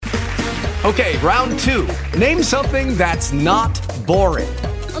Okay, round two. Name something that's not boring.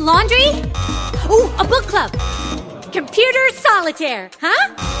 A laundry? Ooh, a book club. Computer solitaire,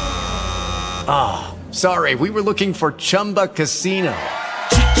 huh? Ah, sorry, we were looking for Chumba Casino.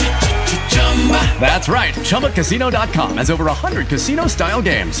 That's right, ChumbaCasino.com has over 100 casino-style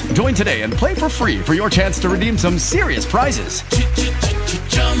games. Join today and play for free for your chance to redeem some serious prizes.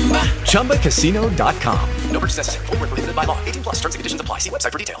 ChumbaCasino.com. No purchase necessary. Void where prohibited by law. 18 plus. Terms and conditions apply. See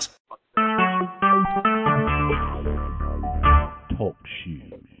website for details. Talk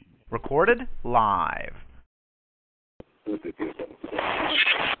shoes. Recorded live.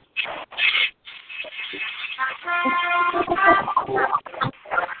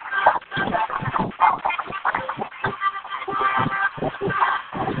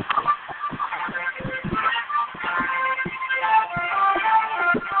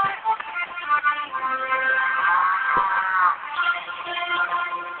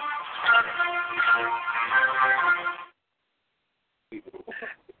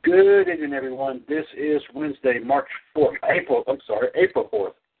 Good evening, everyone. This is Wednesday, April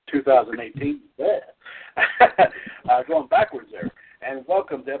 4th, 2018. Going backwards there. And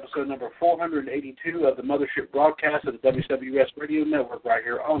welcome to episode number 482 of the Mothership broadcast of the WCWUS Radio Network right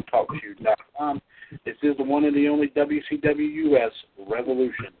here on TalkShoe.com. This is the one and the only WCWUS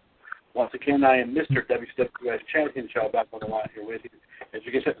Revolution. Once again, I am Mr. WCWUS Champion Shaw back on the line here with you as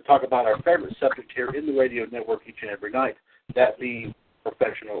we get set to talk about our favorite subject here in the radio network each and every night, that being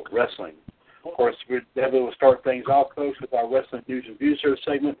professional wrestling. Of course, we'll start things off, folks, with our Wrestling News and Views Service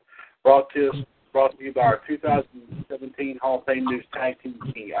segment, brought to you by our 2017 Hall of Fame News Tag Team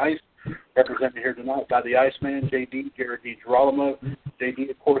King Ice, represented here tonight by the Iceman, J.D. Jared D. Girolamo. J.D.,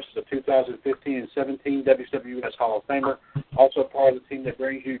 of course, is a 2015 and 17 WWS Hall of Famer, also part of the team that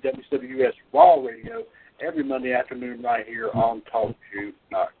brings you WWS Raw Radio every Monday afternoon right here on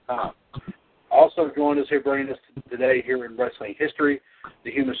TalkShoe.com. Also joining us here, bringing us today here in wrestling history,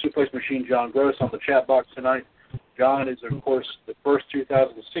 the human suplex machine, John Gross, on the chat box tonight. John is, of course, the first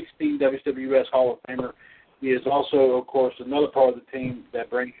 2016 WWS Hall of Famer. He is also, of course, another part of the team that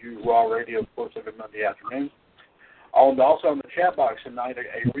brings you Raw Radio, of course, every Monday afternoon. Also on the chat box tonight, a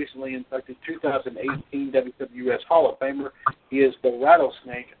recently inducted 2018 WWS Hall of Famer. He is the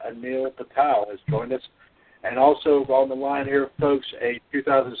Rattlesnake, Anil Patel, has joined us. And also on the line here, folks, a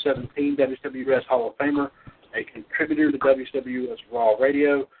 2017 WWS Hall of Famer, a contributor to WWS Raw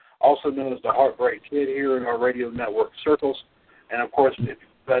Radio, also known as the Heartbreak Kid here in our radio network circles. And of course, if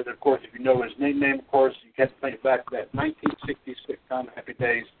you know his name, of course, you have to think back to that 1966 Tom Happy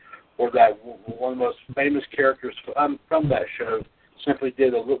Days, where that one of the most famous characters from that show simply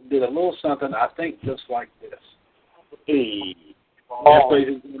did a little something, I think, just like this. Hey. Yes,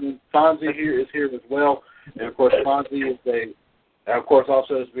 ladies and gentlemen, Fonzie here is here as well. And of course, Fonzie is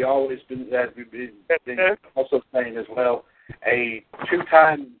also, as we've been also saying as well, a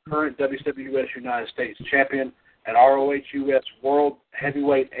two-time current WWS United States champion, an ROH-US World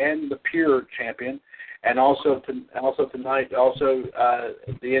Heavyweight and the Pure champion, and also tonight, the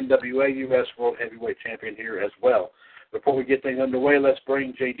NWA-US World Heavyweight champion here as well. Before we get things underway, let's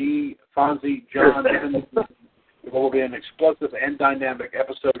bring JD, Fonzie, John, and it will be an explosive and dynamic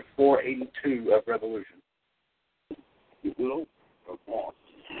episode 482 of Revolution.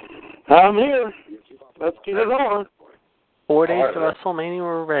 I'm here. Let's get it on. 4 days to WrestleMania,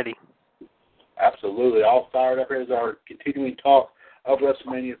 we're ready. Absolutely. All fired up here as our continuing talk of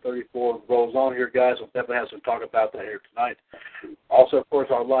WrestleMania 34 rolls on here, guys. We'll definitely have some talk about that here tonight. Also, of course,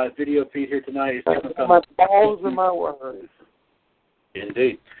 our live video feed here tonight is coming from my balls and my words.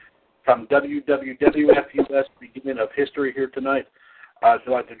 Indeed. From WWWFUS, beginning of history here tonight. If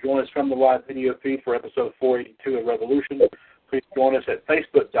you'd like to join us from the live video feed for episode 482 of Revolution, please join us at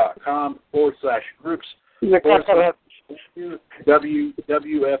facebook.com/groups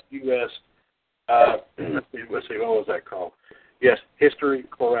WWWFUS. Let's see, what was that called? Yes, History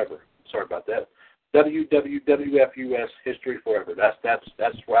Forever. Sorry about that. WWWFUS History Forever. That's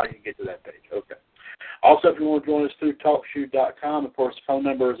why you get to that page. Okay. Also, if you want to join us through TalkShoe.com, of course, the phone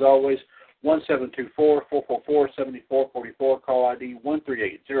number is always 1-724-444-7444. Call ID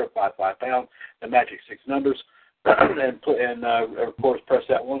 138055#, the magic 6 numbers. and of course, press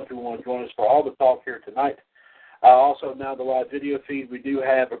that one if you want to join us for all the talk here tonight. Also, now the live video feed, we do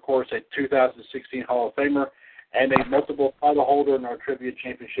have, of course, a 2016 Hall of Famer and a multiple title holder in our Trivia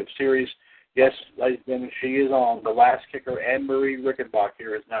Championship Series. Yes, ladies and gentlemen, she is on. The last kicker, Anne-Marie Rickenbach,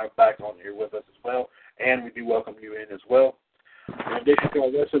 here is now back on here with us as well, and we do welcome you in as well. In addition to our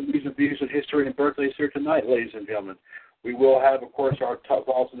wrestling news and views and history and birthdays here tonight, ladies and gentlemen, we will have, of course, our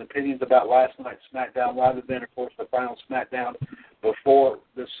thoughts and opinions about last night's Smackdown live event, of course, the final Smackdown before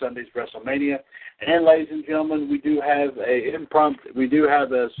this Sunday's WrestleMania. And ladies and gentlemen, we do have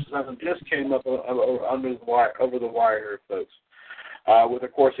something just came up over the wire here, folks. With,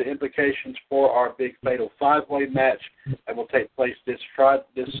 of course, the implications for our big fatal five-way match that will take place this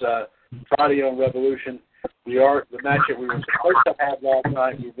Friday on Revolution. The match that we were supposed to have last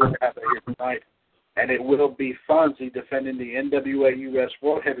night, we will have it here tonight, and it will be Fonzie defending the NWAUS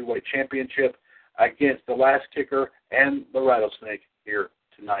World Heavyweight Championship against the Last Kicker and the Rattlesnake here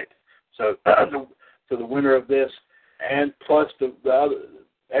tonight. So, the winner of this, and plus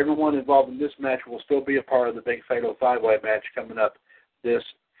everyone involved in this match will still be a part of the big fatal five-way match coming up this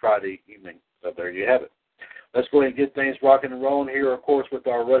Friday evening. So there you have it. Let's go ahead and get things rocking and rolling here, of course, with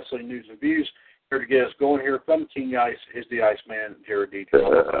our wrestling news and views. Here to get us going here from King Ice is the Iceman, Jared D.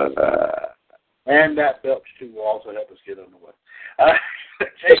 And that belch, too, will also help us get on the way.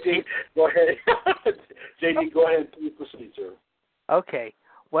 JD, go ahead. JD, go ahead and please proceed, sir. Okay.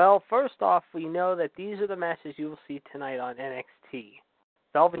 Well, first off, we know that these are the matches you will see tonight on NXT.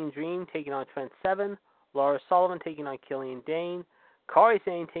 Velveteen Dream taking on Trent Seven, Laura Sullivan taking on Killian Dane, Kairi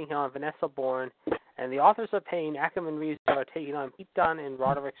Sane taking on Vanessa Bourne, and the Authors of Pain, Ackerman Reeves, are taking on Pete Dunne and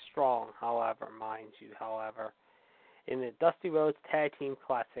Roderick Strong, however, in the Dusty Rhodes Tag Team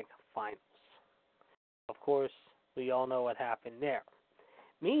Classic Finals. Of course, we all know what happened there.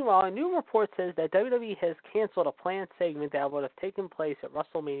 Meanwhile, a new report says that WWE has canceled a planned segment that would have taken place at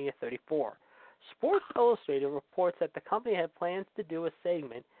WrestleMania 34. Sports Illustrated reports that the company had plans to do a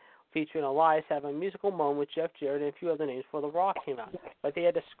segment featuring Elias having a musical moment with Jeff Jarrett and a few other names before The Rock came out. But they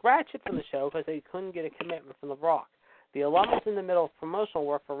had to scratch it from the show because they couldn't get a commitment from The Rock. The alum is in the middle of promotional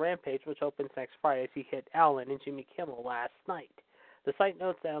work for Rampage, which opens next Friday, as he hit Allen and Jimmy Kimmel last night. The site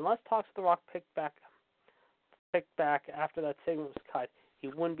notes that unless talks with The Rock picked back after that segment was cut, he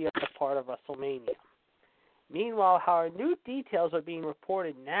wouldn't be a part of WrestleMania. Meanwhile, however, new details are being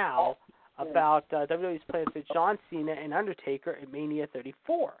reported now about WWE's plans for John Cena and Undertaker at Mania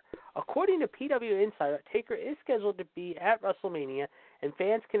 34. According to PW Insider, Taker is scheduled to be at WrestleMania, and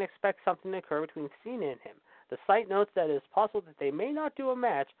fans can expect something to occur between Cena and him. The site notes that it is possible that they may not do a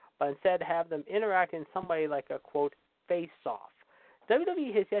match, but instead have them interact in some way like a, quote, face-off.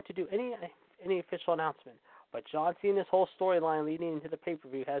 WWE has yet to do any official announcement, but John Cena's whole storyline leading into the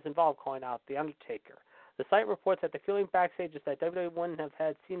pay-per-view has involved calling out The Undertaker. The site reports that the feeling backstage is that WWE wouldn't have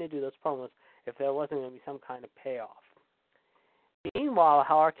had Cena do those promos if there wasn't going to be some kind of payoff. Meanwhile,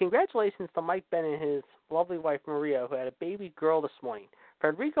 however, congratulations to Mike Bennett and his lovely wife Maria, who had a baby girl this morning.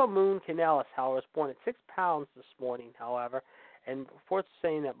 Federico Moon Canales, however, was born at 6 pounds this morning, however, and reports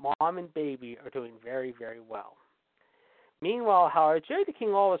saying that mom and baby are doing very, very well. Meanwhile, however, Jerry the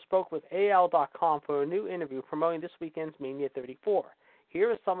King Lawler spoke with AL.com for a new interview promoting this weekend's Mania 34.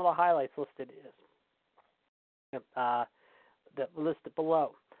 Here are some of the highlights listed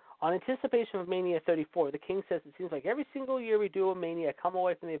below. On anticipation of Mania 34, the King says it seems like every single year we do a Mania, I come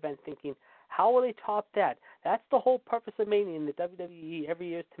away from the event thinking, how will they top that? That's the whole purpose of Mania in the WWE every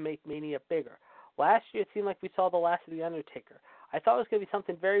year, is to make Mania bigger. Last year it seemed like we saw the last of The Undertaker. I thought it was going to be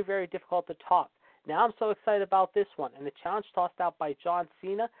something very, very difficult to top. Now I'm so excited about this one. And the challenge tossed out by John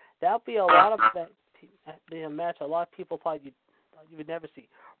Cena, that'll be a match a lot of people thought you would never see.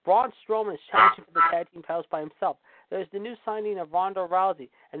 Braun Strowman is challenging for the tag team titles by himself. There's the new signing of Ronda Rousey,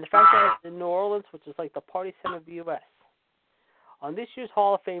 and the fact that it's in New Orleans, which is like the party center of the U.S. On this year's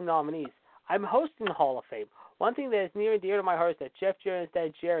Hall of Fame nominees, I'm hosting the Hall of Fame. One thing that is near and dear to my heart is that Jeff Jarrett and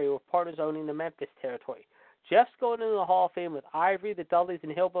his dad Jerry were partners owning the Memphis territory. Jeff's going into the Hall of Fame with Ivory, the Dudleys,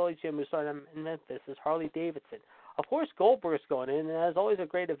 and Hillbilly Jim, who started in Memphis, as Harley Davidson. Of course, Goldberg's going in, and that is always a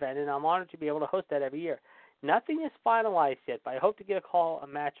great event, and I'm honored to be able to host that every year. Nothing is finalized yet, but I hope to get a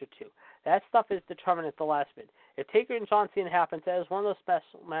match or two. That stuff is determined at the last minute. If Taker and John Cena happens, that is one of those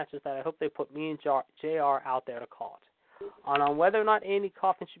special matches that I hope they put me and JR out there to call it. On whether or not Andy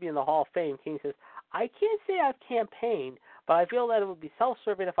Kaufman should be in the Hall of Fame, King says, I can't say I've campaigned, but I feel that it would be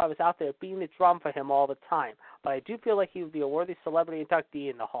self-serving if I was out there beating the drum for him all the time. But I do feel like he would be a worthy celebrity inductee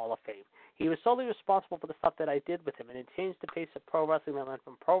in the Hall of Fame. He was solely responsible for the stuff that I did with him, and it changed the pace of pro wrestling that went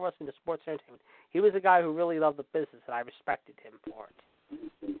from pro wrestling to sports entertainment. He was a guy who really loved the business, and I respected him for it.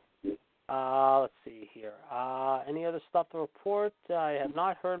 Let's see here. Any other stuff to report? I have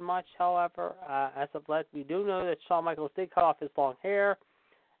not heard much, however. As of late, we do know that Shawn Michaels did cut off his long hair.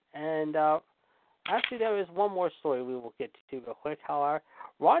 And actually, there is one more story we will get to real quick, however.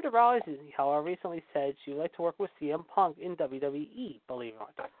 Ronda Rousey, however, recently said she would like to work with CM Punk in WWE, believe it or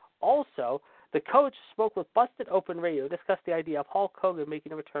not. Also, the coach spoke with Busted Open Radio to discuss the idea of Hulk Hogan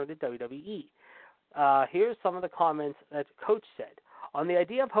making a return to WWE. Here's some of the comments that the coach said. On the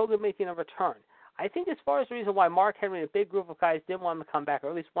idea of Hogan making a return, I think as far as the reason why Mark Henry and a big group of guys didn't want him to come back, or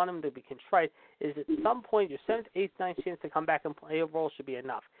at least want him to be contrite, is at some point your 7th, 8th, 9th chance to come back and play a role should be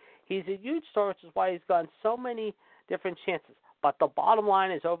enough. He's a huge star, which is why he's gotten so many different chances. But the bottom line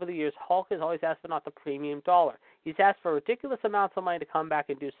is, over the years, Hulk has always asked for not the premium dollar. He's asked for ridiculous amounts of money to come back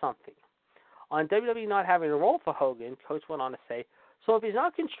and do something. On WWE not having a role for Hogan, Coach went on to say, so if he's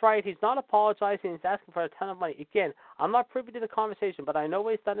not contrite, he's not apologizing, he's asking for a ton of money. Again, I'm not privy to the conversation, but I know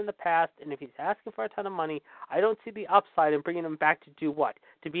what he's done in the past, and if he's asking for a ton of money, I don't see the upside in bringing him back to do what?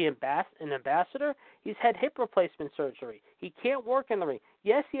 To be an ambassador? He's had hip replacement surgery. He can't work in the ring.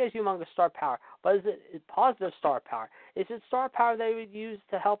 Yes, he has humongous star power, but is it positive star power? Is it star power they would use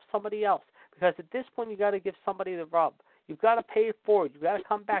to help somebody else? Because at this point, you got to give somebody the rub. You've got to pay it forward. You've got to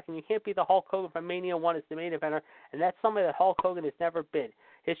come back, and you can't be the Hulk Hogan from Mania 1 as the main eventer, and that's somebody that Hulk Hogan has never been.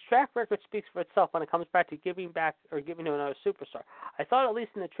 His track record speaks for itself when it comes back to giving back or giving to another superstar. I thought, at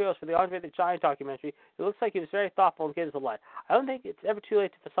least in the trios for the Andre the Giant documentary, it looks like he was very thoughtful and gives a lot. I don't think it's ever too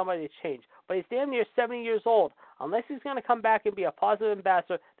late for somebody to change, but he's damn near 70 years old. Unless he's going to come back and be a positive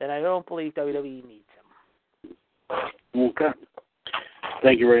ambassador, then I don't believe WWE needs him. Okay.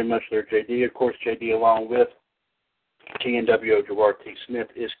 Thank you very much there, JD. Of course, JD, along with TNWO Gerard T. Smith,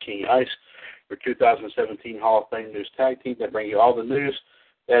 is King Ice, your 2017 Hall of Fame News Tag Team that bring you all the news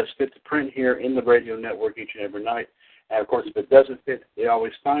that's fit to print here in the radio network each and every night. And, of course, if it doesn't fit, they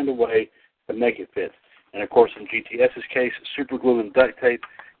always find a way to make it fit. And, of course, in GTS's case, super glue and duct tape,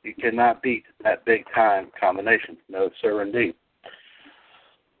 you cannot beat that big-time combination. No, sir, indeed.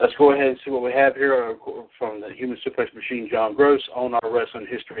 Let's go ahead and see what we have here from the Human Suplex Machine, John Gross, on our wrestling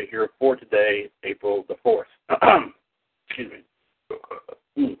history here for today, April the 4th. Excuse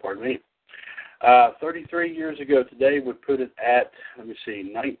me. Pardon me. 33 years ago today would put it at,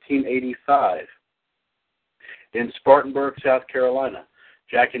 1985. In Spartanburg, South Carolina,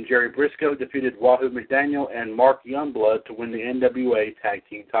 Jack and Jerry Briscoe defeated Wahoo McDaniel and Mark Youngblood to win the NWA Tag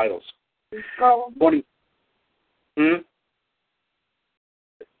Team titles.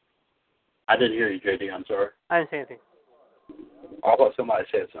 I didn't hear you, JD. I'm sorry. I didn't say anything. I thought somebody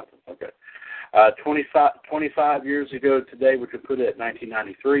said something. Okay. 25 years ago today, which would put it at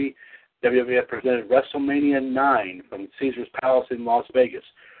 1993, WWF presented WrestleMania 9 from Caesars Palace in Las Vegas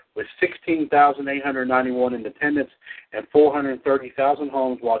with 16,891 in attendance and 430,000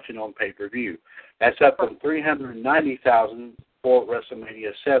 homes watching on pay-per-view. That's up from 390,000 for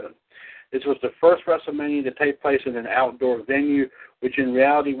WrestleMania 7. This was the first WrestleMania to take place in an outdoor venue, which in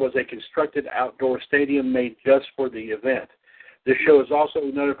reality was a constructed outdoor stadium made just for the event. This show is also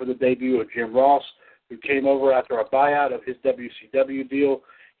noted for the debut of Jim Ross, who came over after a buyout of his WCW deal.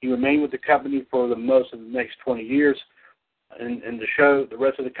 He remained with the company for the most of the next 20 years. In the show, the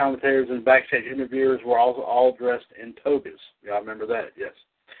rest of the commentators and backstage interviewers were also all dressed in togas. Y'all remember that? Yes.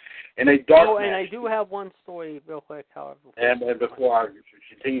 In a dark match. And I do have one story real quick, however. And before I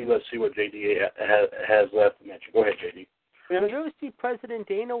continue, let's see what JD has left to mention. Go ahead, JD. UFC President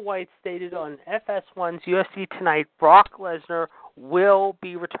Dana White stated on FS1's UFC Tonight, Brock Lesnar will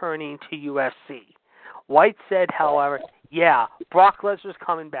be returning to UFC. White said, however, yeah, Brock Lesnar's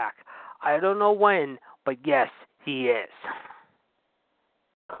coming back. I don't know when, but yes, he is.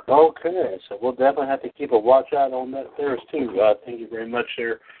 Okay, so we'll definitely have to keep a watch out on that there too. Thank you very much,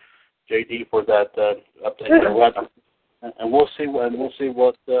 there, JD, for that update. And we'll see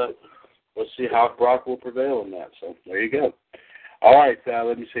how Brock will prevail in that. So there you go. All right,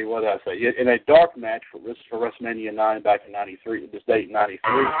 let me see what I say. In a dark match for WrestleMania 9 back in '93, this date in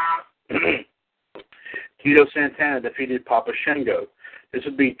 '93, Tito Santana defeated Papa Shango. This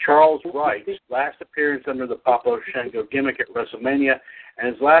would be Charles Wright's last appearance under the Papa Shango gimmick at WrestleMania, and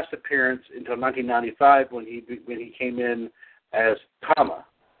his last appearance until 1995 when he came in as Tama.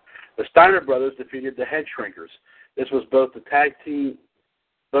 The Steiner brothers defeated the Head Shrinkers. This was both tag teams'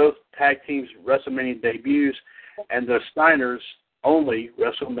 WrestleMania debuts and the Steiners' only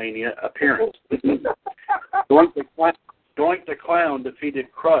WrestleMania appearance. Doink the Clown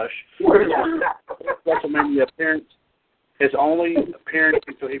defeated Crush. WrestleMania appearance, his only appearance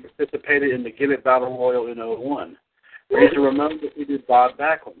until he participated in the Give It Battle Royal in 2001. Razor Ramon defeated Bob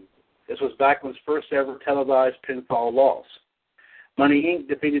Backlund. This was Backlund's first ever televised pinfall loss. Money Inc.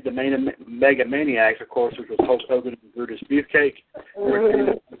 defeated the Mega Maniacs, of course, which was Hulk Hogan and Brutus Beefcake, and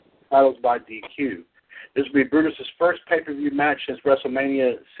retained the titles by DQ. This would be Brutus's first pay-per-view match since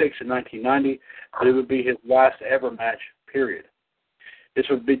WrestleMania 6 in 1990, but it would be his last ever match, period. This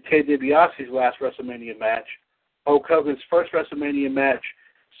would be Ted DiBiase's last WrestleMania match, Hulk Hogan's first WrestleMania match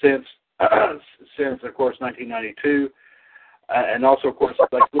since of course, 1992, and also, of course,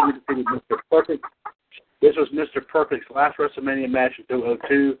 like we defeated Mr. Perfect. This was Mr. Perfect's last WrestleMania match in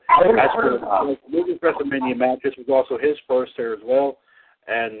 2002. As for Luger's WrestleMania match, this was also his first there as well.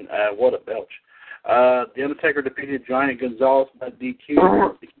 And what a belch. The Undertaker defeated Giant Gonzalez by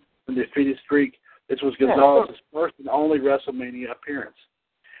DQ in the defeated streak. This was Gonzalez's first and only WrestleMania appearance.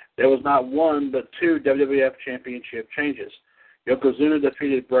 There was not one, but two WWF Championship changes. Yokozuna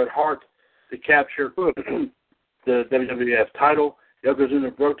defeated Bret Hart to capture the WWF title.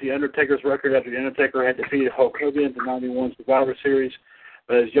 Yokozuna broke The Undertaker's record after The Undertaker had defeated Hulk Hogan in the 91 Survivor Series.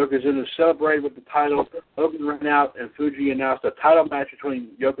 But as Yokozuna celebrated with the title, Hogan ran out and Fuji announced a title match between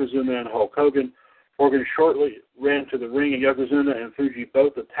Yokozuna and Hulk Hogan. Hogan shortly ran to the ring and Yokozuna and Fuji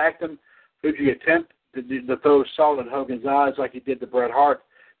both attacked him. Fuji attempted to throw salt in Hogan's eyes like he did to Bret Hart.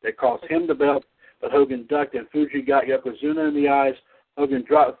 That cost him the belt, but Hogan ducked and Fuji got Yokozuna in the eyes. Hogan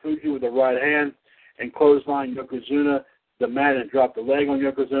dropped Fuji with the right hand and clotheslined Yokozuna the mat and dropped the leg on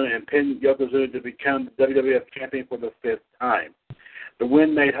Yokozuna and pinned Yokozuna to become the WWF champion for the 5th time. The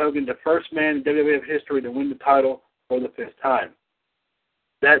win made Hogan the first man in WWF history to win the title for the 5th time.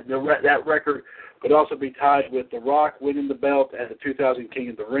 That record could also be tied with The Rock winning the belt as the 2000 King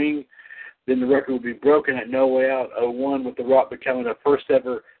of the Ring. Then the record would be broken at No Way Out 01 with The Rock becoming the first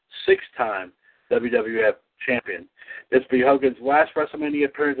ever 6-time WWF champion. This would be Hogan's last WrestleMania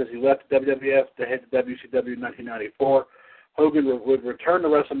appearance as he left the WWF to head to WCW in 1994. Hogan would return to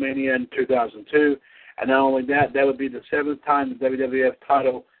WrestleMania in 2002, and not only that, that would be the 7th time the WWF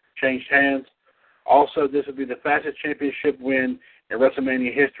title changed hands. Also, this would be the fastest championship win in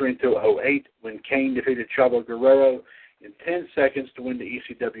WrestleMania history until 2008 when Kane defeated Chavo Guerrero in 10 seconds to win the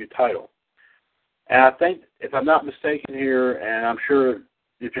ECW title. And I think, if I'm not mistaken here, and I'm sure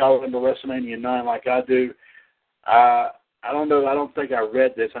if y'all remember WrestleMania 9 like I do, I don't know, I don't think I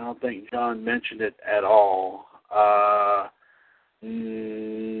read this. I don't think John mentioned it at all.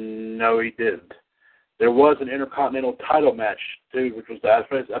 No, he didn't. There was an Intercontinental title match, too, which was, I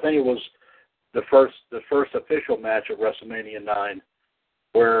think it was the first official match of WrestleMania 9,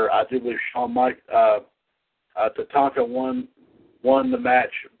 where I do believe Tatanka won the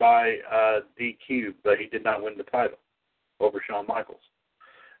match by DQ, but he did not win the title over Shawn Michaels.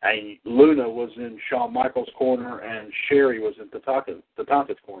 And Luna was in Shawn Michaels' corner, and Sherry was in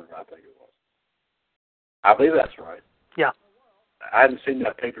Tatanka's corner, I think it was. I believe that's right. Yeah. I haven't seen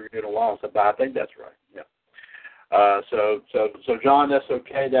that pay-per-view in a while, but I think that's right. Yeah. So John, that's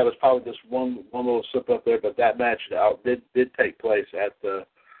okay. That was probably just one little slip up there, but that match did take place at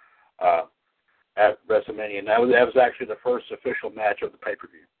WrestleMania, and that was actually the first official match of the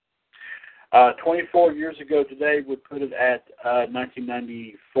pay-per-view. 24 years ago today, we put it at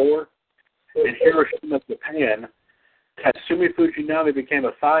 1994. In Hiroshima, Japan, Tatsumi Fujinami became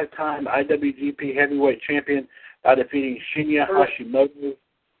a 5-time IWGP Heavyweight Champion by defeating Shinya Hashimoto.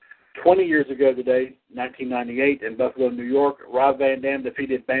 20 years ago today, 1998, in Buffalo, New York, Rob Van Dam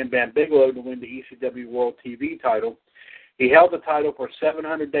defeated Bam Bam Bigelow to win the ECW World TV title. He held the title for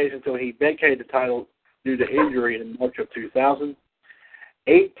 700 days until he vacated the title due to injury in March of 2000.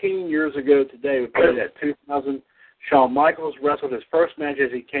 18 years ago today, we put it at 2000, Shawn Michaels wrestled his first match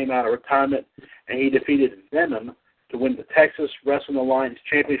as he came out of retirement, and he defeated Venom to win the Texas Wrestling Alliance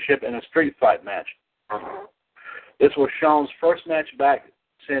Championship in a street fight match. This was Shawn's first match back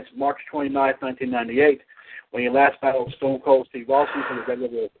since March 29, 1998, when he last battled Stone Cold Steve Austin for the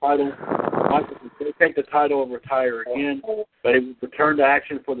WWF title. Michaels would take the title and retire again, but he would return to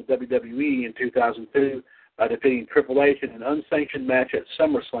action for the WWE in 2002 by defeating Triple H in an unsanctioned match at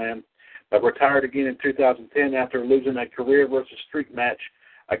SummerSlam, but retired again in 2010 after losing a career versus streak match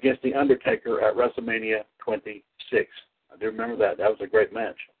against The Undertaker at WrestleMania 26. I do remember that. That was a great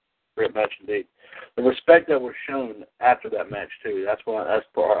match. Great match indeed. The respect that was shown after that match, too, that's part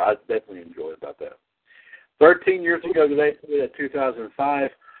I definitely enjoyed about that. 13 years ago today, at 2005,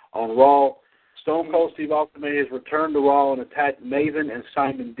 on Raw, Stone Cold Steve Austin made his return to Raw and attacked Maven and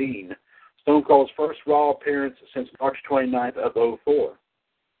Simon Dean. Stone Cold's first Raw appearance since March 29th of 2004.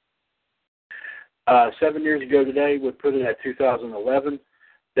 7 years ago today, we put it at 2011.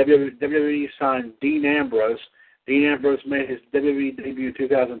 WWE signed Dean Ambrose. Dean Ambrose made his WWE debut in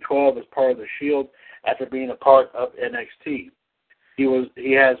 2012 as part of The Shield after being a part of NXT.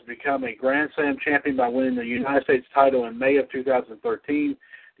 He has become a Grand Slam champion by winning the United States title in May of 2013,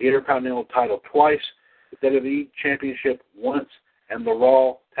 the Intercontinental title twice, the WWE Championship once, and the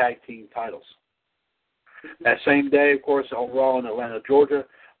Raw Tag Team titles. That same day, of course, on Raw in Atlanta, Georgia,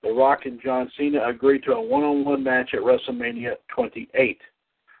 The Rock and John Cena agreed to a one-on-one match at WrestleMania 28.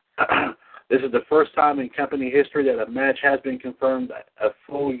 This is the first time in company history that a match has been confirmed a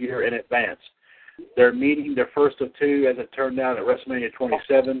full year in advance. They're meeting their first of two, as it turned out, at WrestleMania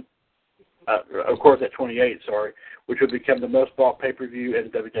 27. of course at 28, which would become the most bought pay-per-view in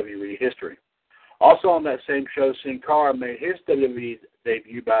WWE history. Also on that same show, Sin Cara made his WWE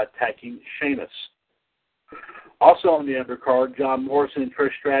debut by attacking Sheamus. Also on the undercard, John Morrison and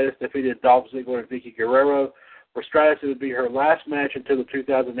Trish Stratus defeated Dolph Ziggler and Vicky Guerrero. For Stratus, it would be her last match until the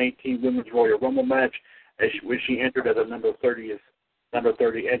 2018 Women's Royal Rumble match, which she entered as a number 30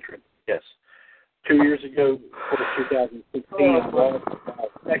 entrant. Yes. 2 years ago, for 2016 in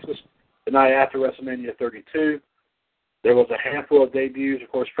Texas, the night after WrestleMania 32, there was a handful of debuts.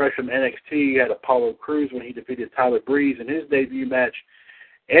 Of course, fresh from NXT, you had Apollo Crews when he defeated Tyler Breeze in his debut match.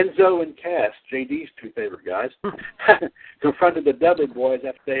 Enzo and Cass, JD's two favorite guys, confronted the Dudley Boys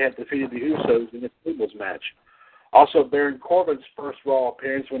after they had defeated the Usos in the singles match. Also, Baron Corbin's first Raw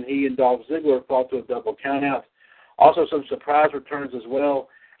appearance when he and Dolph Ziggler fought to a double countout. Also, some surprise returns as well,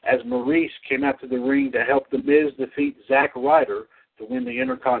 as Maurice came out to the ring to help The Miz defeat Zack Ryder to win the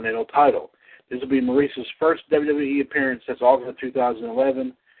Intercontinental title. This will be Maurice's first WWE appearance since August of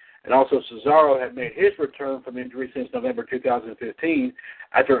 2011. And also, Cesaro had made his return from injury since November 2015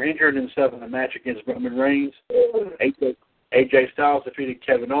 after injuring himself in a match against Roman Reigns. AJ Styles defeated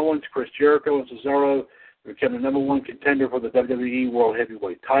Kevin Owens, Chris Jericho, and Cesaro to become the number one contender for the WWE World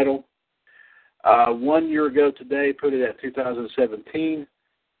Heavyweight title. 1 year ago today, put it at 2017.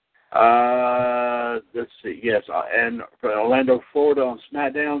 Let's see, yes, and for Orlando, Florida on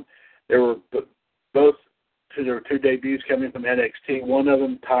Smackdown, there were both there were two debuts coming from NXT. One of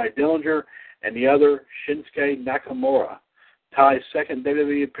them, Ty Dillinger, and the other, Shinsuke Nakamura. Ty's second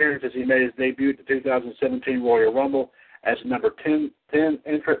WWE appearance as he made his debut at the 2017 Royal Rumble as number 10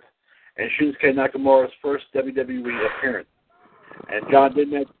 entrant, and Shinsuke Nakamura's first WWE appearance. And John did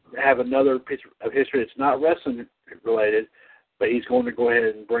have another piece of history that's not wrestling related, but he's going to go ahead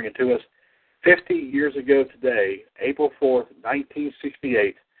and bring it to us. 50 years ago today, April 4th,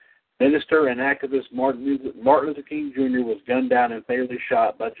 1968, minister and activist Martin Luther King Jr. was gunned down and fatally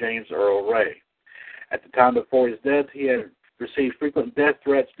shot by James Earl Ray. At the time before his death, he had received frequent death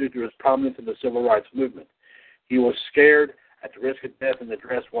threats due to his prominence in the civil rights movement. He was scared at the risk of death and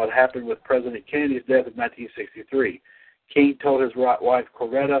addressed what happened with President Kennedy's death in 1963. King told his wife,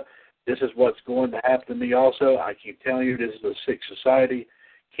 Coretta, "This is what's going to happen to me also. I keep telling you, this is a sick society."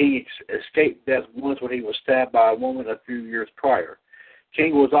 King escaped death once when he was stabbed by a woman a few years prior.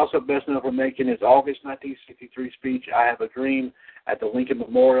 King was also best known for making his August 1963 speech, "I Have a Dream," at the Lincoln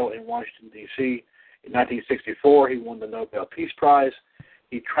Memorial in Washington, D.C. In 1964, he won the Nobel Peace Prize.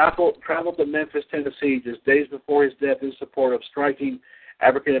 He traveled to Memphis, Tennessee, just days before his death in support of striking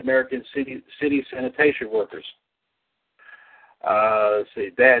African-American city sanitation workers.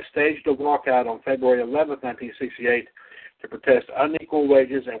 They had staged a walkout on February 11, 1968, to protest unequal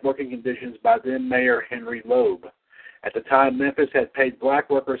wages and working conditions by then Mayor Henry Loeb. At the time, Memphis had paid black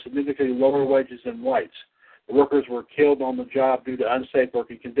workers significantly lower wages than whites. The workers were killed on the job due to unsafe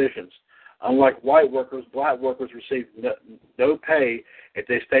working conditions. Unlike white workers, black workers received no pay if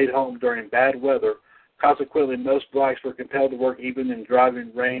they stayed home during bad weather. Consequently, most blacks were compelled to work even in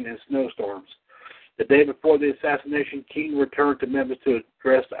driving rain and snowstorms. The day before the assassination, King returned to Memphis to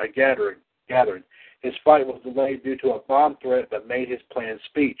address a gathering. His flight was delayed due to a bomb threat, but made his planned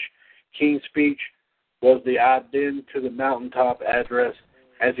speech. King's speech was the "I've been to the mountaintop" address.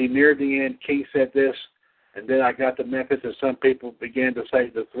 As he neared the end, King said this, "And then I got to Memphis, and some people began to say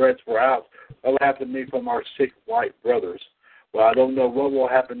the threats were out. What will happen to me from our sick white brothers? Well, I don't know what will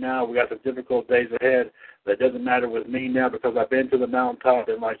happen now. We got some difficult days ahead. That doesn't matter with me now because I've been to the mountaintop,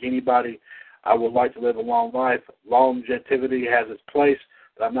 and like anybody, I would like to live a long life. Longevity has its place,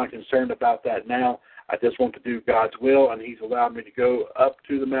 but I'm not concerned about that now. I just want to do God's will, and He's allowed me to go up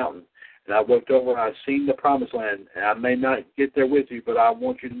to the mountain. And I looked over, and I've seen the promised land. And I may not get there with you, but I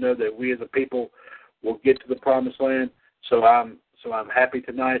want you to know that we as a people will get to the promised land. So I'm happy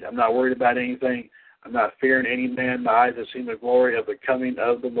tonight. I'm not worried about anything. I'm not fearing any man. My eyes have seen the glory of the coming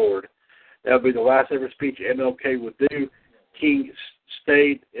of the Lord." That would be the last ever speech MLK would do. King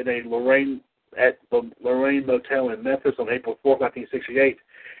stayed at the Lorraine Motel in Memphis on April 4, 1968.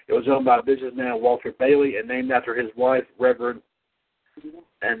 It was owned by businessman Walter Bailey and named after his wife, Reverend,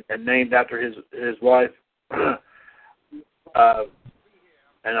 and named after his wife,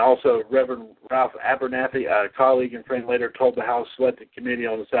 and also Reverend Ralph Abernathy, a colleague and friend, later told the House Select Committee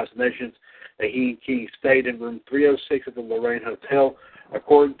on Assassinations that he and King stayed in room 306 at the Lorraine Hotel.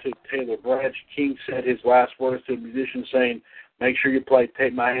 According to Taylor Branch, King said his last words to the musicians, saying, "Make sure you play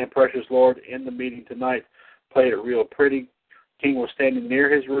Take My Hand, Precious Lord, in the meeting tonight. Play it real pretty." King was standing near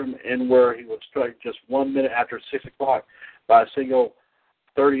his room and where he was struck just 1 minute after 6 o'clock by a single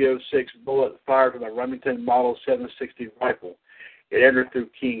 .30-06 bullet fired from a Remington Model 760 rifle. It entered through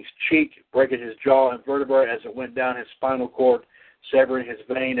King's cheek, breaking his jaw and vertebrae as it went down his spinal cord, severing his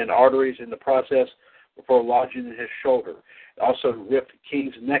vein and arteries in the process before lodging in his shoulder. It also ripped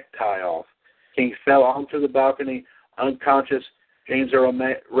King's necktie off. King fell onto the balcony, unconscious. James Earl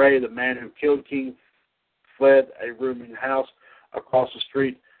Ray, the man who killed King, fled a rooming house across the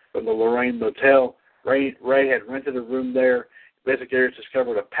street from the Lorraine Motel. Ray had rented a room there. Investigators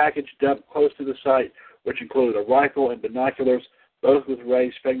discovered a package dumped close to the site, which included a rifle and binoculars, both with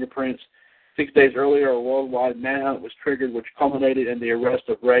Ray's fingerprints. 6 days earlier, a worldwide manhunt was triggered, which culminated in the arrest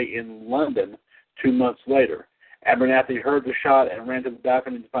of Ray in London 2 months later. Abernathy heard the shot and ran to the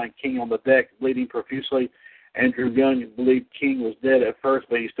balcony to find King on the deck, bleeding profusely. Andrew Young believed King was dead at first,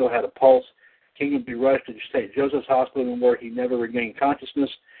 but he still had a pulse. King would be rushed to St. Joseph's Hospital, where he never regained consciousness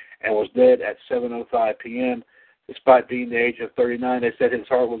and was dead at 7:05 p.m. Despite being the age of 39, they said his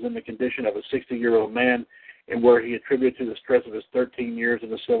heart was in the condition of a 60-year-old man, and where he attributed to the stress of his 13 years in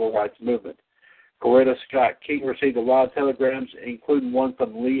the civil rights movement. Coretta Scott King received a lot of telegrams, including one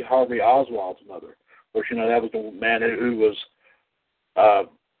from Lee Harvey Oswald's mother. Of course, that was the man who was, of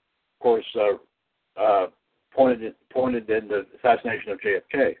course, pointed in the assassination of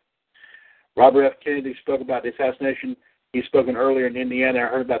JFK. Robert F. Kennedy spoke about the assassination. He'd spoken earlier in Indiana. I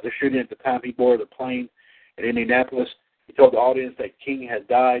heard about the shooting at the time he boarded the plane in Indianapolis. He told the audience that King had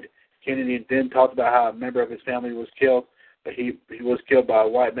died. Kennedy then talked about how a member of his family was killed, but he was killed by a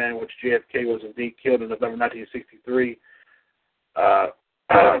white man, which JFK was indeed killed in November 1963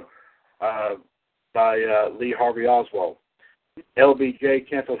 by Lee Harvey Oswald. LBJ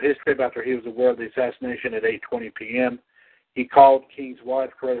canceled his trip after he was aware of the assassination at 8:20 p.m. He called King's wife,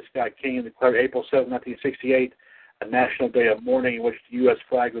 Coretta Scott King, and declared April 7, 1968, a national day of mourning in which the U.S.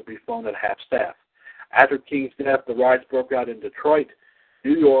 flag would be flown at half-staff. After King's death, the riots broke out in Detroit,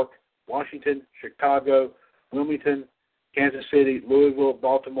 New York, Washington, Chicago, Wilmington, Kansas City, Louisville,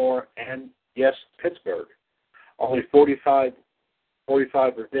 Baltimore, and, yes, Pittsburgh. Only 45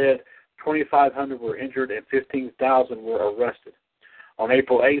 were dead, 2,500 were injured, and 15,000 were arrested. On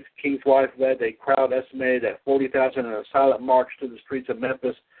April 8th, King's wife led a crowd estimated at 40,000 in a silent march to the streets of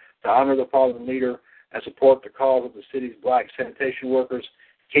Memphis to honor the fallen leader and support the cause of the city's black sanitation workers.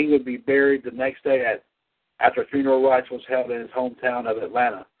 King would be buried the next day after funeral rites was held in his hometown of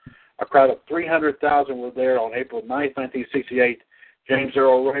Atlanta. A crowd of 300,000 were there on April 9, 1968. James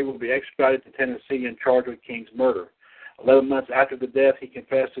Earl Ray will be extradited to Tennessee and charged with King's murder. 11 months after the death, he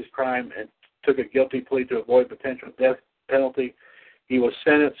confessed his crime and took a guilty plea to avoid potential death penalty. He was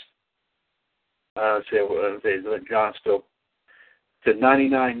sentenced, John still, to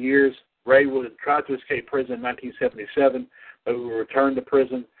 99 years. Ray would have tried to escape prison in 1977, but would return to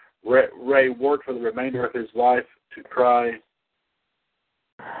prison. Ray worked for the remainder of his life to try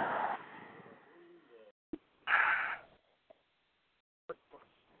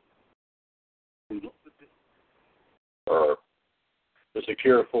to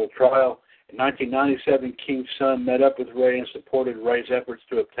secure a full trial. In 1997, King's son met up with Ray and supported Ray's efforts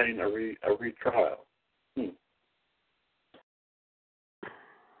to obtain a retrial.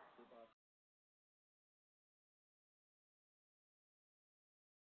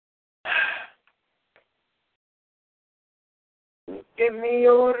 Give me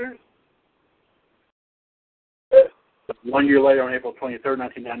orders. 1 year later, on April 23,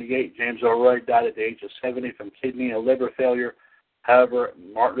 1998, James Earl Ray died at the age of 70 from kidney and liver failure. However,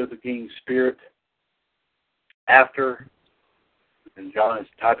 Martin Luther King's spirit, after, and John is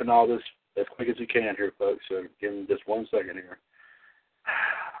typing all this as quick as he can here, folks, so give him just 1 second here.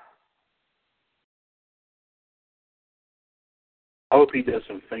 I hope he does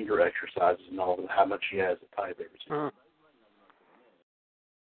some finger exercises and all of how much he has to type everything.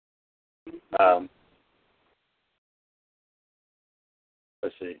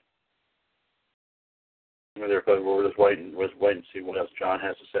 Let's see. There, folks, we're just waiting to see what else John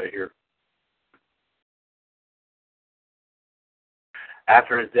has to say here.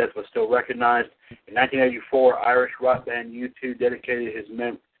 After his death was still recognized, in 1984, Irish rock band U2 dedicated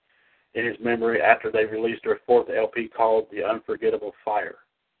in his memory after they released their 4th LP called The Unforgettable Fire.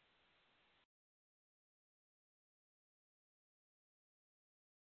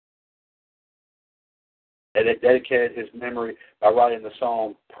 And it dedicated his memory by writing the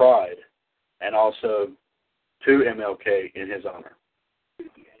song Pride, and also to MLK in his honor.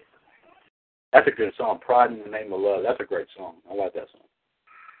 That's a good song, Pride in the Name of Love. That's a great song. I like that song.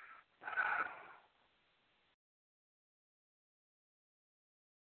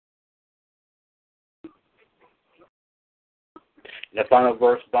 In the final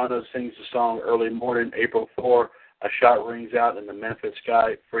verse, Bono sings the song Early Morning, April 4. A shot rings out in the Memphis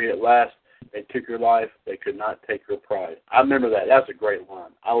sky, free at last. They took your life. They could not take your pride. I remember that. That's a great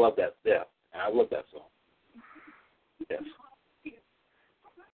line. I love that. Yeah, I love that song. Yes.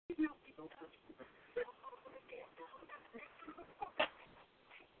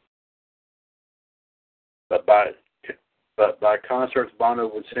 But by concerts, Bono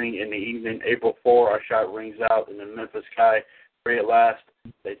would sing in the evening. April 4, I shot rings out in the Memphis sky. Free at last.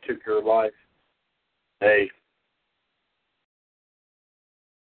 They took your life. They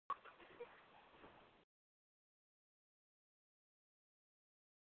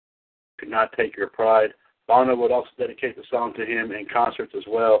could not take your pride. Bono would also dedicate the song to him in concerts as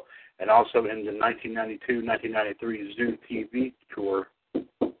well, and also in the 1992-1993 Zoo TV tour.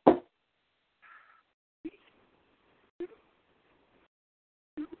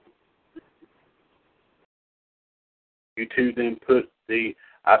 U2 then put the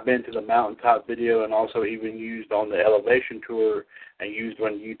I've Been to the Mountaintop video and also even used on the Elevation tour and used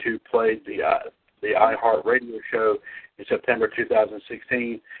when U2 played the iHeart Radio show in September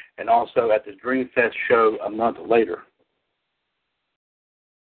 2016 and also at the Dreamfest show a month later.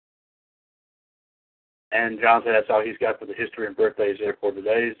 And John said that's all he's got for the history and birthdays there for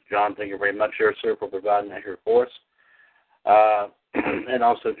today. John, thank you very much, sir, for providing that here for us. And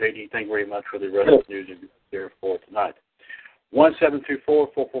also, JD, thank you very much for the rest of the news there for tonight.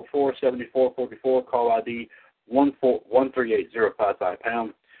 1-724-444-7444, call ID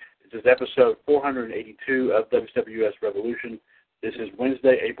 138-055#. This is episode 482 of WCWUS Revolution. This is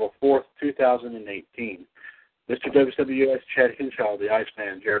Wednesday, April 4th, 2018. Mr. WCWUS, Chad Henshaw, the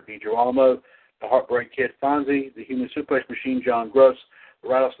Iceman, Jared B. Girolamo, the Heartbreak Kid Fonzie, the Human Suplex Machine John Gross, the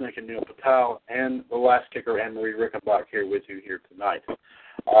Rattlesnake and Neil Patel, and the last kicker Anne-Marie Rickenbach here with you here tonight.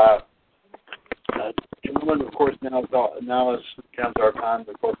 Gentlemen, of course, now is comes our time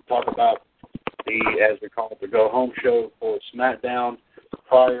to, of course, talk about as we call it, the Go Home show for SmackDown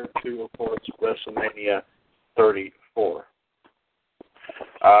prior to, of course, WrestleMania 34.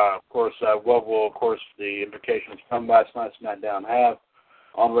 Of course, what will, of course, the implications from last night's SmackDown have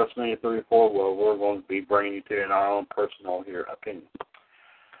on WrestleMania 34? Well, we're going to be bringing you to in our own personal here opinion.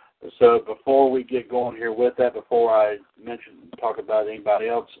 So before we get going here with that, before I talk about anybody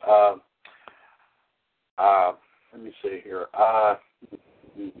else, let me see here.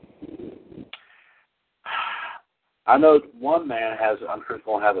 I know one man I'm sure, is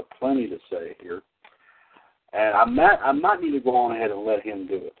going to have plenty to say here, and I might need to go on ahead and let him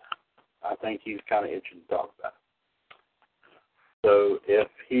do it. I think he's kind of itching to talk about it. So if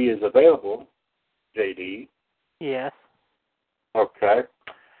he is available, JD. Yes. Okay.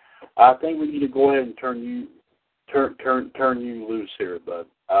 I think we need to go ahead and turn you loose here, bud,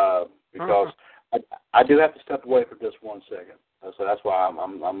 because I do have to step away for just 1 second. So that's why I'm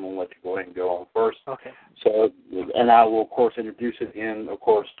going to let you go ahead and go on first. Okay. So, and I will, of course, introduce it in, of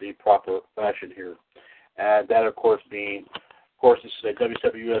course, the proper fashion here. And that, of course, being, of course, this is a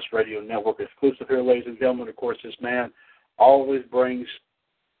WWS Radio Network exclusive here, ladies and gentlemen. Of course, this man always brings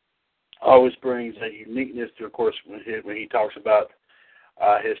a uniqueness to, of course, when he talks about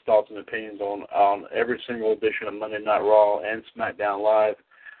his thoughts and opinions on every single edition of Monday Night Raw and SmackDown Live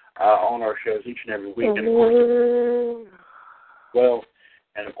on our shows each and every week.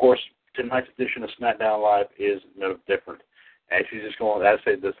 And of course, tonight's edition of SmackDown Live is no different. And she's just going to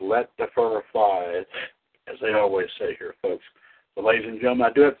say this, let the fur fly, as they always say here, folks. So, ladies and gentlemen,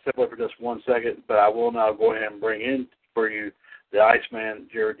 I do have to step away for just 1 second, but I will now go ahead and bring in for you the Iceman,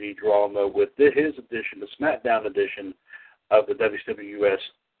 Jared D. Girolamo, with his edition, the SmackDown edition of the WWS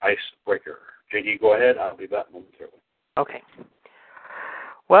Icebreaker. JD, go ahead. I'll be back momentarily. Okay.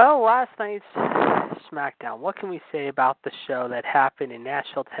 Well, last night's SmackDown, what can we say about the show that happened in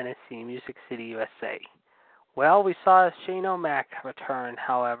Nashville, Tennessee, Music City, USA? Well, we saw Shane O'Mac return,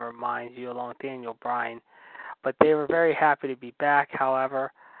 however, mind you, along with Daniel Bryan, but they were very happy to be back,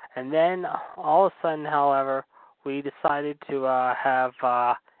 however, and then all of a sudden, however, we decided to have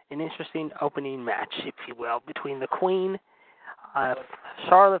an interesting opening match, if you will, between the Queen,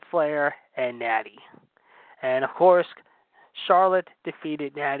 Charlotte Flair, and Natty. And, of course, Charlotte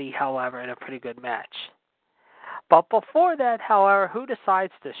defeated Natty, however, in a pretty good match. But before that, however, who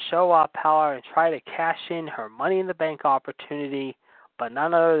decides to show up, however, and try to cash in her Money in the Bank opportunity, but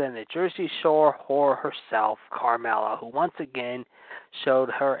none other than the Jersey Shore whore herself, Carmella, who once again showed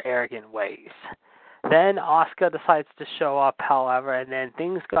her arrogant ways. Then Asuka decides to show up, however, and then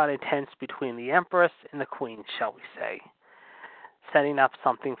things got intense between the Empress and the Queen, shall we say, setting up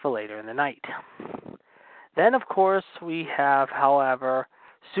something for later in the night. Then, of course, we have, however,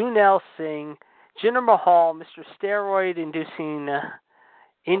 Sunil Singh, Jinder Mahal, Mr. Steroid-inducing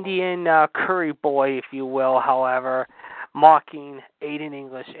Indian curry boy, if you will, however, mocking Aiden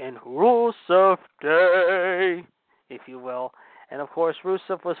English and Rusev Day, if you will. And, of course,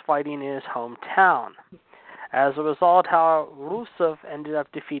 Rusev was fighting in his hometown. As a result, however, Rusev ended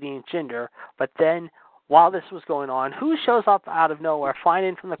up defeating Jinder. But then, while this was going on, who shows up out of nowhere,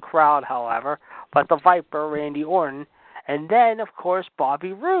 finding from the crowd, however, but the Viper, Randy Orton, and then, of course,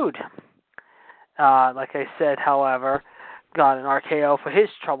 Bobby Roode. Like I said, however, got an RKO for his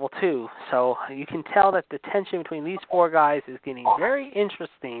trouble, too. So you can tell that the tension between these four guys is getting very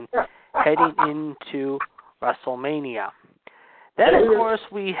interesting heading into WrestleMania. Then, of course,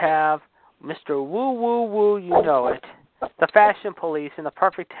 we have Mr. Woo Woo Woo, you know it, the Fashion Police and the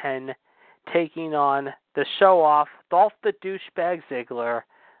Perfect 10 taking on the show-off, Dolph the Douchebag Ziggler,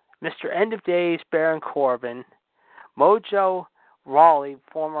 Mr. End of Days, Baron Corbin, Mojo Rawley,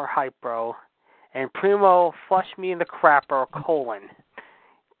 former Hype Bro, and Primo Flush Me in the Crapper, Colon.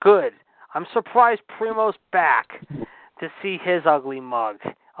 Good. I'm surprised Primo's back to see his ugly mug,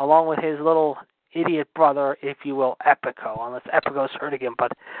 along with his little idiot brother, if you will, Epico, unless Epico's hurt again.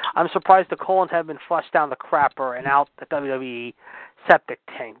 But I'm surprised the colons have been flushed down the crapper and out the WWE septic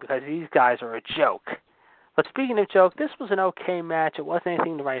tank, because these guys are a joke. But speaking of joke, this was an okay match. It wasn't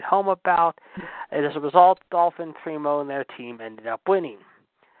anything to write home about. And as a result, Dolph and Primo and their team ended up winning.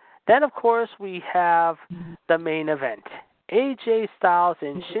 Then, of course, we have the main event. AJ Styles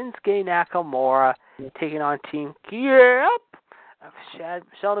and Shinsuke Nakamura taking on Team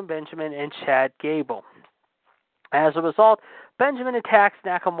Sheldon Benjamin and Chad Gable. As a result, Benjamin attacks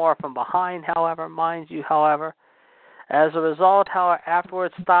Nakamura from behind, however, mind you, however. As a result, however,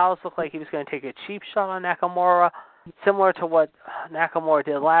 afterwards, Styles looked like he was going to take a cheap shot on Nakamura, similar to what Nakamura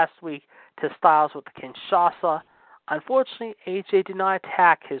did last week to Styles with the Kinshasa. Unfortunately, AJ did not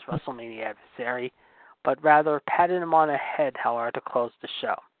attack his WrestleMania adversary, but rather patted him on the head, however, to close the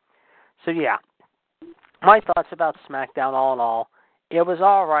show. So, yeah, my thoughts about SmackDown, all in all, it was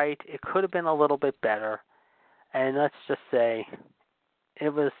all right. It could have been a little bit better. And let's just say it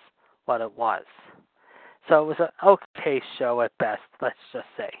was what it was. So it was an okay show at best, let's just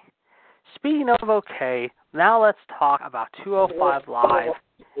say. Speaking of okay, now let's talk about 205 Live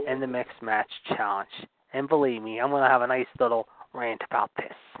and the Mixed Match Challenge. And believe me, I'm going to have a nice little rant about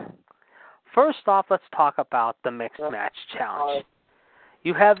this. First off, let's talk about the Mixed Match Challenge.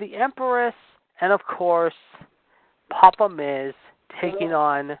 You have the Empress and, of course, Papa Miz taking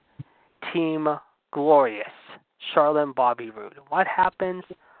on Team Glorious, Charlotte and Bobby Roode. What happens?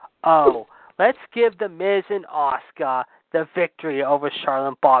 Oh, let's give the Miz and Asuka the victory over Charlotte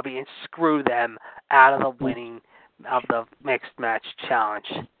and Bobby and screw them out of the winning of the Mixed Match Challenge.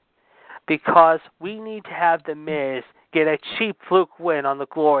 Because we need to have the Miz get a cheap fluke win on the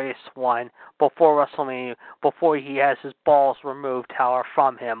Glorious one before WrestleMania, before he has his balls removed, however,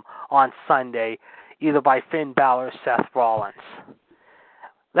 from him on Sunday, either by Finn Balor or Seth Rollins.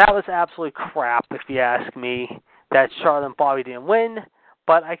 That was absolute crap, if you ask me, that Charlotte and Bobby didn't win,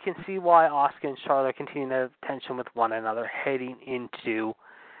 but I can see why Asuka and Charlotte continue their tension with one another heading into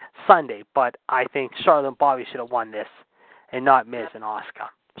Sunday, but I think Charlotte and Bobby should have won this, and not Miz and Asuka.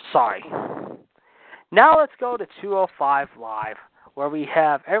 Sorry. Now let's go to 205 Live, where we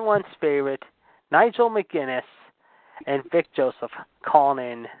have everyone's favorite, Nigel McGuinness and Vic Joseph calling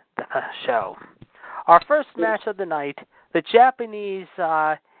in the show. Our first match of the night, the Japanese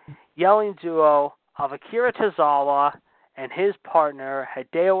yelling duo of Akira Tozawa and his partner,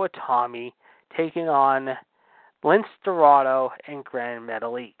 Hideo Itami, taking on Lince Dorado and Grand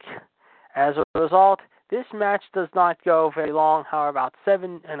Metalik. As a result, this match does not go very long, however, about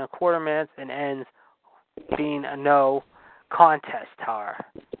 7.25 minutes, and ends being a no contest, however.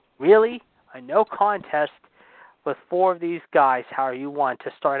 Really? A no contest with four of these guys, however you want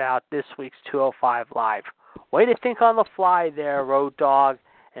to start out this week's 205 Live. Way to think on the fly there, Road Dogg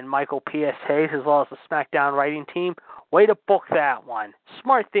and Michael P.S. Hayes, as well as the SmackDown writing team. Way to book that one.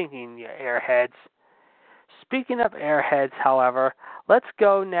 Smart thinking, you airheads. Speaking of airheads, however, let's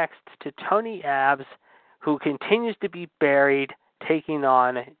go next to Tony Abs, who continues to be buried, taking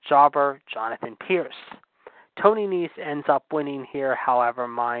on jobber Jonathan Pierce. Tony Nese ends up winning here,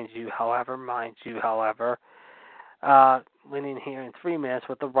 winning here in 3 minutes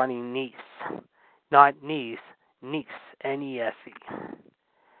with the running Nese. Not Nese, Nese, N-E-S-E.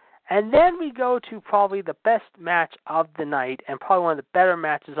 And then we go to probably the best match of the night, and probably one of the better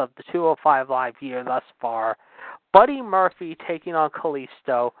matches of the 205 Live year thus far. Buddy Murphy taking on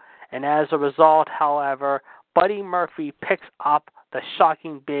Kalisto, and as a result, however, Buddy Murphy picks up the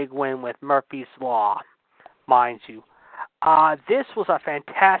shocking big win with Murphy's Law, mind you. This was a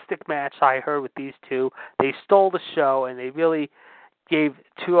fantastic match I heard with these two. They stole the show, and they really gave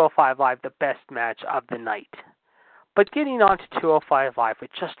 205 Live the best match of the night. But getting on to 205 Live for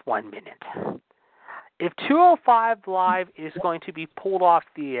just 1 minute. If 205 Live is going to be pulled off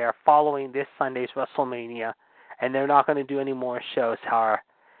the air following this Sunday's WrestleMania, and they're not going to do any more shows, however,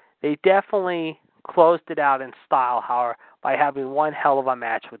 they definitely closed it out in style, however, by having one hell of a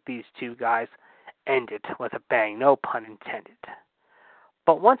match with these two guys ended with a bang, no pun intended.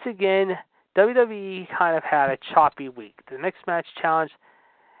 But once again, WWE kind of had a choppy week. The Mixed Match Challenge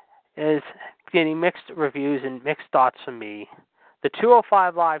is getting mixed reviews and mixed thoughts from me. The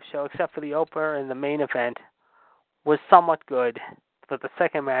 205 Live show, except for the opener and the main event, was somewhat good, with the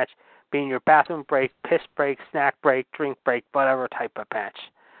second match being your bathroom break, piss break, snack break, drink break, whatever type of match.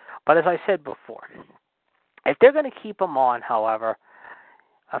 But as I said before, if they're going to keep them on, however,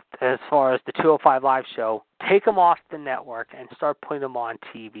 as far as the 205 Live show, take them off the network and start putting them on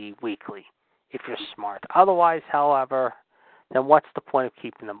TV weekly, if you're smart. Otherwise, however, then what's the point of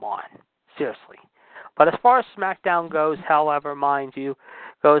keeping them on? Seriously. But as far as Smackdown goes, however, mind you,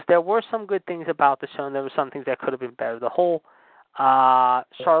 there were some good things about the show, and there were some things that could have been better. The whole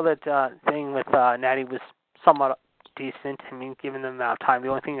Charlotte thing with Natty was somewhat decent. I mean, given the amount of time. The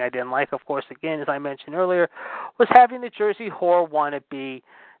only thing I didn't like, of course, again, as I mentioned earlier, was having the Jersey whore wannabe,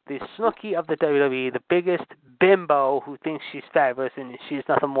 the Snooki of the WWE, the biggest bimbo who thinks she's fabulous, and she's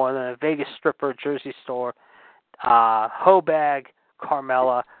nothing more than a Vegas stripper, Jersey store, hoe bag,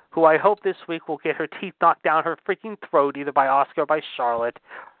 Carmella, who I hope this week will get her teeth knocked down her freaking throat, either by Asuka or by Charlotte,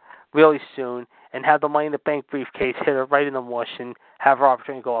 really soon, and have the Money in the Bank briefcase hit her right in the mush and have her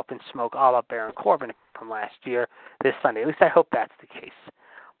opportunity to go up and smoke a la Baron Corbin from last year this Sunday. At least I hope that's the case.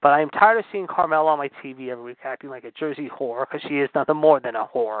 But I am tired of seeing Carmella on my TV every week acting like a Jersey whore, because she is nothing more than a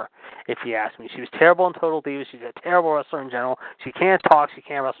whore, if you ask me. She was terrible in Total Divas. She's a terrible wrestler in general. She can't talk. She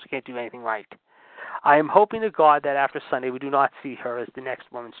can't wrestle. She can't do anything right. I am hoping to God that after Sunday we do not see her as the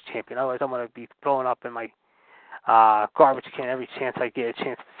next women's champion. Otherwise, I'm going to be throwing up in my garbage can every chance I get a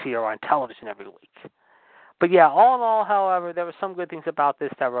chance to see her on television every week. But yeah, all in all, however, there were some good things about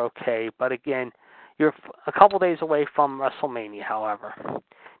this that were okay. But again, you're a couple days away from WrestleMania, however.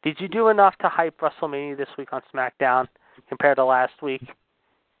 Did you do enough to hype WrestleMania this week on SmackDown compared to last week?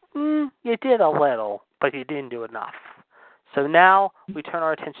 You did a little, but you didn't do enough. So now we turn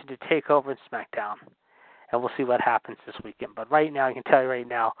our attention to TakeOver and SmackDown, and we'll see what happens this weekend. But right now, I can tell you right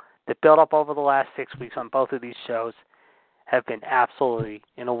now, the build-up over the last 6 weeks on both of these shows have been absolutely,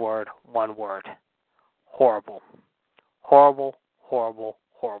 in a word, one word: horrible. Horrible, horrible,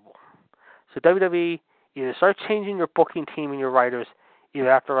 horrible. So WWE, either start changing your booking team and your writers either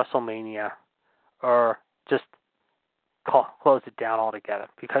after WrestleMania or just close it down altogether,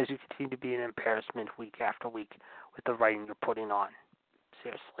 because you continue to be an embarrassment week after week with the writing you're putting on.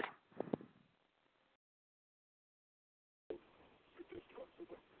 Seriously.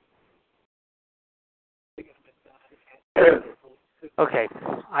 Okay,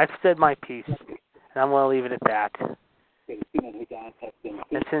 I've said my piece, and I'm going to leave it at that.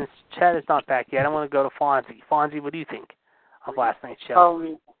 And since Chad is not back yet, I'm going to go to Fonzie. Fonzie, what do you think of last night's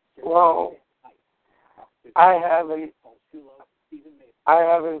show? Well, I haven't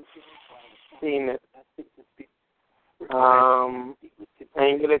seen it. I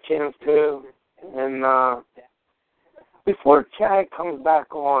didn't get a chance to. And before Chad comes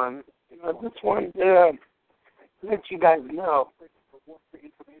back on, I just wanted to let you guys know.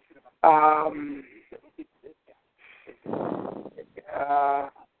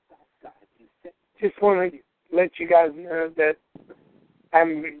 Just want to let you guys know that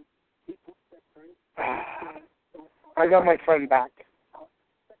I got my friend back.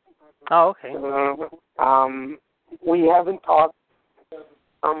 Oh, okay. We haven't talked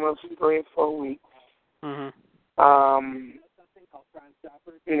almost 3 or 4 weeks. Mm-hmm.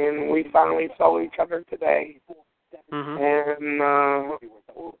 And we finally saw each other today. Mm-hmm. And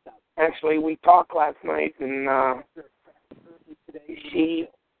actually, we talked last night, and she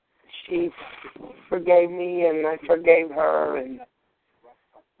forgave me, and I forgave her, and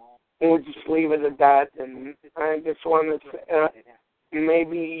we'll just leave it at that. And I just wanted to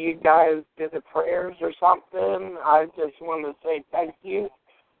maybe you guys did the prayers or something. I just want to say thank you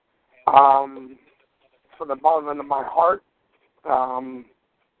for the bottom of my heart. I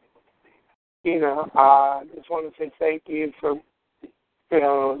just want to say thank you for,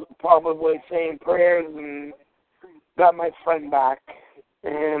 probably saying prayers and got my friend back.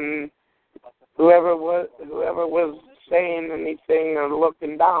 And whoever was saying anything or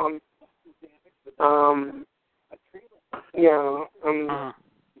looking down, I'm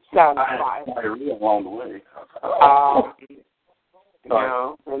satisfied. Along the way.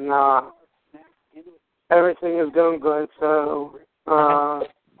 And everything is going good. So,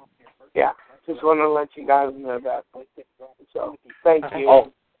 just want to let you guys know that. So, thank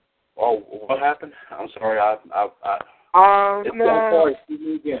you. Oh, what happened? I'm sorry. No.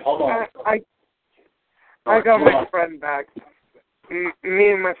 Hold on. I got my friend back. Me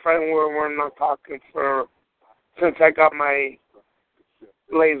and my friend were not talking since I got my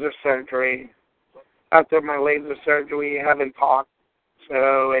laser surgery. After my laser surgery, we haven't talked.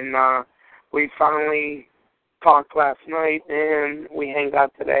 So, and we finally talked last night, and we hanged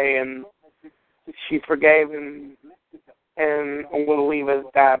out today, and she forgave, and we'll leave it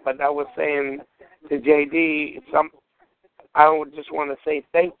at that. But I was saying to JD, I would just want to say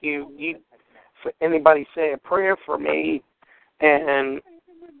thank you. For anybody say a prayer for me, and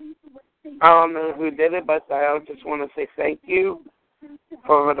I don't know who did it, but I just want to say thank you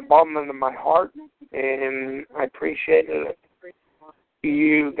from the bottom of my heart, and I appreciate it.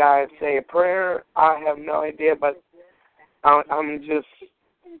 You guys say a prayer. I have no idea, but I'm just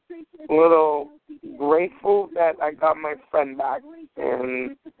a little grateful that I got my friend back,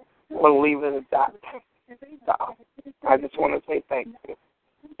 and we'll leave it at that. So I just want to say thank you.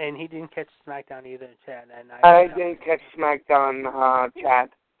 And he didn't catch SmackDown either, Chad. And I didn't catch SmackDown, Chad.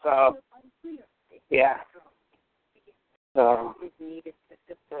 So, yeah. So,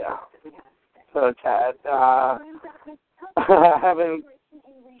 yeah. So, Chad, I haven't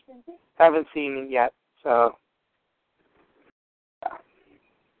seen him yet. So, yeah.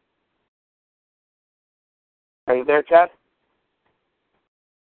 Are you there, Chad?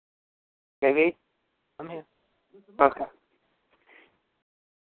 Maybe? I'm here. Okay.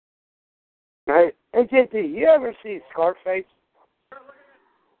 All right. Hey, JT, you ever see Scarface?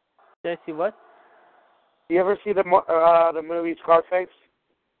 Did I see what? You ever see the movie Scarface?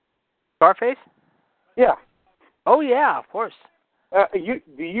 Scarface? Yeah. Oh, yeah, of course. Do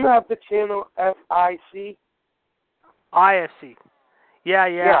you have the channel FIC? IFC. Yeah,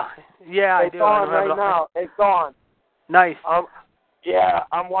 I it's do. On right now. It's on. Nice. Yeah,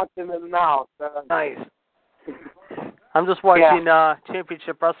 I'm watching it now. So. Nice. I'm just watching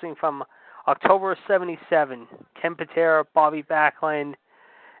Championship Wrestling from October 77. Ken Patera, Bobby Backlund,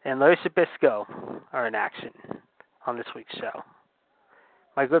 and Larissa Bisco are in action on this week's show.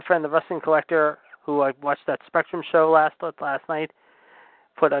 My good friend, the Wrestling Collector, who I watched that Spectrum show last night,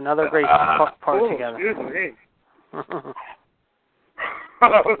 put another great part together. Excuse me.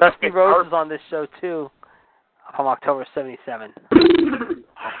 Dusty Rhodes is on this show, too, from October 77.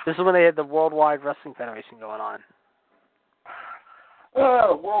 This is when they had the Worldwide Wrestling Federation going on.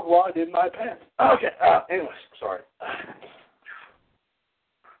 Worldwide in my pants. Okay. Anyways, sorry.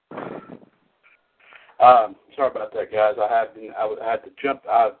 Sorry about that, guys. I had to jump.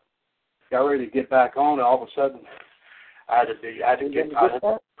 I got ready to get back on, and all of a sudden, I had to get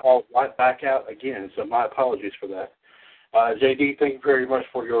called right back out again. So my apologies for that. JD, thank you very much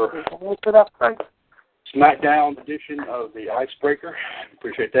for your SmackDown edition of the Icebreaker.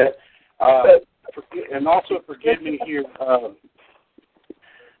 Appreciate that. And also forgive me here.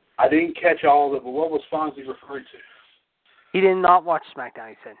 I didn't catch all of it, but what was Fonzie referring to? He did not watch SmackDown,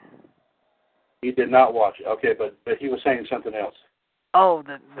 he said. He did not watch it. Okay, but he was saying something else. Oh,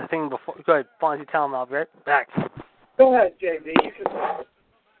 the thing before. Go ahead, Fonzie, tell him. I'll be right back. Go ahead, JD. You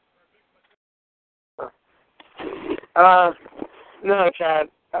can. No, Chad.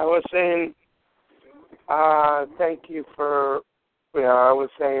 I was saying thank you for. I was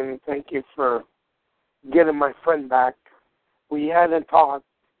saying thank you for getting my friend back. We hadn't talked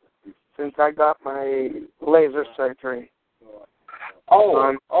since I got my laser surgery.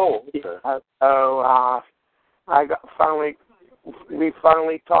 Okay. We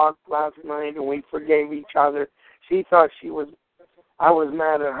finally talked last night, and we forgave each other. She thought I was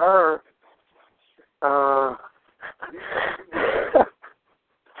mad at her.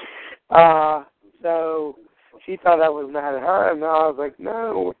 So she thought I was mad at her, and I was like,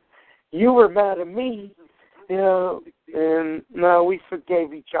 no, you were mad at me, and no, we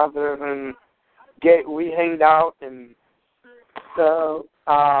forgave each other, and we hanged out, and so,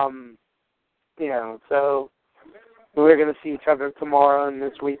 so we're going to see each other tomorrow and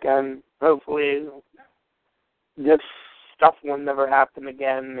this weekend. Hopefully this stuff will never happen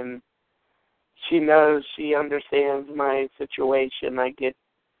again, and she knows, she understands my situation. I get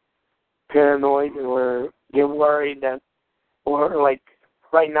paranoid or get worried or like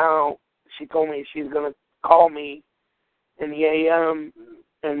right now, she told me she's going to call me in the AM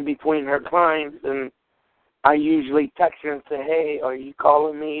and between her clients, and I usually text her and say, hey, are you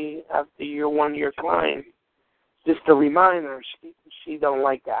calling me after you're one of your clients? Just to remind her, she don't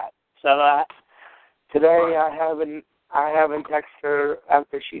like that. So today I haven't texted her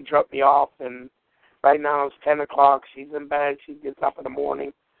after she dropped me off, and right now it's 10 o'clock. She's in bed. She gets up in the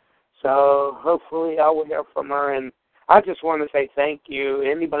morning. So hopefully I will hear from her. And I just want to say thank you.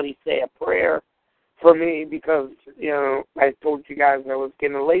 Anybody say a prayer for me because, I told you guys I was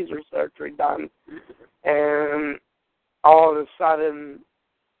getting a laser surgery done. And all of a sudden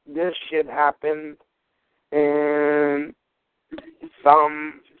this shit happened. And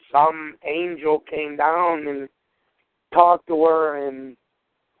some angel came down and talked to her, and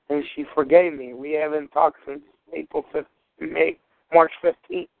she forgave me. We haven't talked since March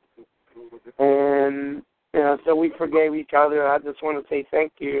 15th. And, so we forgave each other. I just want to say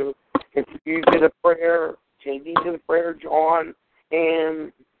thank you. If you did a prayer, JD did a prayer, John,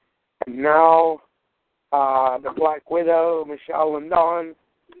 and now the Black Widow, Michelle and Dawn,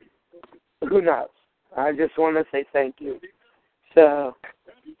 who knows? I just want to say thank you. So,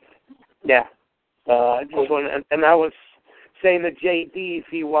 yeah. I just want to, and I was saying to JD, if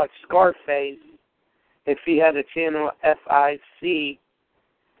he watched Scarface, if he had a channel FIC,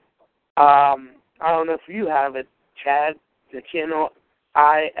 I don't know if you have it, Chad, the channel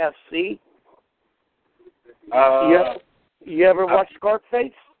IFC. You ever watch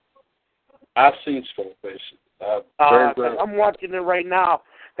Scarface? I've seen Scarface. I'm watching it right now.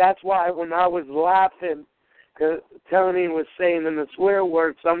 That's why when I was laughing, because Tony was saying in the swear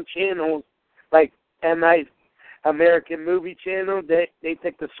word, some channels, like MI American Movie Channel, they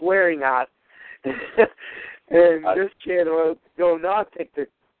take the swearing out. And this channel do not take the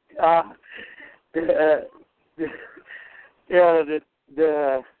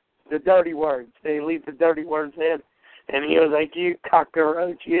dirty words. They leave the dirty words in. And he was like, "You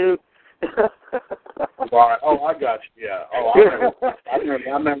cockroach, you." Right. Oh, I got you. Yeah. Oh, I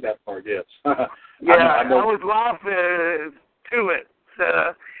remember that part. Yes. Yeah, I was laughing to it.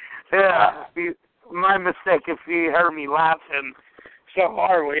 Yeah, my mistake if you heard me laughing so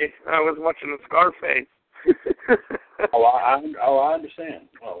hardly. I was watching the Scarface. I understand.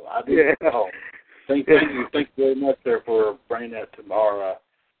 Oh, I do. Yeah. Oh, thank you very much there for bringing that to our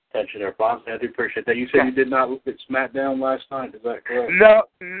attention there, Bonds. I do appreciate that. You said you did not look at Smackdown last night. Is that correct? No.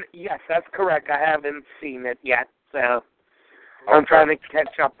 Yes, that's correct. I haven't seen it yet, so I'm trying to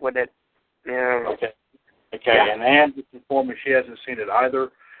catch up with it. Yeah. Okay. Yeah. And Ann just informed me she hasn't seen it either.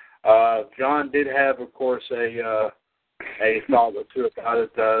 John did have, of course, a thought or two about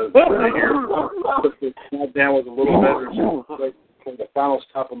it. Smackdown was a little better from the final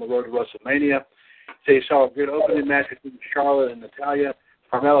stop on the road to WrestleMania. So you saw a good opening match between Charlotte and Natalya.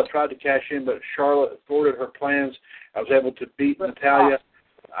 Carmella tried to cash in, but Charlotte thwarted her plans. I was able to beat Natalya.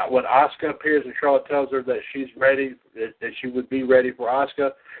 When Asuka appears and Charlotte tells her that she's ready, that she would be ready for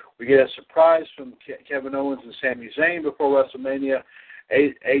Asuka, we get a surprise from Kevin Owens and Sami Zayn before WrestleMania.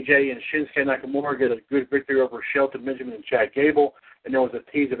 AJ and Shinsuke Nakamura get a good victory over Shelton Benjamin and Chad Gable. And there was a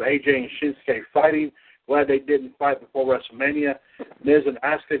tease of AJ and Shinsuke fighting. Glad they didn't fight before WrestleMania. Miz and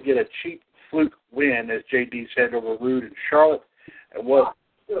Asuka get a cheap fluke win, as JD said, over Rude and Charlotte. And what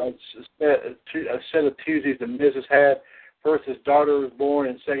a set of Tuesdays that Miz has had. First, his daughter was born,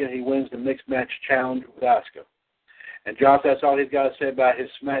 and second, he wins the mixed match challenge with Asuka. And Josh, that's all he's got to say about his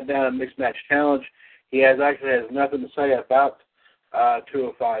SmackDown and mixed match challenge. He actually has nothing to say about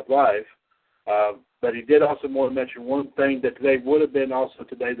 205 Live. But he did also want to mention one thing, that today would have been also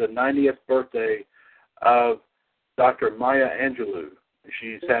today the 90th birthday of Dr. Maya Angelou.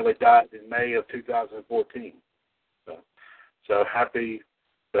 She sadly died in May of 2014. So happy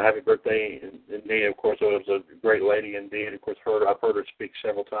birthday indeed. Of course, it was a great lady indeed. Of course, I've heard her speak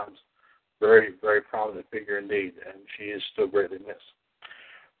several times. Very, very prominent figure indeed, and she is still greatly missed.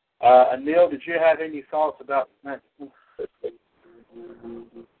 Anil, did you have any thoughts about that?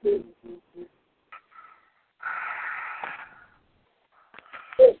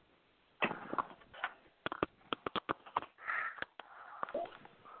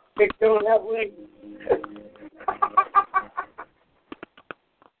 They don't have legs.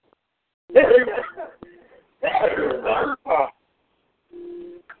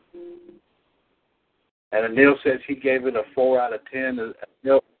 And Anil says he gave it a 4 out of 10.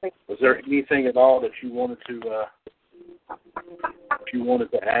 Anil, was there anything at all that you wanted to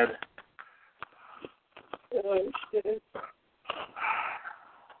add?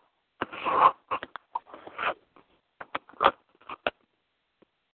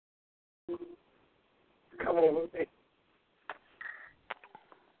 Come on with me.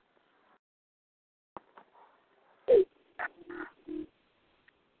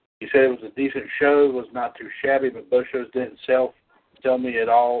 He said it was a decent show. It was not too shabby, but both shows didn't sell him at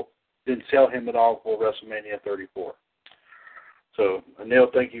all for WrestleMania 34. So,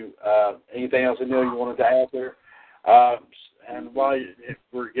 Anil, thank you. Anything else, Anil, you wanted to add there? And while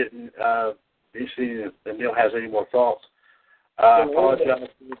we're getting, you see if Anil has any more thoughts, I apologize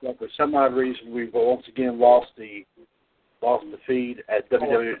for some odd reason we've once again lost the feed at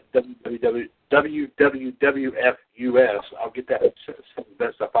WWWFUS. I'll get that the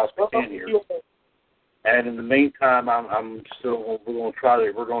best I possibly can here. And in the meantime, we're going to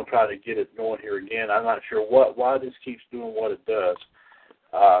try to get it going here again. I'm not sure why this keeps doing what it does.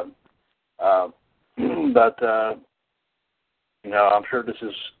 But I'm sure this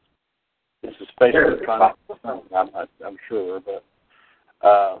is basically trying to. I'm sure, but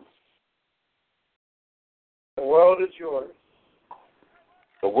the world is yours.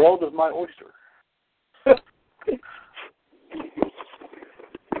 The world is my oyster.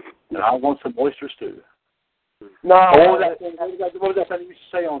 And I want some oysters too. No. What was that thing you used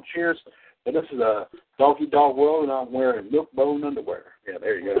to say on Cheers? And this is a doggy dog world, and I'm wearing milk bone underwear. Yeah,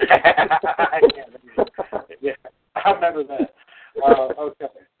 there you go. Yeah, I remember that. Okay,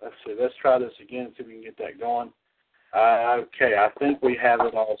 let's see. Let's try this again, see if we can get that going. Okay, I think we have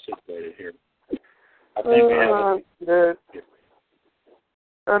it all situated here. I think we have it.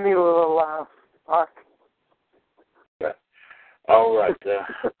 I need a little laugh. Fuck. Okay. All right.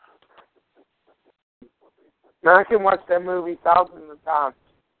 Now I can watch that movie thousands of times.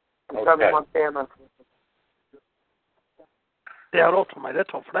 Okay. Montana. Det har låtit mig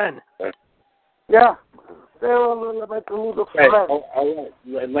rätt av den. Yeah. All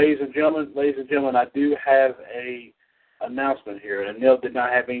right. Ladies and gentlemen, I do have a announcement here, and Neil did not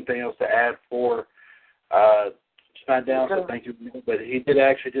have anything else to add for Smackdown, so thank you, Neil. But he did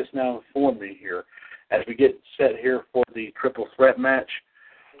actually just now inform me here, as we get set here for the triple threat match.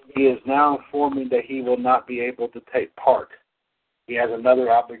 He is now informing that he will not be able to take part. He has another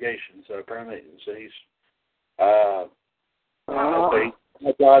obligation, so apparently, he's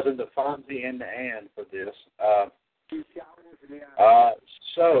apologizing to Fonzie and to Ann for this.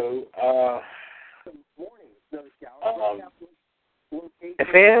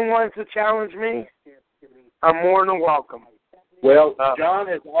 If Ann wants to challenge me, I'm more than welcome. Well, John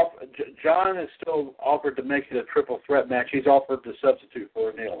has still offered to make it a triple threat match. He's offered to substitute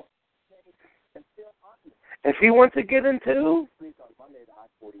for Neil. If he wants to get into,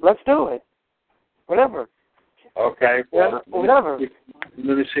 let's do it. Whatever. Okay. Well, whatever.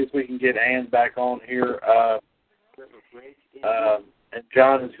 Let me see if we can get Ann back on here. And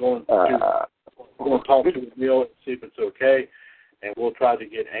John is going to talk to Neil and see if it's okay. And we'll try to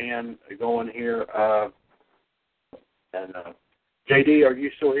get Ann going here. And JD, are you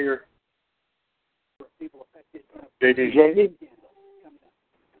still here? JD?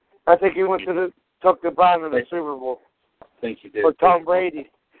 I think he went to took the Brown in the Super Bowl. I think he did. Or Tom Brady.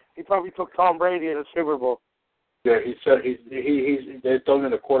 He probably took Tom Brady in the Super Bowl. Yeah, he said they're throwing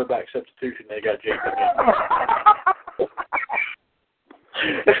in a quarterback substitution. They got JD.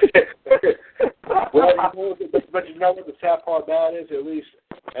 Well, but you know what the sad part about it is? At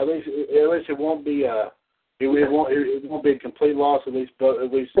least it won't be it won't be a complete loss. At least both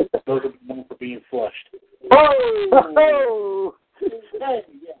of them for being flushed. Oh! Yeah,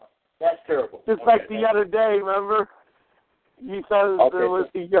 that's terrible. Just like the other day, remember? You said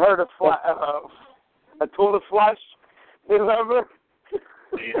you heard a toilet flush. Remember?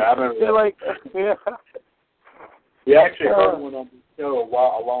 Yeah, I remember that. Yeah. We actually heard one on the show a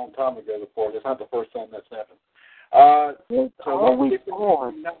long time ago before. It's not the first time that's happened.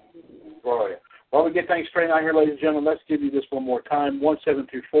 While we get things straightened out here, ladies and gentlemen, let's give you this one more time.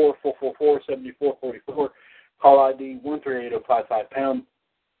 1-724-444-7444. Call ID 138055#.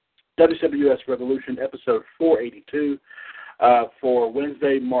 WCWUS Revolution, episode 482, for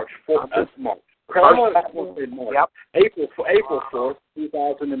Wednesday, March 4th. April 4th,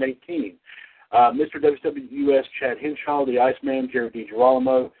 2018. Mr. WCWUS Chad Henshaw, the Iceman Jerry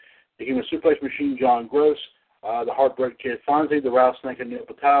DiGirolamo, the Human Suplex Machine John Gross, the Heartbreak Kid Fonzie, the Rattlesnake and Neil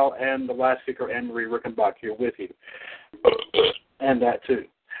Patel, and the last kicker Anne-Marie Rickenbach here with you. And that too.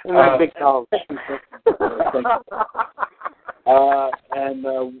 And big dog. And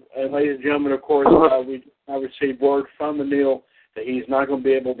ladies and gentlemen, of course, I received word from the Neil that he's not going to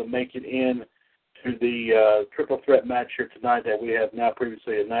be able to make it in to the triple threat match here tonight that we have now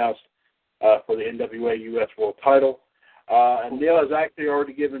previously announced for the NWA U.S. World Title. And Neil has actually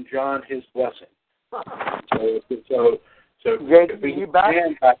already given John his blessing. So if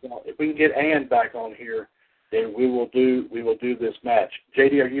we can get Ann back on here, then we will do this match.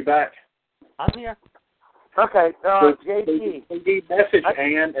 JD, are you back? I'm here. Okay, JD. Message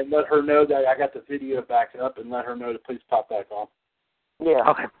Ann and let her know that I got the video back up, and let her know to please pop back on. Yeah.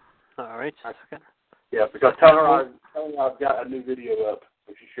 Okay. All right. Second. Yeah, because tell her I've got a new video up,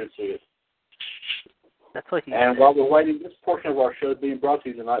 so she should see it. That's what he And said. while we're waiting, this portion of our show is being brought to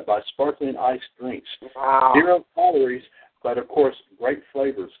you tonight by Sparkling Ice Drinks. Wow. 0 calories, but of course, great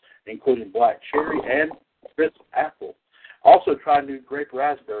flavors, including black cherry and crisp apple. Also, try new grape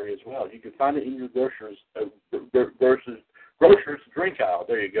raspberry as well. You can find it in your grocer's drink aisle.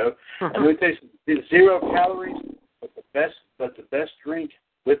 There you go. And let me tell you something, it's 0 calories, but the best drink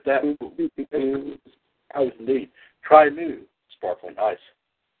with that is indeed. Try new sparkling ice.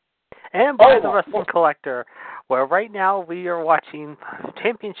 And by the Wrestling Collector, where right now we are watching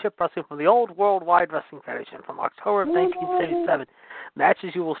Championship Wrestling from the old Worldwide Wrestling Federation from October of 1977.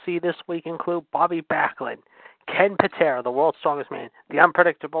 Matches you will see this week include Bobby Backlund, Ken Patera, the World's Strongest Man, the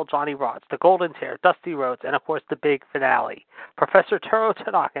Unpredictable Johnny Rods, the Golden Tear, Dusty Rhodes, and of course the big finale. Professor Toru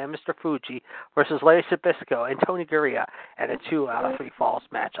Tanaka and Mr. Fuji versus Larry Sabisco and Tony Gurria, and a 2 out of 3 falls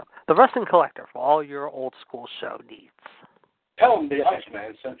matchup. The Wrestling Collector for all your old school show needs. Tell him the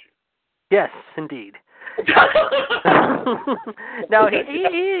Iceman sent you. Yes, indeed. Now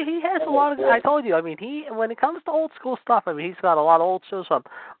he has a lot of. I told you. I mean, when it comes to old school stuff, I mean, he's got a lot of old shows from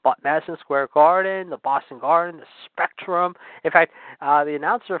Madison Square Garden, the Boston Garden, the Spectrum. In fact, the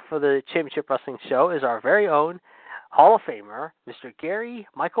announcer for the Championship Wrestling show is our very own Hall of Famer, Mr. Gary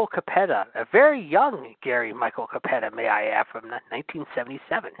Michael Capetta, a very young Gary Michael Capetta, may I add, from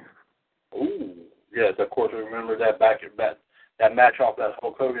 1977. Ooh, yes, of course. I remember that that match off that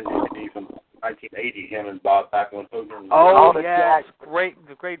Hulk Hogan DVD from 1980, him and Bob Backlund Hogan. Oh, yeah, great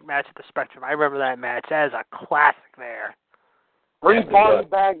match at the Spectrum. I remember that match. That is a classic there. 3 body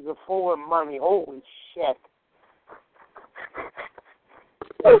bags are full of money. Holy shit.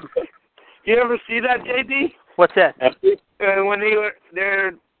 You ever see that, JD? What's that? When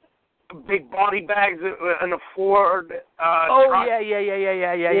they're big body bags in a Ford truck. Yeah.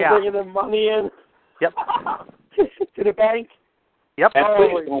 You're bringing the money in? Yep. To the bank? Yep. And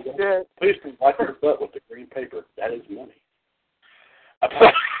please don't wipe your butt with the green paper. That is money.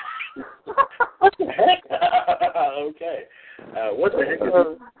 What the heck? Okay. What the heck is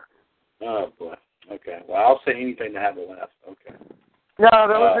this? Oh, boy. Okay. Well, I'll say anything to have a laugh. Okay. No,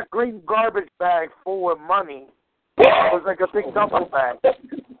 there was a green garbage bag full of money. It was like a big duffel bag.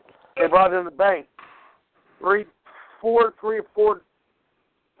 They brought it in the bank. 3 or 4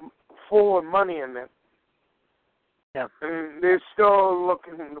 full of money in it. Yeah. And they're still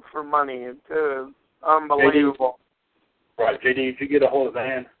looking for money. It's unbelievable. Right, JD, did you get a hold of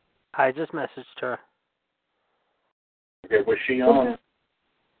Ann? I just messaged her. Okay, was she on?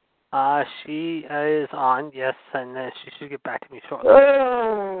 She is on, yes, and she should get back to me shortly.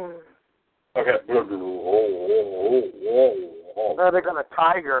 Okay. Now they got a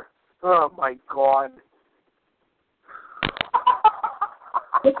tiger. Oh, my God.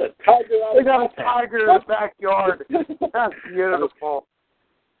 Get the tiger out they got a tiger in the backyard. That's beautiful.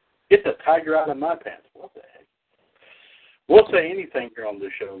 Get the tiger out of my pants. What the heck? We'll say anything here on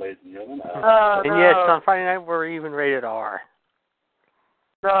this show, ladies and gentlemen. And yes, on Friday night we're even rated R.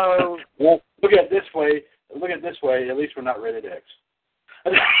 No. Well, look at it this way. At least we're not rated X.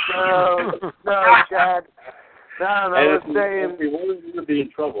 No, Chad. No, I was saying. We would be in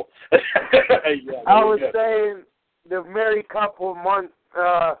trouble. I was saying the married couple,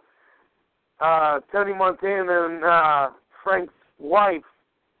 Tony Montana and Frank's wife.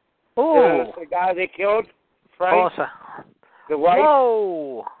 Oh. The guy they killed, Frank. The wife.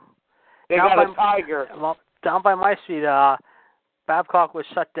 Whoa. They got a tiger. Well, down by my street, Babcock was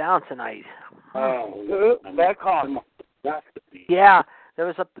shut down tonight. Oh, Babcock. Yeah, there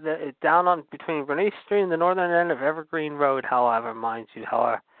was down on between Bernice Street and the northern end of Evergreen Road. However, mind you,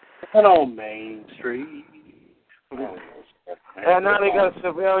 and on Main Street. And now they got a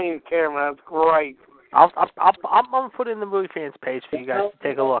civilian camera. That's great. I'm gonna put it in the movie fans page for you guys to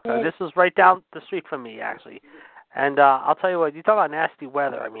take a look. This is right down the street from me, actually. And I'll tell you what, you talk about nasty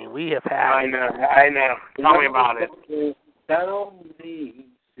weather. I mean, we have had. I know. Tell me about it.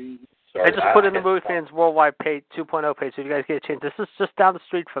 I just put in the movie fans worldwide page 2.0 page, so if you guys get a chance. This is just down the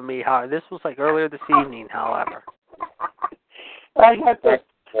street from me. This was like earlier this evening, however. I got that.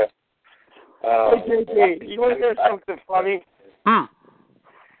 Hey, JJ, you want to hear something funny?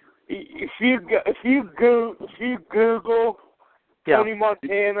 If you Google Tony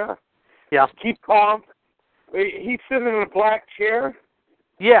Montana, keep calm. He's sitting in a black chair.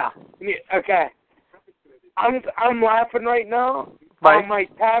 Yeah. Okay. I'm laughing right now on my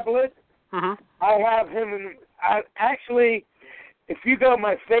tablet. Mm-hmm. I have him in. Actually, if you go to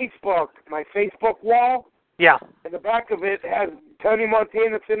my Facebook wall. Yeah. In the back of it has Tony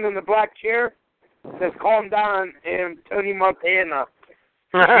Montana sitting in the black chair. It says "Calm Down" and Tony Montana.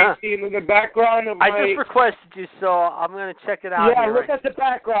 You see him in the background of my. I just requested you, so I'm going to check it out. Yeah, look at the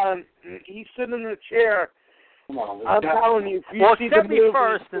background. He's sitting in the chair. Come on, I'm telling you. Well, send me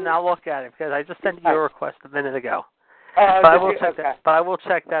first, and I'll look at it because I just sent you a request a minute ago. But I will check that. But I will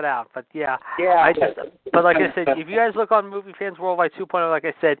check that out. But yeah. But like I said, if you guys look on Movie Fans Worldwide 2.0, like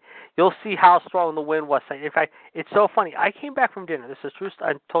I said, you'll see how strong the win was. In fact, it's so funny. I came back from dinner. This is true.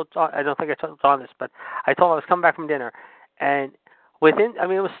 I told John. I don't think I told John this, but I told him I was coming back from dinner, and it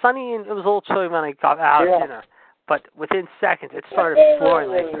was sunny and it was a little chilly when I got out of dinner. But within seconds, it started pouring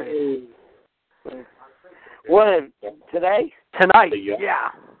like crazy. When? Today? Tonight, yeah.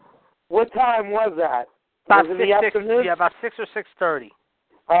 What time was that? About was it in the afternoon? Yeah, about 6 or 6:30.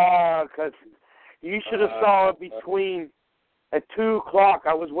 Because you should have saw it between at 2 o'clock.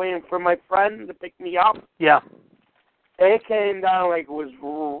 I was waiting for my friend to pick me up. Yeah. It came down like it was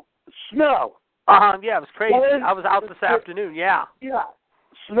snow. Yeah, it was crazy. Then, I was out this afternoon, yeah. Yeah.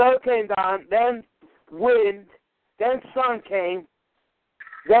 Snow came down, then wind, then sun came,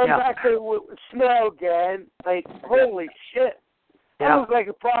 then back to snow again. Like, holy shit. That was like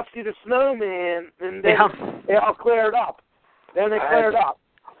a Frosty the Snowman, and then it all cleared up. Then it cleared up.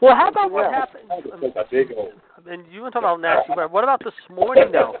 Well, how about what happened? And you want to talk about nasty, but what about this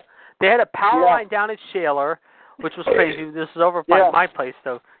morning, though? They had a power line down at Shaler, which was crazy. This is over by my place,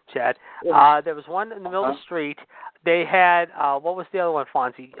 though, Chad. There was one in the middle of the street. They had, what was the other one,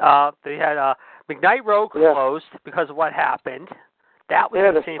 Fonzie? They had McKnight Road closed because of what happened. That was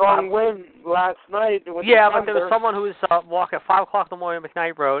the strong wind last night. But there was someone who was walking at 5 o'clock in the morning on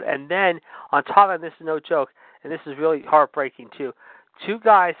McKnight Road, and then on top of this is no joke, and this is really heartbreaking too. 2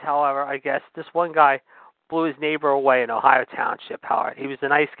 guys, however, I guess this one guy blew his neighbor away in Ohio Township. However, he was a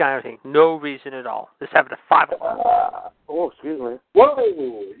nice guy and everything, no reason at all. This happened at 5 o'clock. Excuse me. Whoa, are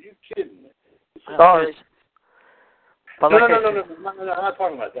you kidding me? Sorry. But no, I'm not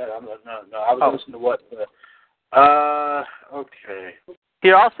talking about that. I was listening to what. Okay.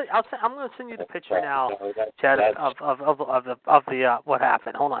 Here, I'm going to send you the picture now, Chad, of the what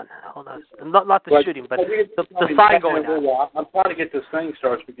happened. Hold on. Not the shooting, but the sign going down. I'm trying to get this thing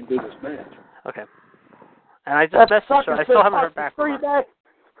started so we can do this match. Okay. And I just messaged her. I still haven't heard back from her.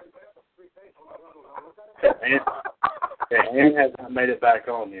 Ann hasn't made it back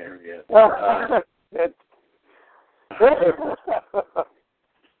on the air yet.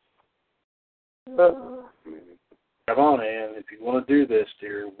 Come on, Ann. If you want to do this,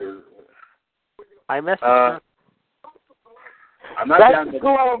 dear, I messaged her. I'm not down to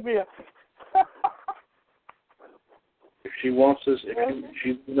Columbia. If she wants this, if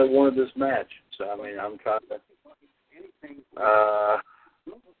she wanted this match, so I mean, I'm trying to.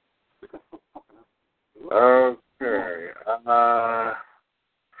 Okay.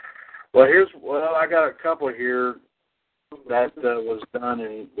 I got a couple here that was done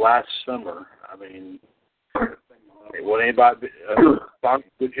in last summer. I mean, would anybody?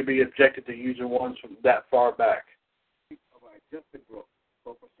 Would you be objected to using ones from that far back?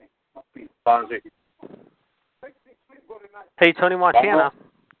 Fonzie. Hey, Tony Montana.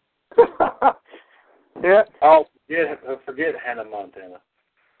 Yeah. Oh, yeah. Forget Hannah Montana.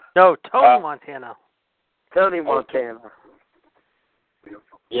 No, Tony Montana. Tony Montana.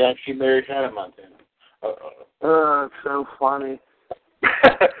 Yeah, she married Hannah Montana. It's so funny.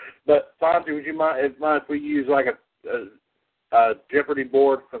 But Fonzie, would you mind if we use like a Jeopardy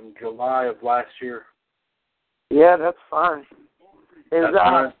board from July of last year? Yeah, that's fine.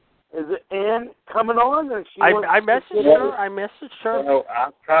 Is it Ann coming on? Or she I messaged her. I messaged her. No,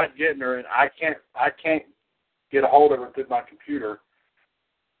 I've tried getting her, and I can't get a hold of her through my computer.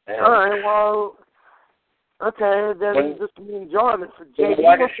 And all right. Well, okay. Then just me and John. If JD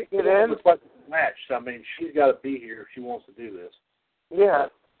wants to get in, match. So, I mean, she's got to be here if she wants to do this. Yeah.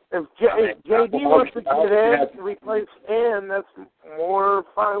 If JD wants to get in to replace Ann, that's more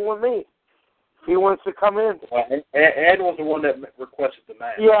fine with me. If he wants to come in. Well, Ann was the one that requested the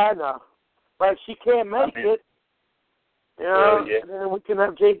match. Yeah, I know. But if she can't make it, you know, then we can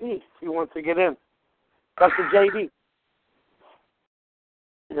have JD if he wants to get in. That's the JD.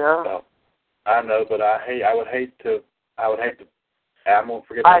 Yeah. So, I know, but I would hate to. I'm gonna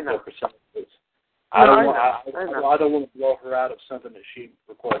forget that percentage. I don't want to blow her out of something that she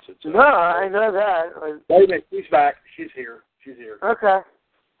requested. So. No, I know that. Wait a minute, she's back. She's here. Okay.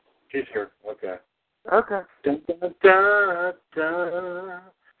 She's here. Okay. Okay. Dun, dun, dun, dun.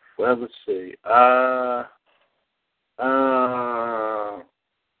 Well, let's see. So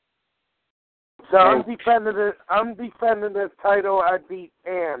I'm defending this title. I beat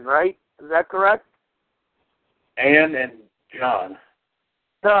Ann, right? Is that correct? Ann and John.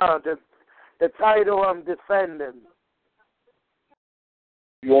 No, the title I'm defending.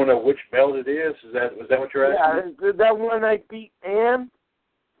 You want to know which belt it is? Was that what you're asking? Yeah, is that one I beat Ann?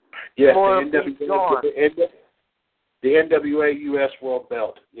 Yes, or the NWAUS World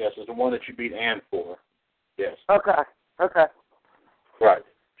Belt. Yes, is the one that you beat Ann for. Yes. Okay. Okay. Right.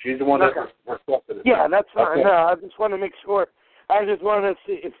 She's the one that requested it. Yeah, that's fine. Okay. No, I just want to make sure. I just want to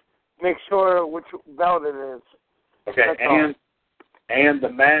make sure which belt it is. Okay, That's and the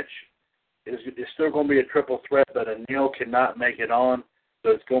match is still going to be a triple threat, but Anil cannot make it on,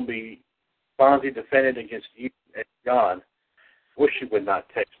 so it's going to be Fonzie defending against you and John. Wish you would not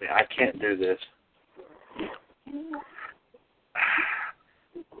text me. I can't do this.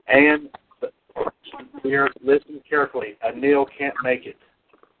 And here, listen carefully. Anil can't make it.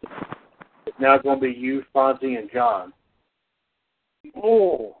 It's now going to be you, Fonzie, and John.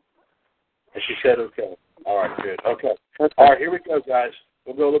 Oh. And she said, okay. All right, good. Okay. All right, here we go, guys.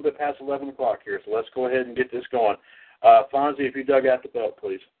 We'll go a little bit past 11 o'clock here, so let's go ahead and get this going. Fonzie, if you dug out the belt,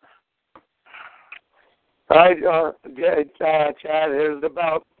 please. All right, good, Chad. Here's the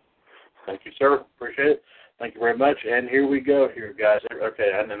belt. Thank you, sir. Appreciate it. Thank you very much. And here we go, here, guys.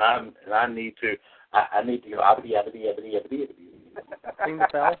 Okay, and I need to go. Ring the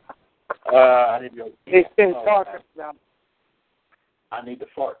bell. I need to go. He's been talking now. I need to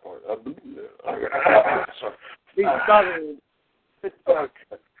fart for it. Sorry. He's talking.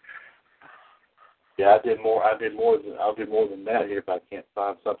 Okay. Yeah, I'll do more than that here if I can't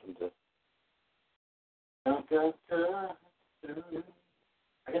find something to. I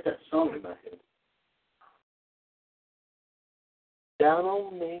got that song in my head. Down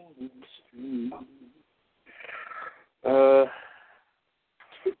on Main Street.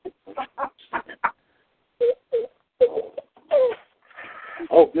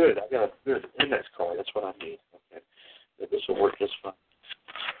 Oh, good. I got a good index card. That's what I need. Okay. This will work just fine.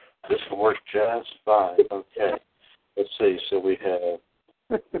 Okay. Let's see. So we have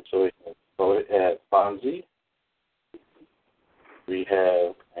Fonzie. We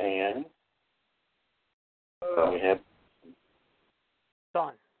have Ann. We have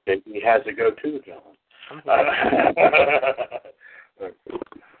John. Okay, he has to go too, John.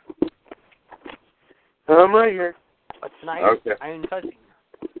 I'm right here. But tonight, okay. Iron Fuzzy.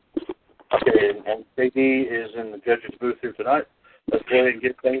 Okay, and KD is in the judge's booth here tonight. Let's go ahead and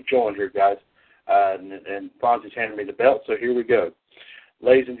get things going here, guys. And Fonzie's handing me the belt, so here we go.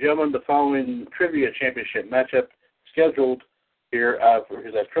 Ladies and gentlemen, the following trivia championship matchup scheduled here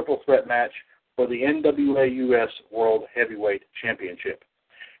is a triple threat match for the NWAUS World Heavyweight Championship.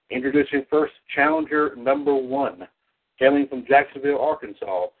 Introducing first, challenger number 1, hailing from Jacksonville,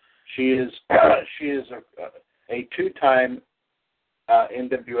 Arkansas. She is a 2-time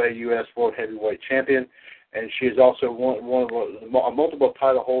NWAUS World Heavyweight Champion, and she is also a multiple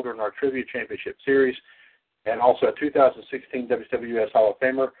title holder in our Trivia Championship Series, and also a 2016 WWWFUS Hall of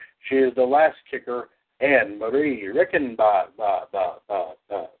Famer. She is the last kicker, Anne Marie Rickenbach.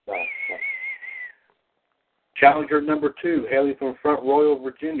 Challenger number 2, hailing from Front Royal,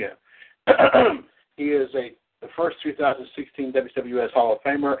 Virginia. He is the first 2016 WWWFUS Hall of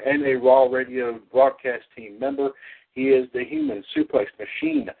Famer and a Raw Radio broadcast team member. He is the human suplex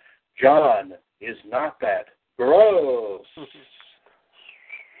machine. John is not that gross.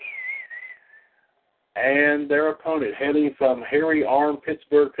 And their opponent, hailing from Hairy Arm,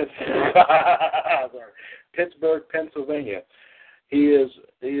 Pittsburgh, Pennsylvania. He is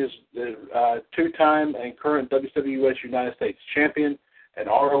the 2-time and current WWUS United States champion, an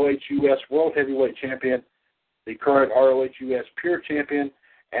ROHUS World Heavyweight Champion, the current ROHUS Pure Champion,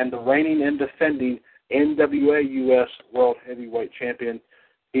 and the reigning and defending NWAUS World Heavyweight Champion.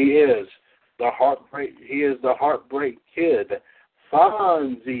 He is the Heartbreak Kid,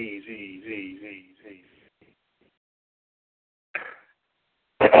 Fonzie.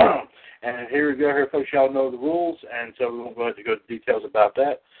 And here we go, here, folks. Y'all know the rules, and so we won't go into details about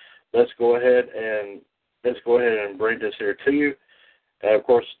that. Let's go ahead and bring this here to you. Of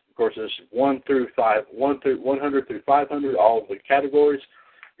course, it's 100 through 500, all of the categories.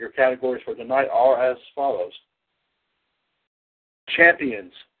 Your categories for tonight are as follows: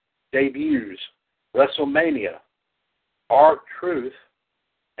 Champions, Debuts, WrestleMania, R-Truth,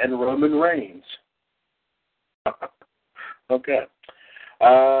 and Roman Reigns. Okay.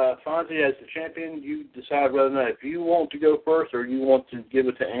 Fonzie, as the champion, you decide whether or not if you want to go first or you want to give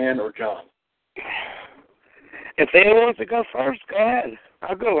it to Ann or John. If anyone wants to go first, go ahead.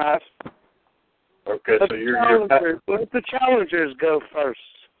 I'll go last. Okay, so you're let the challengers go first.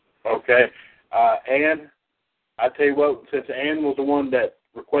 Okay. Ann, I tell you what, since Ann was the one that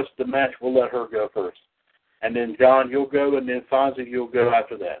requested the match, we'll let her go first. And then, John, you'll go, and then Fonzie, you'll go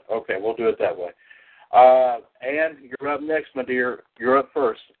after that. Okay, we'll do it that way. Ann, you're up next, my dear. You're up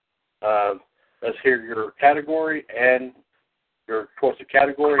first. Let's hear your category and your choice of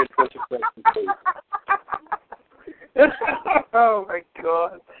category and choice of question, please. Oh, my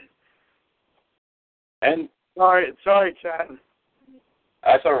God. And Sorry, Chad.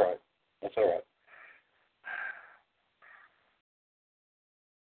 That's all right. That's all right.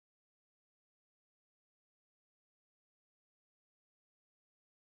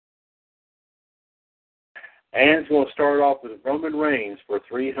 Ann's going to start off with Roman Reigns for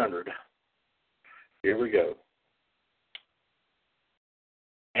 300. Here we go.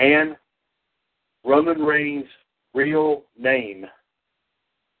 Ann, Roman Reigns' real name.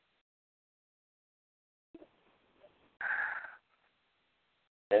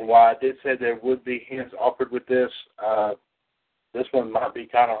 And while I did say there would be hints offered with this, this one might be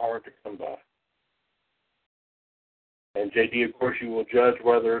kind of hard to come by. And JD, of course, you will judge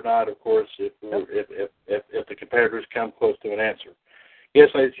whether or not, of course, if the competitors come close to an answer. Yes,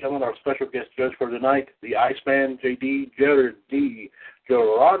 ladies and gentlemen, our special guest judge for tonight, the Iceman, JD, D,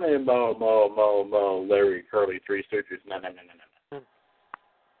 Geronimo, Larry, Curly, Three Stooges, no.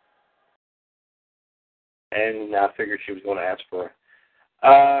 And I figured she was going to ask for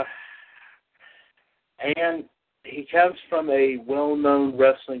her. And he comes from a well-known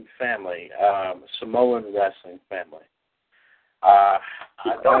wrestling family, Samoan wrestling family. I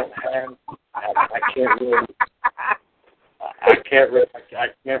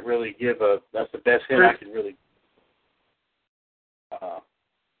can't really give a. That's the best hint I can really.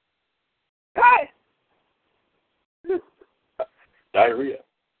 Diarrhea.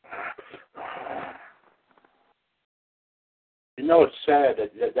 You know, it's sad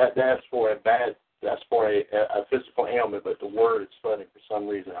that's for a bad. That's for a physical ailment, but the word is funny for some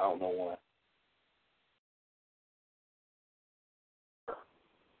reason. I don't know why.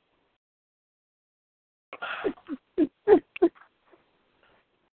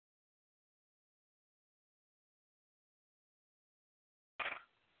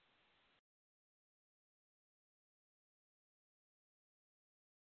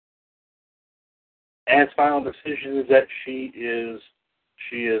 Anne's final decision is that she is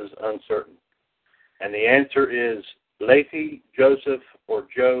uncertain, and the answer is Leahy, Joseph, or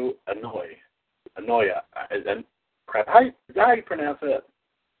Joe Anoia. Crap. How do you pronounce that?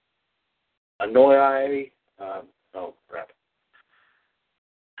 Anoia. Oh crap.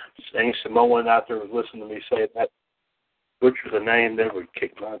 Any Samoan out there was listening to me say that butcher the name, then would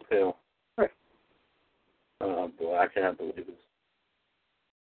kick my tail. Oh boy, I cannot believe this.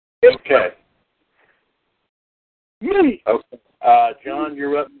 Okay. Okay. John,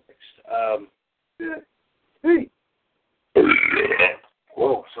 you're up next. Hey.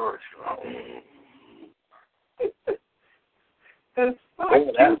 Whoa, sorry.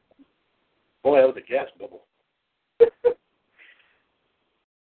 Boy, that was a gas bubble.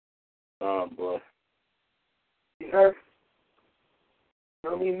 Oh boy. Sir,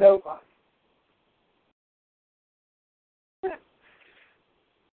 don't need nobody.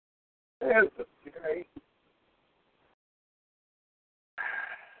 That's great.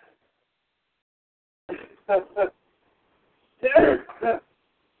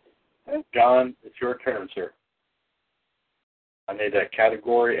 John, it's your turn, sir. I need a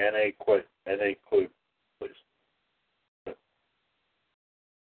category and a clue, please.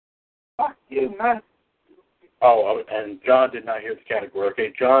 Fuck you, man. Oh, and John did not hear the category.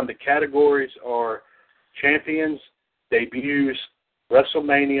 Okay, John, the categories are champions, debuts,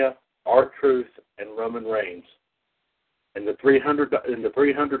 WrestleMania, R-Truth, and Roman Reigns. And the 300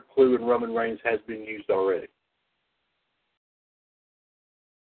 clue in Roman Reigns has been used already.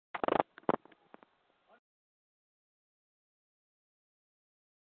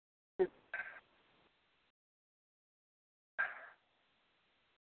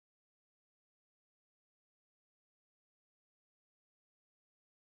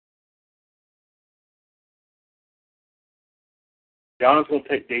 John's going to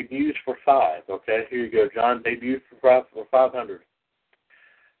take debuts for 5. Okay, here you go, John. Debut for 500.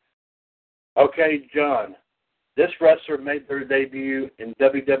 Okay, John. This wrestler made their debut in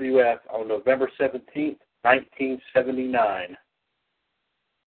WWF on November 17th, 1979.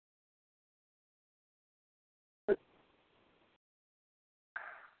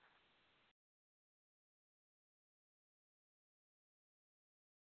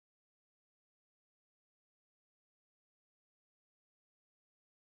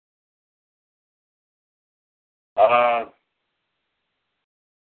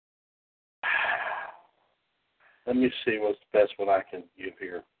 Let me see what's the best one I can give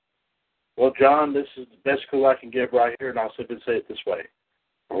here. Well, John, this is the best clue I can give right here, and I'll simply say it this way.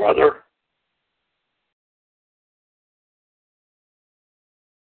 Brother.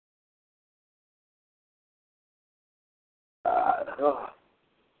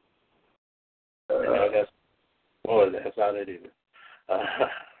 That's not it either.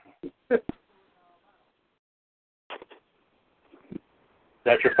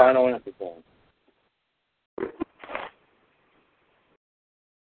 That's your final answer, Paul.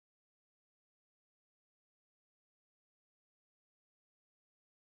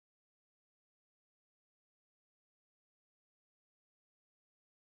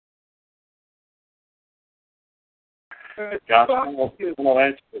 John's final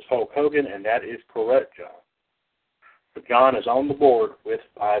answer is Hulk Hogan, and that is correct, John. So John is on the board with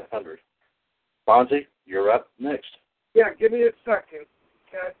 500. Fonzie, you're up next. Yeah, give me a second.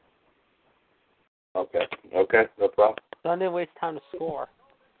 Okay, no problem. Don't didn't waste time to score.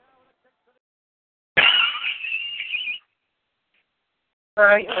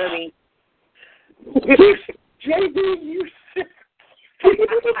 Hi, honey. JD, you sick.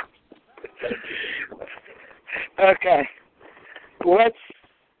 Okay. What's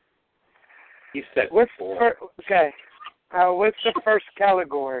He said the first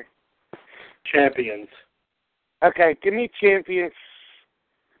category? champions. Okay, give me champions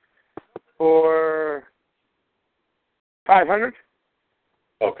for 500.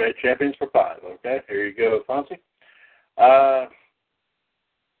 Okay, champions for 5. Okay, here you go, Fonzie.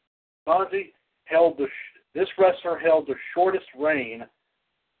 Fonzie held this wrestler held the shortest reign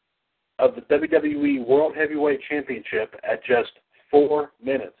of the WWE World Heavyweight Championship at just 4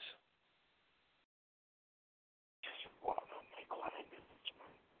 minutes.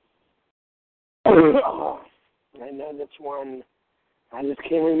 Oh, I know this one. I just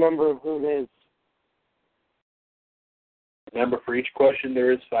can't remember who it is. Remember, for each question,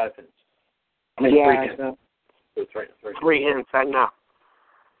 there is 5 hints. I mean, 3 hints. So 3. 3 hints, I know.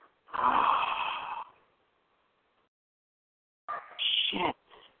 Shit.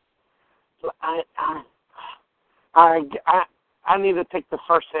 I need to take the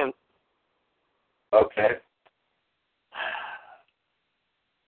first hint. Okay.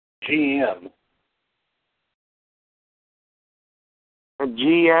 GM. A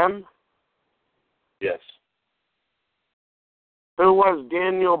GM? Yes. Who was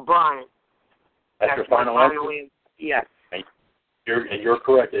Daniel Bryan? That's your final answer? Yes. You're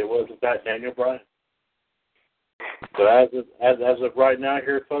correct. It wasn't that Daniel Bryan. So as of right now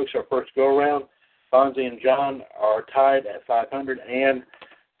here, folks, our first go-around, Fonzie and John are tied at 500, and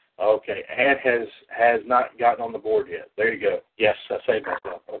has not gotten on the board yet. There you go. Yes, I saved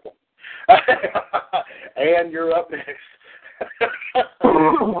myself. Okay. And you're up next.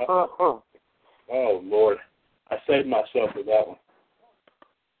 Oh, Lord. I saved myself with that one.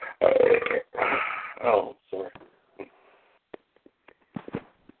 Oh, sorry.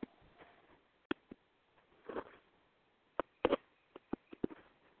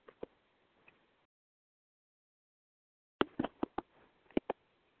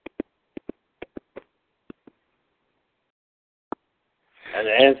 And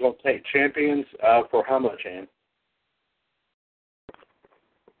Ann's going to take champions for how much, Ann?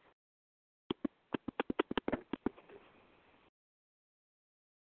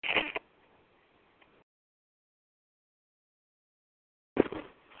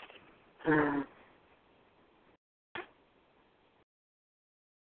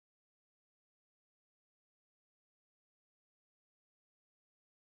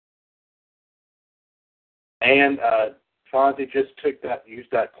 And Fonzie just used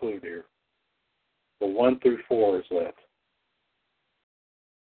that clue there. The 1 through 4 is left.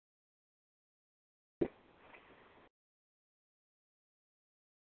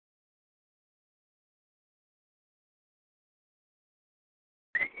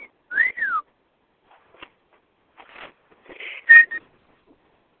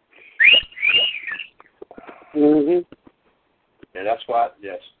 Mm-hmm. And that's why,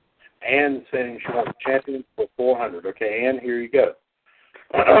 yes. Ann saying she wants champion for 400. Okay, Ann, here you go.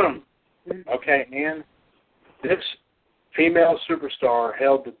 Okay, Ann, this female superstar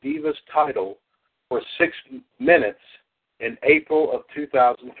held the Divas title for 6 minutes in April of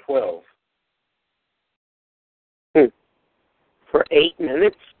 2012. For 8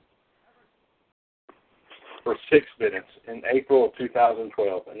 minutes? For 6 minutes in April of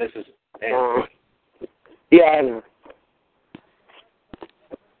 2012. And this is Ann. Yeah, I know.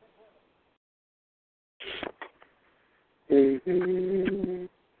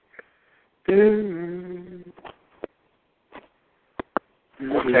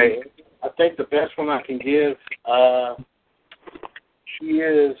 Okay, I think the best one I can give, she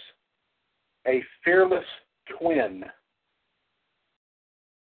is a fearless twin.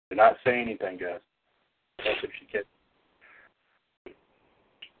 Do not say anything, guys. That's if she can.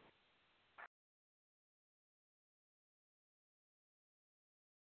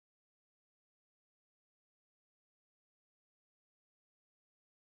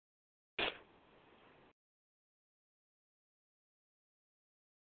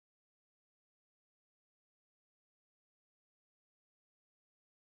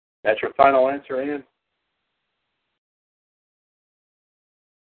 That's your final answer, Ann?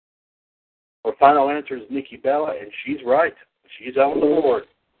 Her final answer is Nikki Bella, and she's right. She's on the board.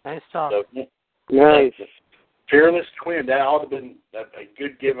 Nice job. So, Nice. Fearless Twin. That ought to have been a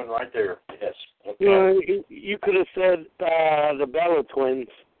good given right there. Yes. Okay. You could have said the Bella twins.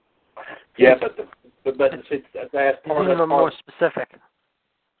 Yeah, but that's part Even more specific.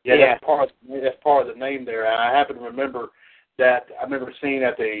 Yeah, that's part of the name there. And I happen to remember that I remember seeing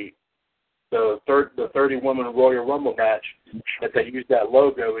at the 30-woman Royal Rumble match that they used that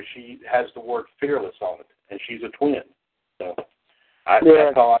logo, and she has the word Fearless on it, and she's a twin. So that's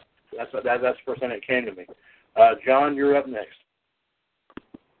the first thing that came to me. John, you're up next.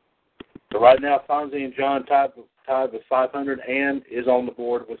 So right now, Fonzie and John tied with 500, and is on the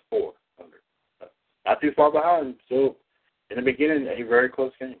board with 400. Not too far behind. So in the beginning, a very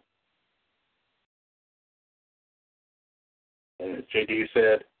close game. And as JD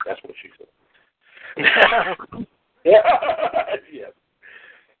said, that's what she said. Yeah.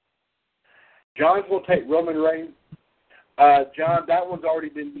 John will take Roman Reigns. John, that one's already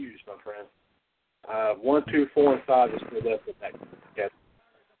been used, my friend. 1, 2, 4, and 5 is still left in that category.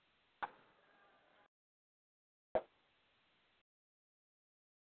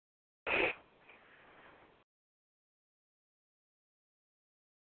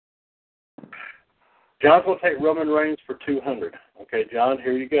 John will take Roman Reigns for 200. Okay, John,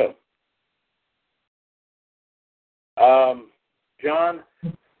 here you go. John,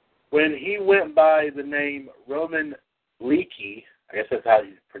 when he went by the name Roman Leakey, I guess that's how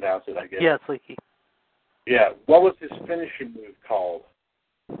you pronounce it, I guess. Yeah, it's Leakey. Yeah, what was his finishing move called?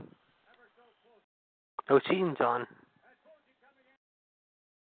 No cheating, John.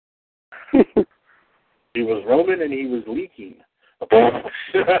 He was Roman and he was leaking. Oh,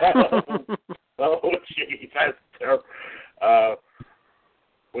 jeez, that's terrible.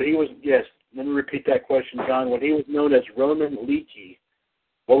 When he was, yes, let me repeat that question, John. When he was known as Roman Leakey,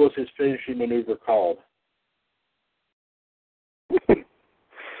 what was his finishing maneuver called?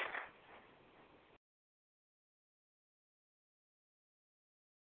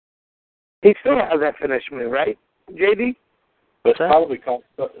 He still has that finish move, right, JD? It's probably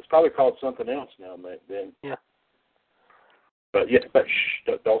called something else now, then. Yeah. But shh,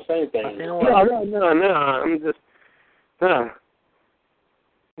 don't say anything. No. I'm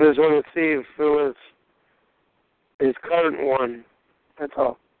just want to see if it was his current one. That's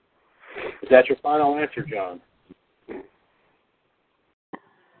all. Is that your final answer, John?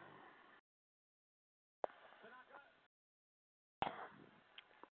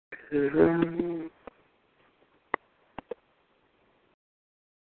 Mm-hmm.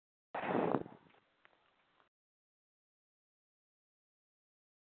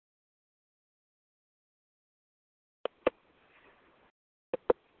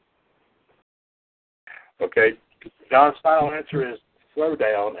 Okay. John's final answer is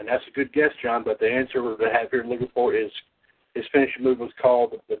Throwdown, and that's a good guess, John, but the answer we have here looking for is his finishing move was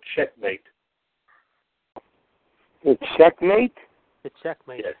called the Checkmate. The Checkmate? The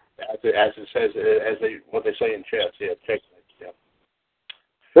Checkmate. Yes, as it says, what they say in chess, yeah, Checkmate, yeah.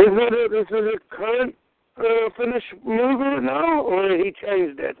 Is it a current finish mover now, or he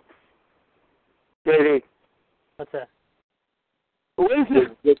changed it? Maybe. What's that? When's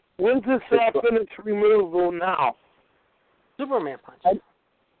this finish removal now? Superman punch.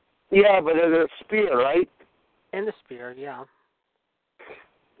 Yeah, but it's a spear, right? And the spear, yeah.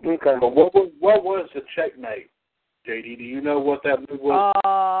 Okay. But what was the Checkmate, JD? Do you know what that move was?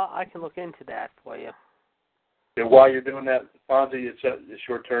 I can look into that for you. And while you're doing that, Fonzie, it's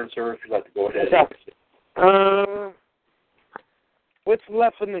your turn, sir, if you'd like to go ahead. What's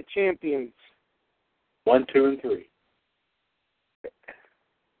left in the champions? 1, 2, and 3.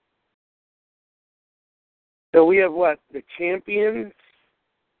 So we have what? The champions?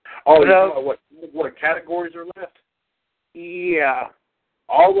 Oh, you know what categories are left? Yeah.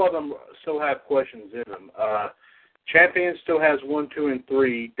 All of them still have questions in them. Champions still has 1, 2, and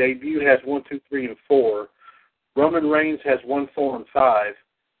 3. Debut has 1, 2, 3, and 4. Roman Reigns has 1, 4, and 5.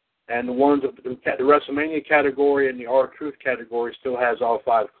 And the ones of the WrestleMania category and the R-Truth category still has all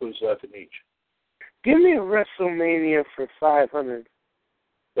 5 clues left in each. Give me a WrestleMania for 500.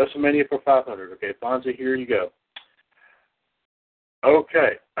 WrestleMania for 500. Okay, Fonzie, here you go.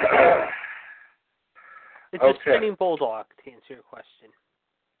 Okay. It's a spinning bulldog, to answer your question.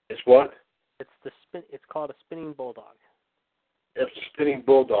 It's what? It's called a spinning bulldog. It's a spinning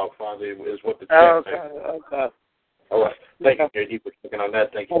bulldog, Fonzie, is what the Okay. All right. Thank you, JD, for checking on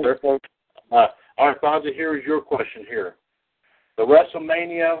that. Thank you, sir. All right, Fonzie, here is your question here. The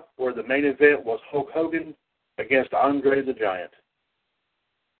WrestleMania where the main event was Hulk Hogan against Andre the Giant.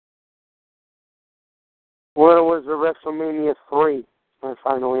 Where was the WrestleMania 3? My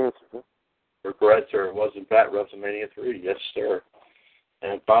final answer. You're correct, sir. It was, in fact, WrestleMania 3. Yes, sir.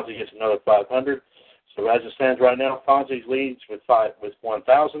 And Fonzie gets another 500. So as it stands right now, Fonzie leads with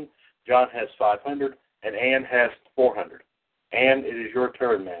 1,000. John has 500, and Ann has 400. Ann, it is your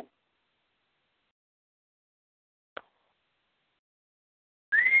turn, man.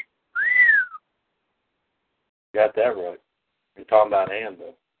 Got that right. You're talking about Ann,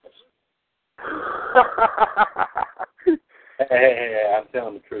 though. Hey, I'm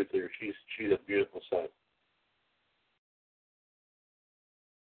telling the truth here. She's a beautiful sight.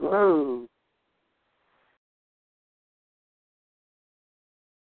 Whoa.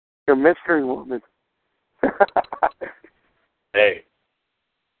 You're a mystery woman. Hey.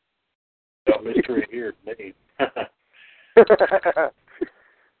 No mystery here, me.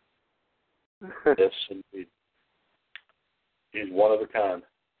 Yes, indeed. She's one of a kind.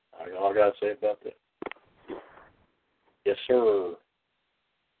 All I got to say about that. Yes, sir.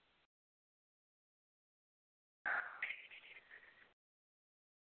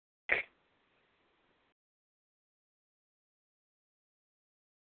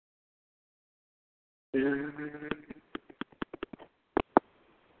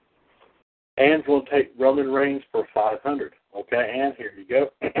 Ann's going to take Roman Reigns for 500. Okay, Ann, here you go.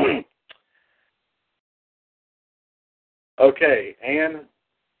 Okay, Ann,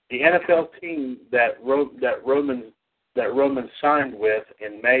 the NFL team that Roman signed with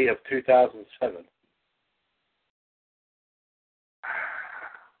in May of 2007.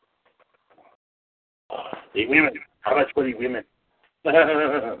 The women. How much were the women?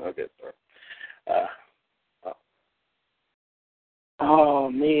 Okay, sorry. Oh,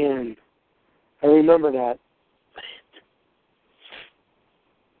 man. I remember that.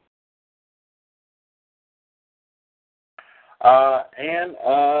 And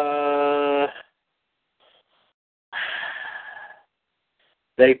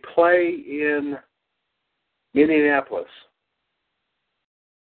they play in Minneapolis.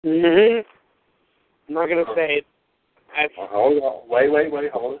 Mm-hmm. I'm not going to say it. Hold on.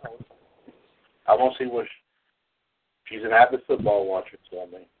 Wait. Hold on. I want to see what she's an avid football watcher, so I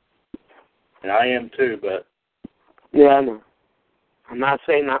mean. And I am too, but. Yeah, I know. I'm not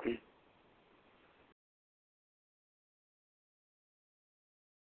saying nothing.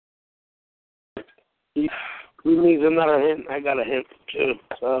 He needs another hint. I got a hint too.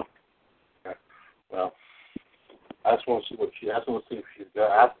 So. Well, I just want to see if she's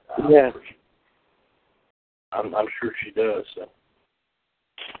got. Yeah. I'm sure she does. So.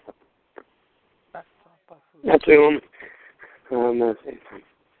 That's the one. I'm not saying something.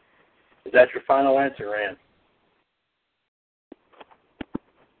 Is that your final answer, Ann?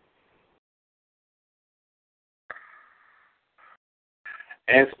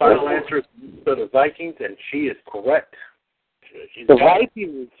 Ann's final answer is for the Vikings, and she is correct. The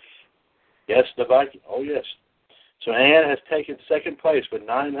Vikings? Yes, the Vikings. Oh, yes. So Ann has taken second place with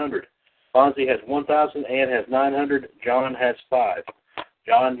 900. Fonzie has 1,000. Ann has 900. John has 5.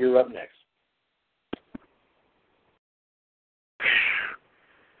 John, you're up next.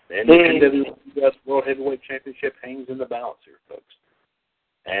 The NWWF World Heavyweight Championship hangs in the balance here, folks.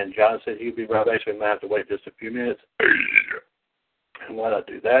 And John said he'd be right back, so we might have to wait just a few minutes. And why not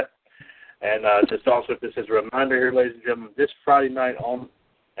do that? And just also, this is a reminder here, ladies and gentlemen, this Friday night on,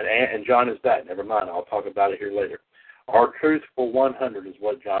 and John is back. Never mind, I'll talk about it here later. Our Truth for 100 is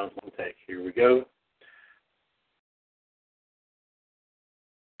what John's going to take. Here we go.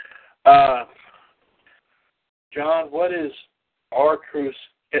 John, what is our Truth's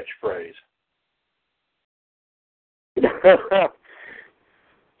catchphrase?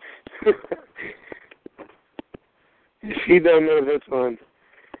 She don't know this one.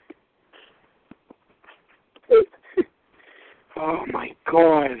 Oh, my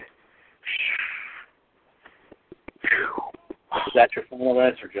God. Is that your final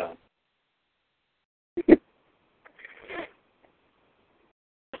answer, John?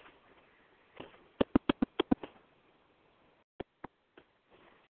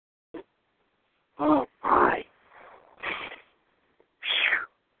 Oh, my.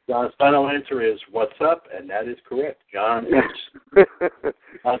 John's final answer is what's up, and that is correct. John is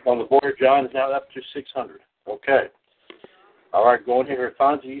on the board. John is now up to 600. Okay. All right, going here.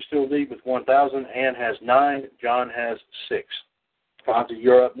 Fonzie, you still lead with 1,000. Ann has 9. John has 6. Fonzie,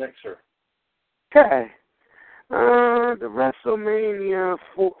 you're up next, sir. Okay. The WrestleMania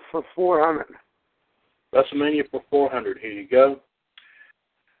for 400. WrestleMania for 400. Here you go.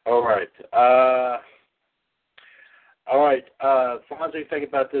 All right. Fonzie, think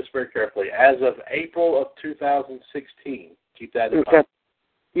about this very carefully. As of April of 2016, keep that in mind.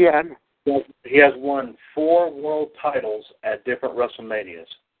 Yeah. He has won 4 world titles at different WrestleManias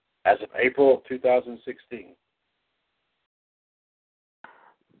as of April of 2016.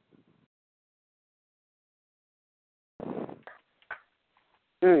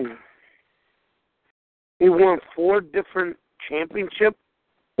 He won 4 different championships?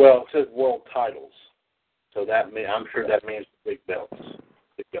 Well, it says world titles. So I'm sure that means big belts.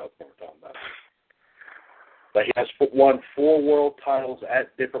 Big belts we're talking about. But he has won 4 world titles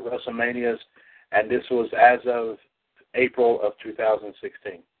at different WrestleManias, and this was as of April of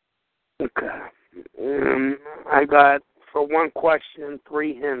 2016. Okay. I got, for one question,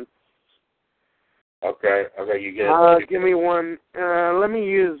 3 hints. Okay, you get it. Give me one. Let me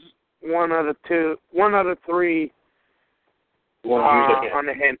use one out of 3. You want to use a hint? On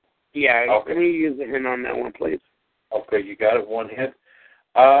the hint. Yeah, okay. Let me use a hint on that one, please. Okay, you got it. 1 hint.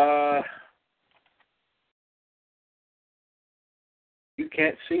 You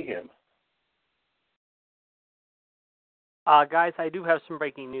can't see him. Guys, I do have some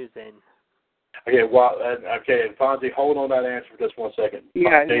breaking news in. Okay, and Fonzie, hold on that answer for just 1 second.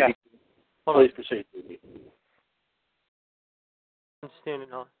 Yeah, JD, yeah. Please proceed. I'm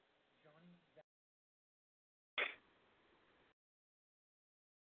standing on.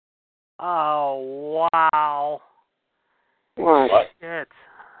 Oh, wow. What? Shit.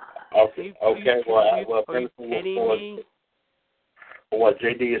 Okay, Are you kidding me? What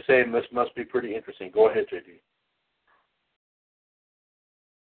JD is saying, this must be pretty interesting. Go ahead, JD.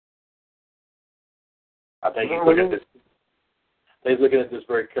 I think he's looking at this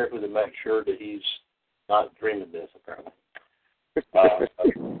very carefully to make sure that he's not dreaming this, apparently. It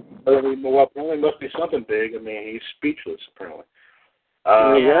must be something big. I mean, he's speechless, apparently.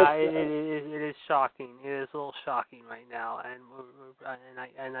 It is shocking. It is a little shocking right now,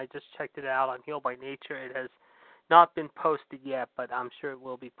 and I just checked it out on Heel by Nature. It has not been posted yet, but I'm sure it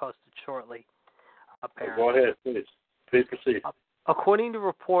will be posted shortly. Apparently. Go ahead, please. Please proceed. According to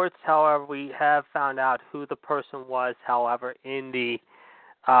reports, however, we have found out who the person was, however, in the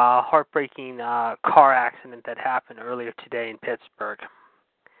heartbreaking car accident that happened earlier today in Pittsburgh.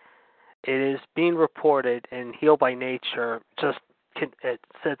 It is being reported, and Heel by Nature it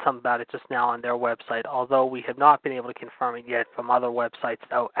said something about it just now on their website, although we have not been able to confirm it yet from other websites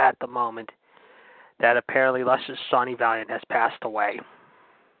at the moment, that apparently Luscious Johnny Valiant has passed away.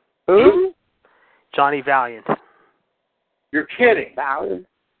 Who? Johnny Valiant. You're kidding. Valiant?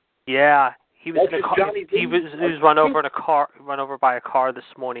 Yeah. He was he was run over by a car this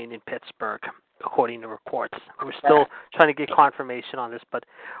morning in Pittsburgh, according to reports. We're still trying to get confirmation on this, but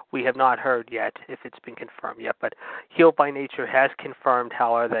we have not heard yet if it's been confirmed yet. But Heel by Nature has confirmed,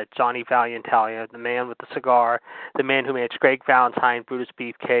 however, that Johnny Valiant, the man with the cigar, the man who managed Greg Valentine, Brutus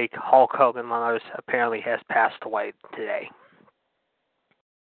Beefcake, Hulk Hogan, and others, apparently has passed away today.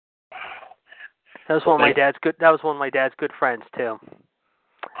 That was one of my dad's good friends too.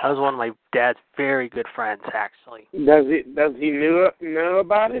 That was one of my dad's very good friends, actually. Does he know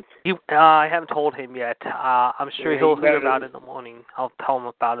about it? I haven't told him yet. I'm sure he'll hear about it in the morning. I'll tell him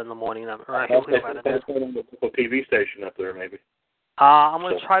about it in the morning. He'll hear about it. On the TV station up there, maybe. I'm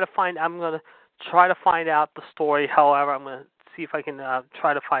going to try to find out the story. However, I'm going to see if I can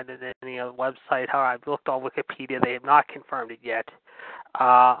try to find it in any other website. However, I've looked on Wikipedia. They have not confirmed it yet.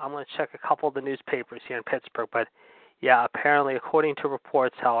 I'm going to check a couple of the newspapers here in Pittsburgh, but yeah, apparently, according to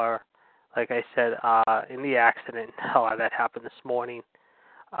reports, however, like I said, in the accident, however, that happened this morning,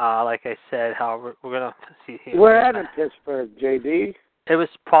 like I said, however, we're going to see here. Where at in Pittsburgh, JD? It was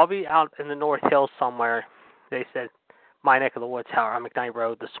probably out in the North Hills somewhere. They said, my neck of the woods, however, on McKnight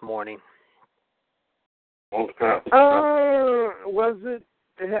Road this morning. Was it?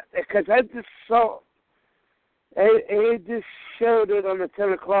 Because I just saw, it just showed it on the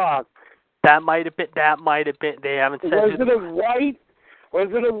 10 o'clock. That might have been. They haven't said. Was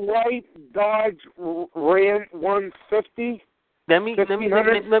it a white Dodge Ram 150? Let me play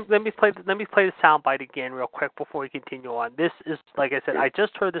the soundbite again real quick before we continue on. This is, like I said, I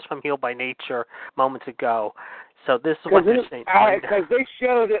just heard this from Heel by Nature moments ago. So this is what they're saying. Because they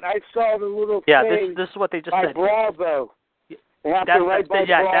showed it, I saw the little thing. This is what they just said. Bravo. That's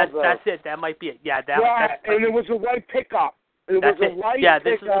it. That might be it. Yeah, and it was a white pickup. It was a white pickup,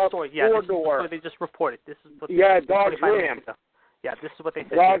 this is the story. Yeah, this is the story they just reported. This is what Dodge Ram. Yeah, this is what they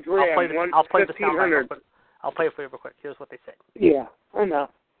said. Dodge Ram. I'll play the sound. I'll play it for you real quick. Here's what they said. Yeah, I know.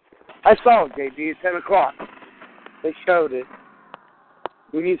 I saw it, JD, at 10 o'clock. They showed it.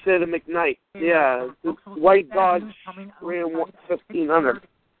 When you said a McKnight. Yeah, white Dodge Ram 1500.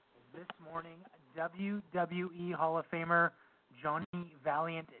 This morning, WWE Hall of Famer Johnny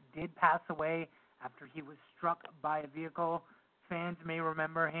Valiant did pass away after he was struck by a vehicle fans may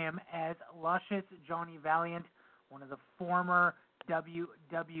remember him as Luscious Johnny Valiant, one of the former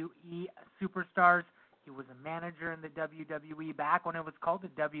WWE superstars. He was a manager in the WWE back when it was called the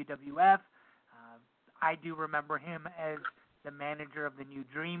WWF. I do remember him as the manager of the New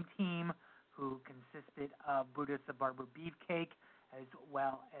Dream Team, who consisted of Brutus the Barber Beefcake, as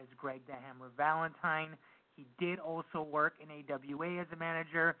well as Greg the Hammer Valentine. He did also work in AWA as a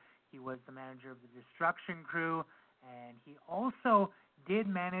manager. He was the manager of the Destruction Crew, and he also did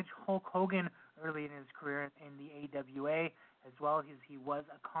manage Hulk Hogan early in his career in the AWA, as well as he was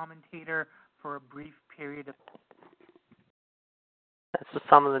a commentator for a brief period of time. That's just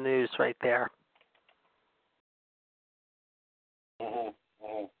some of the news right there.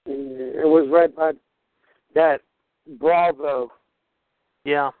 It was right by that Bravo.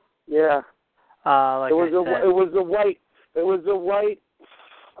 Yeah. Yeah. Like it was a white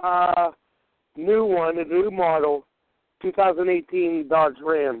new one, a new model, 2018 Dodge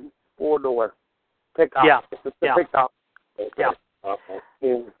Ram 4-door pickup. Yeah. It's a pickup. Yeah.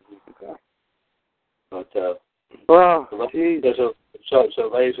 But geez. so,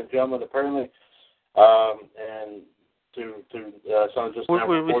 ladies and gentlemen, apparently, and so just we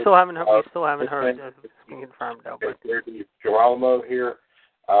still haven't heard. Confirmed though. Girolamo here.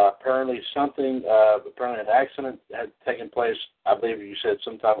 Apparently, apparently an accident had taken place. I believe you said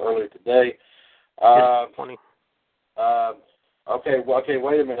sometime earlier today. Okay,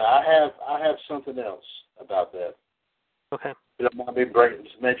 wait a minute. I have something else about that. Okay. You don't mind me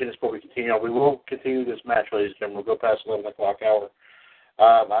mention this before we continue on. We will continue this match, ladies and gentlemen. We'll go past 11 o'clock hour.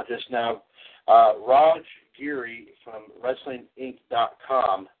 I just now, Raj Giri from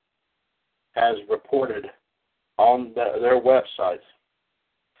WrestlingInc.com has reported on their website.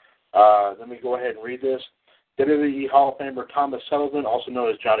 Let me go ahead and read this. WWE Hall of Famer Thomas Sullivan, also known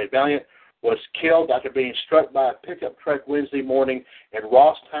as Johnny Valiant, was killed after being struck by a pickup truck Wednesday morning in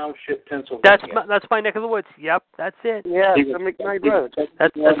Ross Township, Pennsylvania. That's my neck of the woods. Yep, that's it. Yeah, it's the McKnight Road.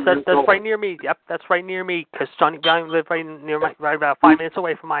 That's right near me. Yep, that's right near me because Johnny Valiant lived right about 5 minutes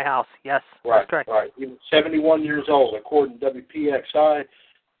away from my house. Yes, that's correct. Right. He was 71 years old, according to WPXI.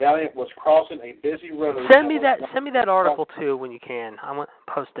 Valiant was crossing a busy road. Send me that article too when you can. I want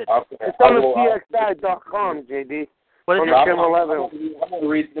to post it. Okay. It's on the PXI.com, JD. What is it?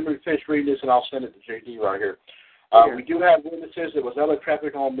 Let me finish reading this, and I'll send it to JD right here. We do have witnesses. There was other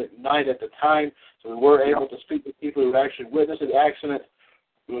traffic on McKnight at the time, so we were able to speak to people who actually witnessed the accident.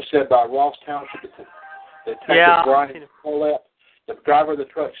 It was said by Ross Township Detective Brian Collette. The driver of the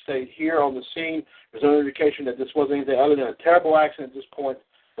truck stayed here on the scene. There's no indication that this was anything other than a terrible accident at this point,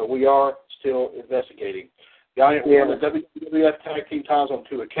 but we are still investigating. Valiant won the WWF Tag Team titles on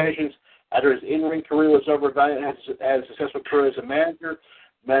 2 occasions. After his in-ring career was over, Valiant had a successful career as a manager,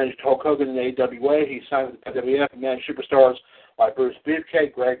 managed Hulk Hogan in the AWA. He signed with the WWF and managed superstars like Bruce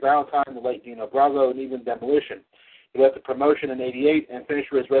Beefcake, Greg Valentine, the late Dino Bravo, and even Demolition. He left the promotion in '88 and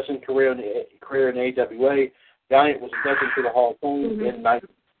finished his wrestling career in the AWA. Valiant was inducted to the Hall of Fame in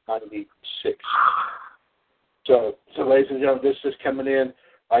 1996. So, ladies and gentlemen, this is coming in.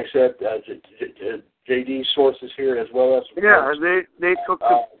 Like I said, JD sources here as well as they took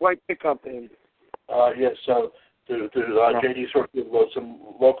the white pickup in. Yes, so to JD sources was some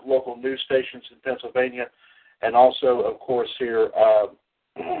local news stations in Pennsylvania, and also of course here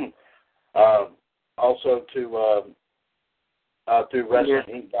also to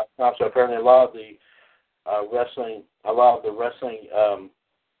WrestlingInc.com. So apparently a lot of the wrestling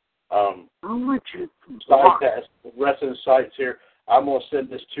sites here. I'm going to send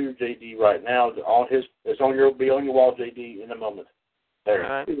this to JD right now. It's on your wall, JD, in a moment. There. All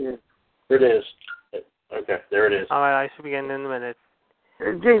right. Here it is. Okay, there it is. All right, I should begin in a minute.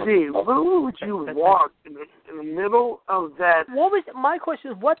 JD, where would you walk in the middle of that? My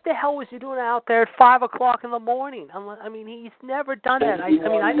question is, what the hell was you doing out there at 5 o'clock in the morning? I mean, he's never done that. I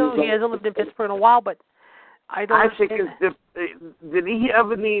know he hasn't lived in Pittsburgh in a while, but I don't understand. Did he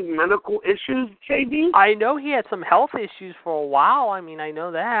have any medical issues, JD? I know he had some health issues for a while. I mean, I know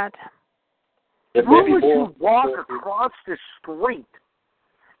that. Where would you walk across the street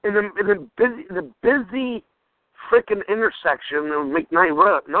in the busy freaking intersection of McKnight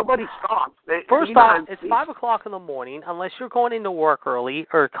Road? Nobody stops. First off, it's 5 o'clock in the morning, unless you're going into work early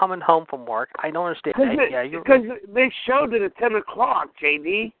or coming home from work. I don't understand that. Because they showed it at 10 o'clock,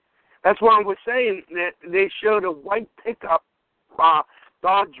 JD. That's why I was saying that they showed a white pickup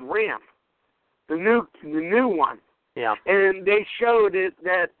Dodge Ram, the new one. Yeah. And they showed it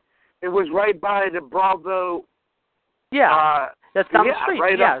that it was right by the Bravo. Yeah. That's down the street.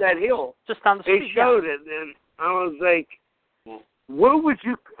 Right up that hill. Just down the street. They showed it, and I was like, where would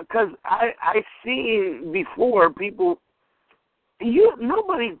you? Because I seen before people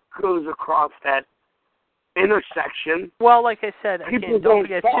nobody goes across that intersection. Well, like I said, People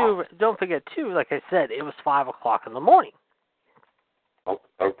again, don't forget too. Like I said, it was 5:00 in the morning.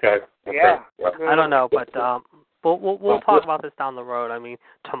 Okay. Yeah. I don't know, but we'll talk about this down the road. I mean,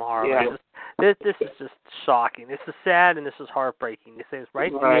 tomorrow. Yeah. This is just shocking. This is sad and this is heartbreaking. This is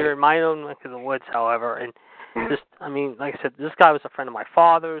right here in my own neck of the woods, however, and just, I mean, like I said, this guy was a friend of my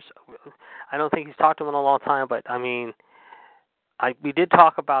father's. I don't think he's talked to him in a long time, but I mean, we did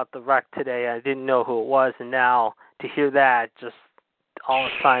talk about the wreck today. I didn't know who it was, and now to hear that, just all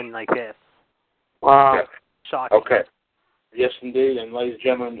of a sudden like this. Wow. Shocking. Okay. Yes, indeed. And ladies and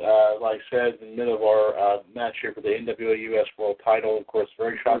gentlemen, like I said, in the middle of our match here for the WWUS World Title, of course,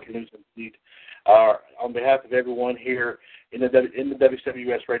 very shocking news indeed. On behalf of everyone here in the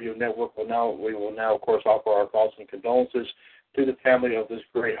WCWUS Radio Network, we will now, of course, offer our thoughts and condolences to the family of this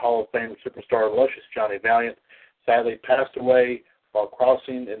great Hall of Fame superstar, luscious Johnny Valiant. Sadly passed away while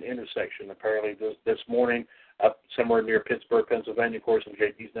crossing an intersection, apparently this morning, up somewhere near Pittsburgh, Pennsylvania, of course, in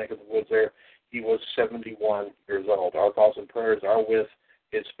JD's neck of the woods there. He was 71 years old. Our thoughts and prayers are with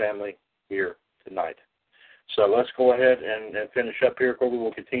his family here tonight. So let's go ahead and finish up here. We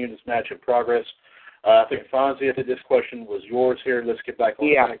will continue this match in progress. I think, Fonzie, I think this question was yours here. Let's get back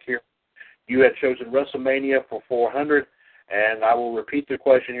on track here. You had chosen WrestleMania for 400, and I will repeat the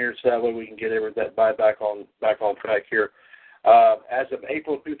question here so that way we can get that back on track here. As of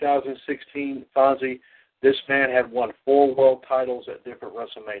April 2016, Fonzie, this man had won 4 world titles at different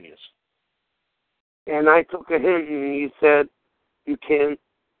WrestleManias. And I took a hint, and you said you can't.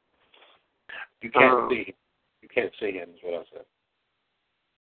 You can't see him. You can't see him, is what I said.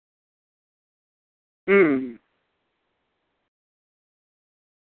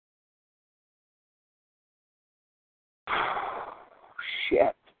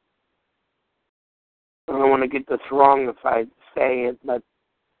 Shit. I don't want to get this wrong if I say it, but.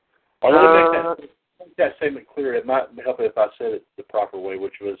 Make that statement clear. It might help if I said it the proper way,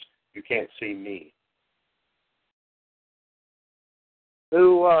 which was, you can't see me.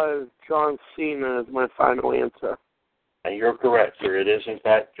 Who John Cena is my final answer. And you're correct, sir. It is, in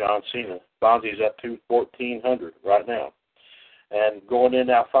fact, John Cena. Fonzie's up to 1,400 right now. And going in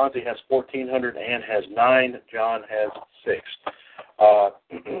now, Fonzie has 1,400 and has 9. John has 6.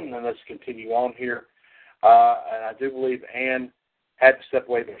 And let's continue on here. And I do believe Ann had to step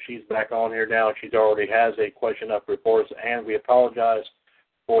away, but she's back on here now. She already has a question up for us, and we apologize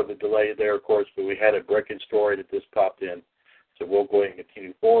for the delay there, of course, but we had a breaking story that just popped in. So we'll go ahead and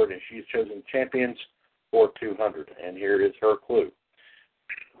continue forward, and she's chosen champions for 200, and here is her clue.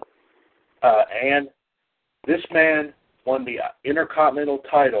 And this man won the Intercontinental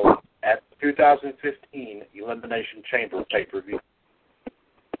title at the 2015 Elimination Chamber pay-per-view.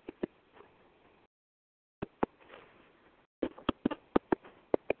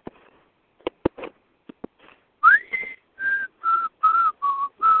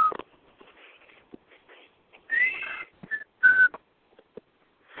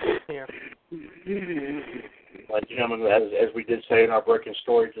 Gentlemen, as we did say in our breaking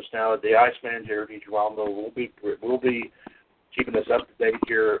story just now, the Iceman, Jeremy Giraldo, will be keeping us up to date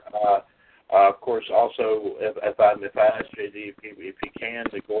here. Of course, also, if I ask JD if he can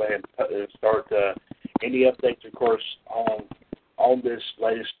to go ahead and start any updates, of course, on this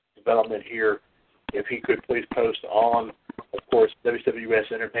latest development here, if he could please post on, of course,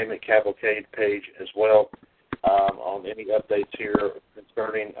 WWS Entertainment Cavalcade page as well. On any updates here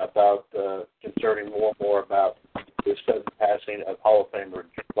concerning more and more about this sudden passing of Hall of Famer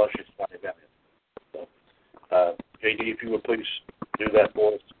luscious Johnny Valiant. So, JD, if you would please do that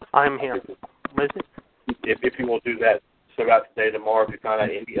for us. I'm here. If you will do that throughout the day tomorrow, if you find out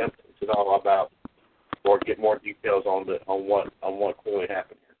any updates at all about, or get more details on what clearly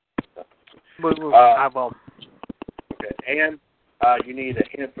happened here. So, I will. Okay, and you need a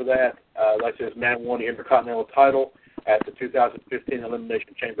hint for that. Like I said, man won the Intercontinental title at the 2015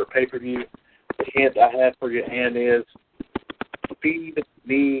 Elimination Chamber pay-per-view. The hint I have for you, Ann, is feed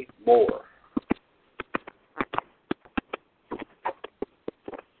me more.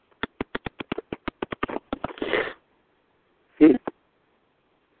 Yeah.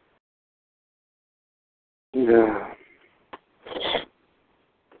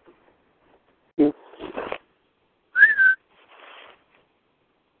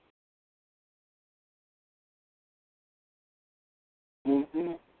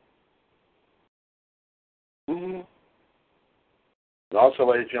 And also,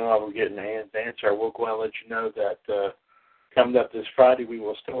 ladies and gentlemen, we're getting Ann's answer. I will go ahead and let you know that coming up this Friday, we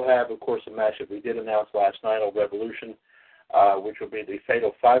will still have, of course, a match that we did announce last night on Revolution, which will be the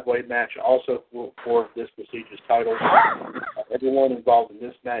Fatal 5-Way match also for this prestigious title. everyone involved in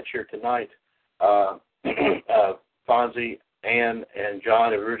this match here tonight, Fonzie, Ann, and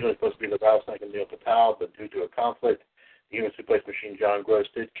John, originally supposed to be the Rattlesnake and Neil Patel, but due to a conflict, the Human Suplex Machine John Gross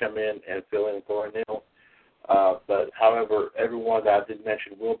did come in and fill in for Neil. But, however, everyone that I did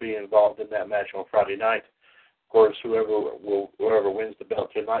mention will be involved in that match on Friday night. Of course, whoever wins the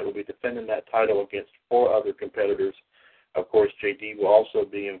belt tonight will be defending that title against 4 other competitors. Of course, JD will also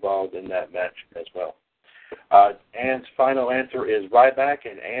be involved in that match as well. Ann's final answer is Ryback,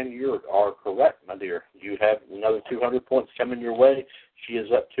 and Ann, you are correct, my dear. You have another 200 points coming your way. She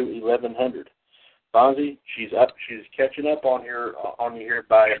is up to 1,100. Fonzie, she's catching up on you here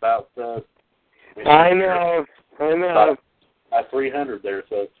by about. I know. By 300 there.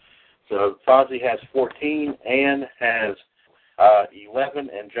 So Fonzie has 14, Ann has 11,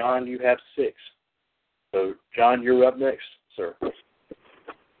 and John, you have 6. So, John, you're up next, sir.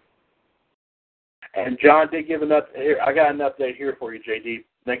 And John did give an update here. I got an update here for you, JD.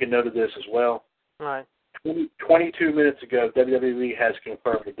 Make a note of this as well. All right. 22 minutes ago, WWE has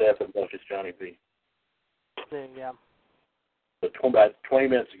confirmed the death of Luscious Johnny B. Yeah. So about 20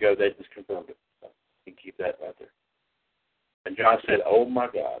 minutes ago, they just confirmed it. So you can keep that right there. And John said, "Oh my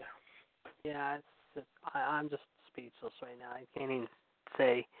God." Yeah, I'm just speechless right now. I can't even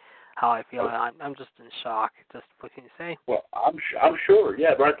say how I feel. I'm just in shock. Just what can you say? Well, I'm sure.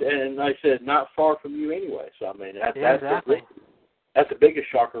 Yeah, right. And like I said, not far from you anyway. So I mean, exactly. That's the biggest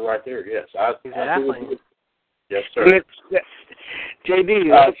shocker right there. Yes, exactly. Yes, sir. JD,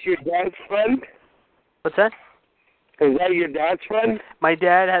 that's your dad's friend? What's that? Is that your dad's friend? My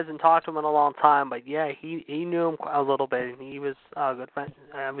dad hasn't talked to him in a long time, but yeah, he knew him a little bit, and he was a good friend.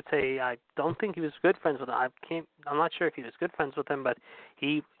 I would say I don't think he was good friends with him. I'm not sure if he was good friends with him, but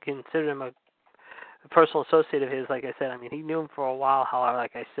he considered him a personal associate of his. Like I said, I mean, he knew him for a while. However,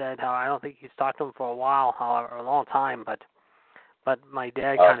 like I said, I don't think he's talked to him for a while. However, a long time, but my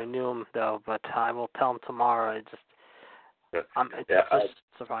dad kind of knew him though. But I will tell him tomorrow. It's just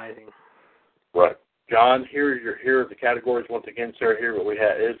surprising. Right. John, here are the categories once again, sir. Here's what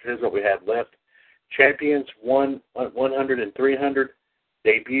we have left. Champions 100 and 300,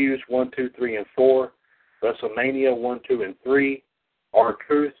 debuts 1, 2, 3, and 4, WrestleMania 1, 2, and 3,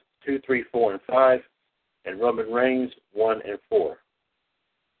 R-Truth 2, 3, 4, and 5, and Roman Reigns 1 and 4.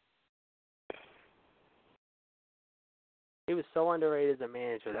 He was so underrated as a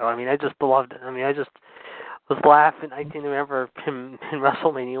manager, though. I mean, I just loved it. I mean, I just was laughing. I can remember him in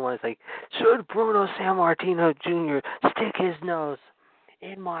WrestleMania when it's like, should Bruno Sammartino Jr. stick his nose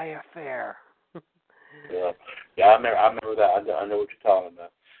in my affair? Yeah, I remember that. I know what you're talking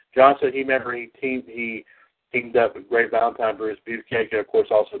about. John said he teamed up with Great Valentine, Bruce Beefcake, and of course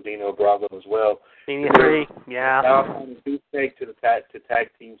also Dino Bravo as well. Mania 3, yeah. Valentine and Beefcake to tag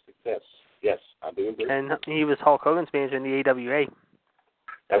team success. Yes, I do agree. And he was Hulk Hogan's manager in the AWA.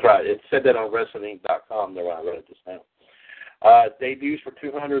 That's right. It said that on WrestlingInc.com there when I read it just now. Debuts for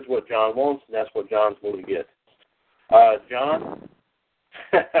 200 is what John wants, and that's what John's going to get. John,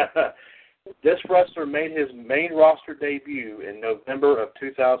 this wrestler made his main roster debut in November of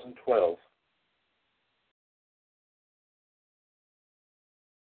 2012.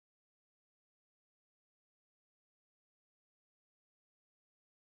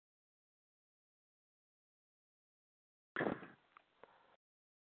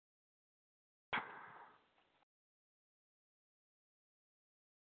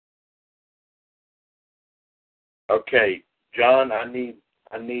 Okay, John, I need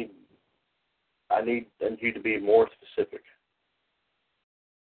you to be more specific.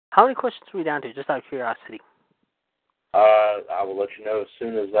 How many questions are we down to, just out of curiosity? I will let you know as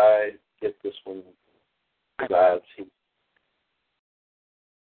soon as I get this one.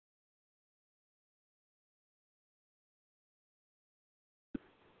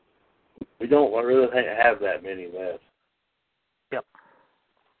 We don't really have that many left. Yep.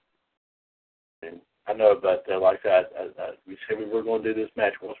 And I know, but like that, we said we were going to do this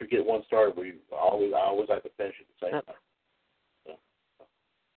match. Once we get one started, I always like to finish at the same time.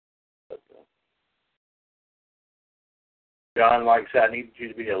 John, like I said, I need you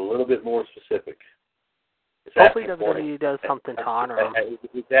to be a little bit more specific. Hopefully WWE does something to honor him.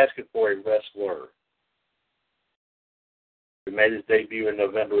 He's asking for a wrestler who made his debut in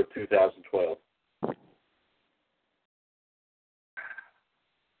November of 2012.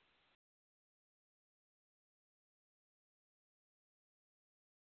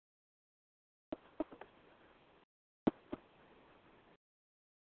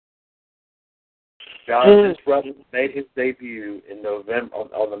 John, this brother made his debut in November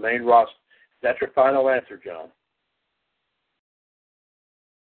on the main roster. That's your final answer, John.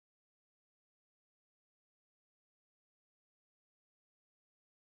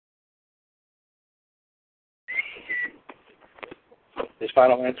 His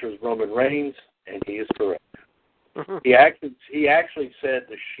final answer is Roman Reigns, and he is correct. He actually said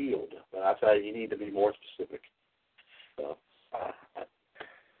the Shield, but I thought you need to be more specific. So,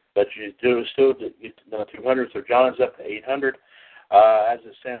 but you do still get to 200, so John is up to 800. As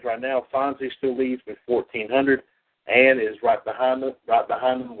it stands right now, Fonzie still leads with 1,400. Ann is right behind him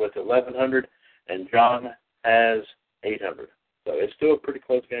with 1,100, and John has 800. So it's still a pretty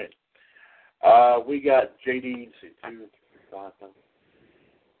close game. We got JD. Let's see, 2, 3, 5.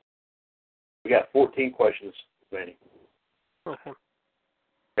 We got 14 questions, Manny. Okay.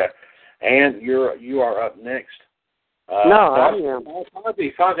 Okay, and you are up next. No, I am.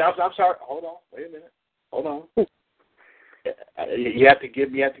 Fonzie, I'm sorry. Hold on. Wait a minute. Hold on. You have to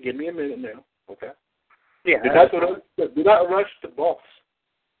give me a minute now. Okay. Yeah. Do not rush the boss.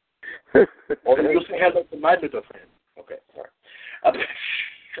 Or you'll see how the mind of fan. Okay, sorry.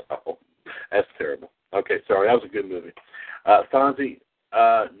 Oh, that's terrible. Okay, sorry. That was a good movie. Fonzie,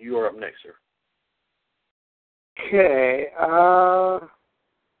 you are up next, sir. Okay.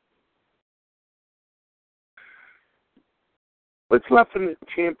 What's left in the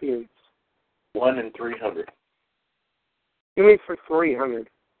champions? 1 in 300. Give me for 300.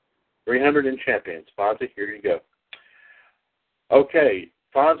 300 in champions. Fonzie, here you go. Okay,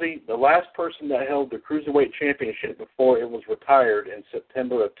 Fonzie, the last person that held the Cruiserweight Championship before it was retired in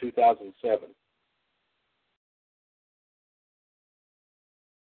September of 2007.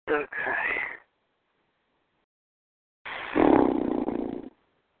 Okay.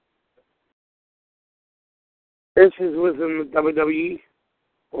 This was in the WWE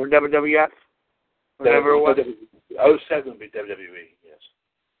or WWF, whatever it was. 07 would be WWE, yes.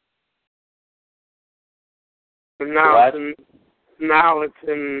 And now it's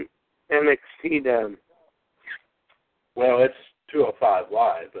in NXT then. Well, it's 205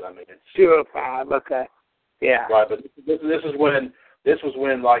 Live, but I mean it's 205. Okay. Yeah. Right, but this was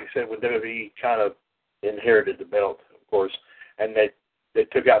when, like I said, when WWE kind of inherited the belt, of course, and they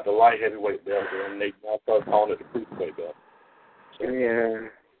took out the light heavyweight belt and they now started calling it the cruiserweight belt. So, yeah.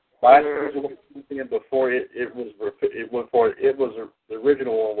 Last cruiserweight champion before the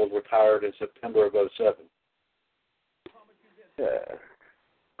original one was retired in September of 07.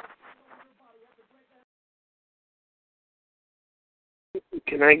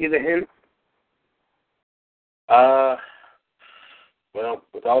 Can I get a hint? Well,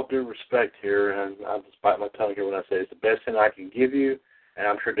 with all due respect here, and I'll just bite my tongue here when I say it's the best thing I can give you, and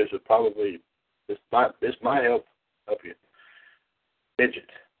I'm sure this might help you. Midget.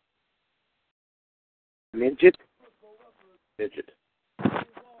 Midget? Midget.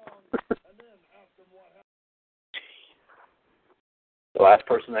 The last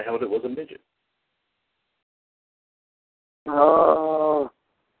person that held it was a midget. Oh.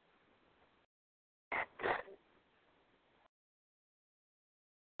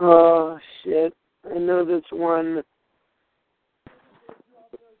 Oh, shit. I know this one.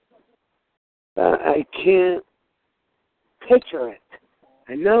 I can't picture it.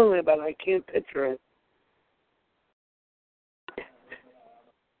 I know it, but I can't picture it.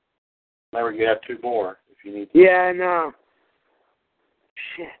 Remember, you have 2 more if you need to. Yeah, I know.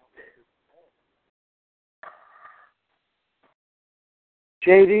 Shit.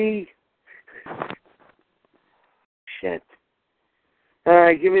 JD. Shit. All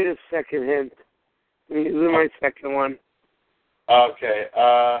right, give me the second hint. This is my second one. Okay.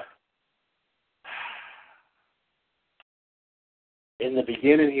 In the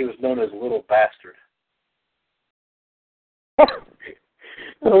beginning, he was known as Little Bastard.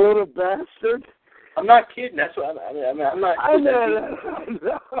 A little bastard? I'm not kidding. That's what I'm not. I know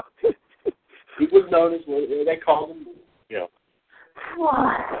that. He was known as, they called him,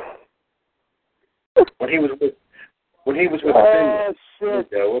 when he was with Finland. Shit.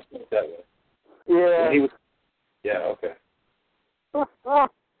 Yeah, let's put it that way. Yeah. When he was, yeah, okay.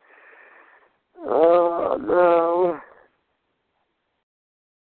 Oh, no.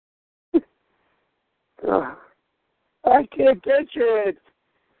 I can't picture it.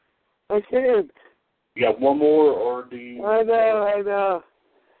 I can't. You got one more, or do you? I know.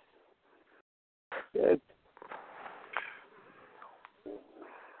 Shit.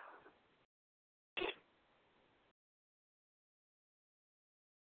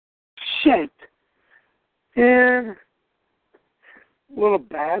 Shit. Man. Little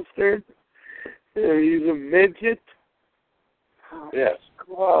bastard. He's a midget. Yes.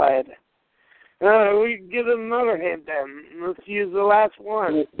 God. We can get another hint then. Let's use the last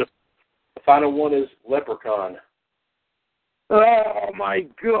one. The final one is Leprechaun. Oh, my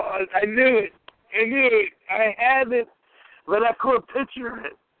God. I knew it. I had it, but I couldn't picture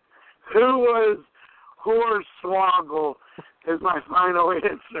it. Who was Hornswoggle? is my final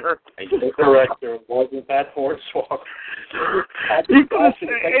answer. You're correct. There wasn't that Hornswoggle. You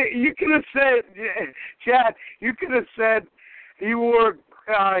could have said, Chad. You could have said he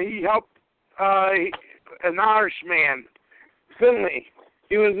helped an Irishman, Finley.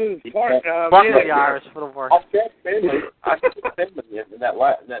 He was his partner. The Irish for the work. I said Finley in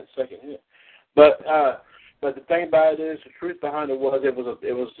that second hit. But the thing about it is, the truth behind it was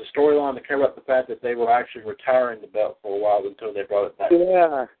the storyline to cover up the fact that they were actually retiring the belt for a while until they brought it back.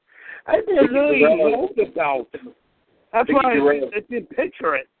 Yeah, I didn't really hold the belt. That's why I didn't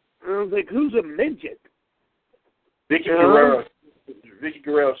picture it. I was like, who's a midget? Vicky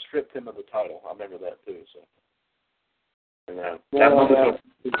Guerrero stripped him of the title. I remember that too. So. That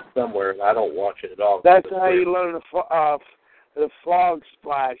movie's somewhere, and I don't watch it at all. That's how you learn the frog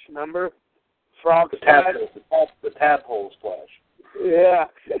splash. Remember? Frog splash. The tadpole splash. Yeah.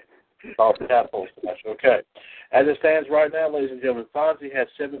 Oh, the tadpole splash. Okay. As it stands right now, ladies and gentlemen, Fonzie has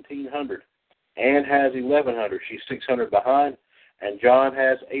 1,700. Ann has 1,100. She's 600 behind, and John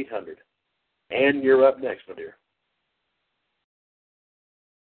has 800. Ann, you're up next, my dear.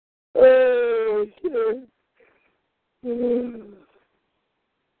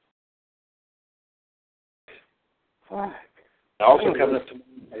 Also coming up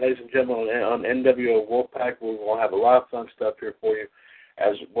tomorrow, ladies and gentlemen, on NWO Wolfpack, we're going to have a lot of fun stuff here for you.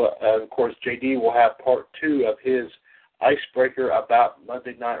 As well, of course, JD will have part 2 of his icebreaker about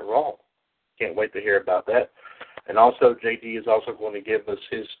Monday Night Raw. Can't wait to hear about that. And also, JD is also going to give us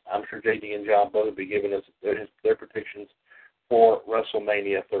his, I'm sure JD and John both will be giving us their predictions for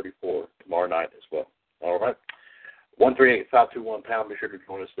WrestleMania 34 tomorrow night as well. All right. 138-521-POUND. Be sure to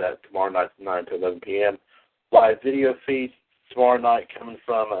join us that tomorrow night from 9 to 11 p.m. Live video feed tomorrow night coming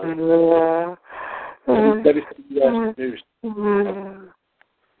from WCWUS News.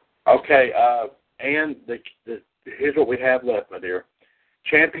 Okay, and here's what we have left, my dear.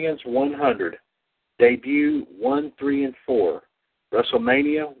 Champions 100, debut 1, 3, and 4,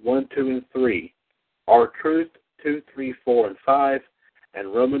 WrestleMania 1, 2, and 3, R-Truth 2, 3, 4, and 5,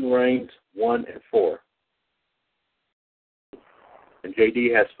 and Roman Reigns 1 and 4. And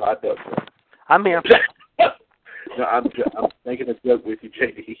JD has $5. I'm here. No, I'm making a joke with you,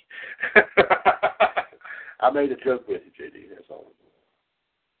 JD. I made a joke with you, JD. That's all.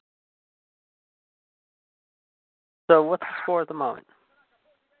 So what's the score at the moment?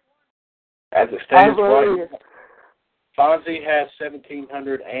 As it stands right now, Fonzie has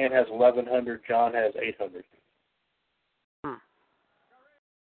 1,700, Ann has 1,100, John has 800.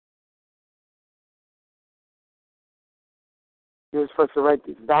 You're supposed to write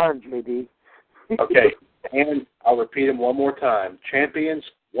this down, JD. Okay, and I'll repeat them one more time. Champions,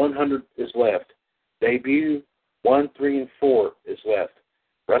 100 is left. Debut, 1, 3, and 4 is left.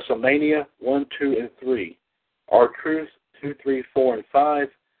 WrestleMania, 1, 2, and 3. R-Truth, 2, 3, 4, and 5.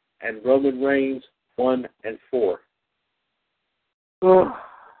 And Roman Reigns, 1 and 4.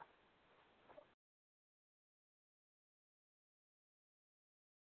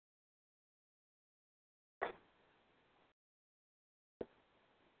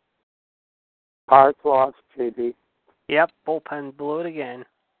 Hearts lost, JD. Yep, bullpen blew it again.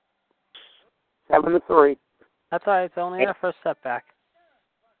 7-3. That's all right. It's only our first setback.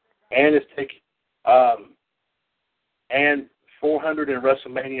 And it's taking, and 400 in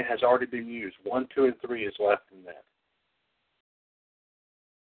WrestleMania has already been used. 1, 2, and 3 is left in that.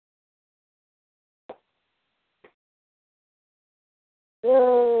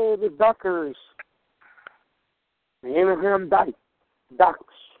 Yay, the Duckers. The Anaheim Ducks.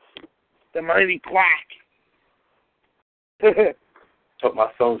 The mighty Quack. So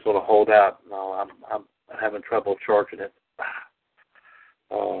my phone's going to hold out. No, I'm having trouble charging it.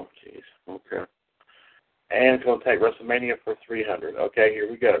 Oh, jeez. Okay. And it's going to take WrestleMania for 300. Okay, here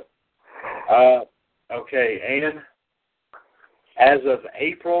we go. Okay, and as of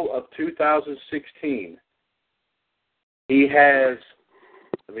April of 2016, he has,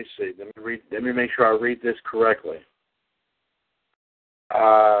 let me see, let me make sure I read this correctly.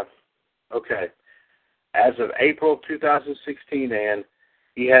 Okay. As of April 2016, and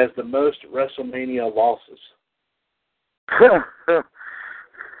he has the most WrestleMania losses.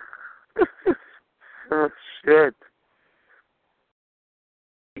 Oh, shit.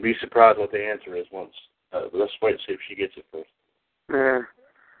 You'd be surprised what the answer is once. Let's wait and see if she gets it first. Yeah.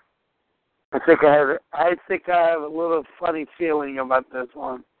 I think I have a little funny feeling about this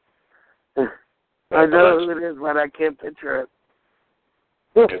one. I know who it is, but I can't picture it.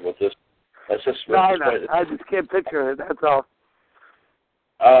 Okay, well, let's just no, I just can't picture it. That's all.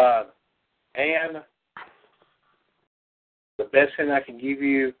 And the best thing I can give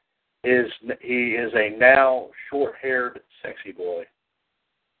you he is a now short-haired sexy boy.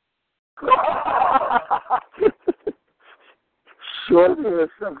 Short-haired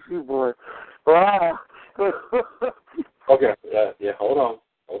sexy boy. Wow. Okay, yeah, hold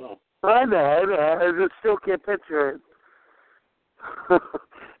on. I know. I just still can't picture it.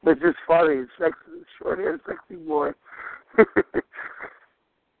 It's just funny. Short-haired sexy boy.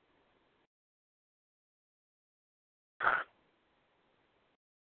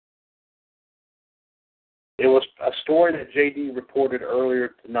 It was a story that JD reported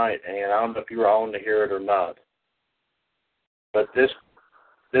earlier tonight, and I don't know if you were on to hear it or not. But this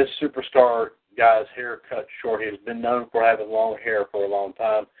superstar guy's hair cut short. He's been known for having long hair for a long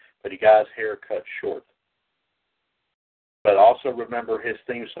time, but he got his hair cut short. But also remember, his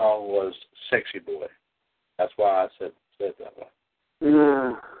theme song was "Sexy Boy." That's why I said it that way.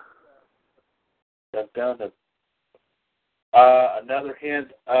 Yeah. Dun, dun, dun. Another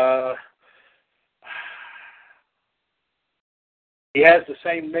hint. He has the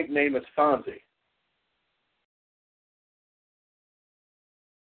same nickname as Fonzie.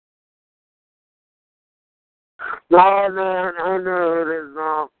 No, I know it is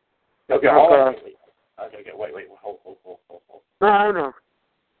not. Okay, wait, hold. No, I know.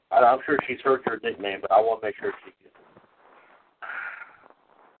 I'm sure she's heard your nickname, but I want to make sure she gets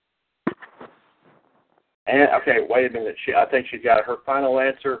it. And okay, wait a minute. I think she's got her final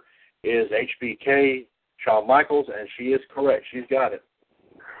answer is HBK, Shawn Michaels, and she is correct. She's got it.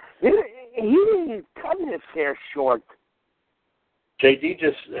 He didn't cut his hair short. JD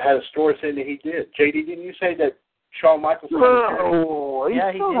just had a story saying that he did. JD, didn't you say that Shawn Michaels? No, he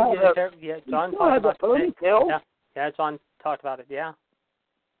did. John talked about it. Yeah, John talked about it. Yeah.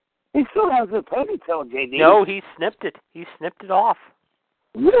 He still has a ponytail, JD. No, he snipped it. He snipped it off.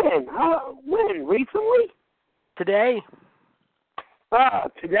 When? When? Recently? Today.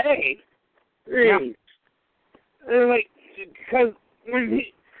 Today. Yeah. Like, because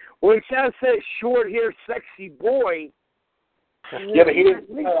when Chad says short-haired sexy boy. Yeah, but he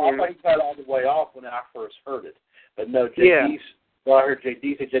didn't. I thought he cut it all the way off when I first heard it. But no, JD. Well, I heard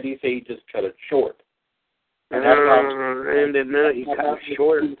JD say he just cut it short. And then he cut it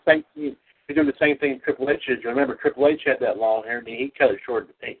short. He's doing the same thing Triple H did. Remember, Triple H had that long hair, and he cut it short.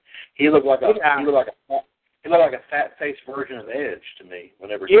 He looked like a fat-faced version of Edge to me.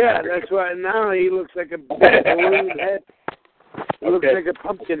 That's why now he looks like a balloon head. He looks like a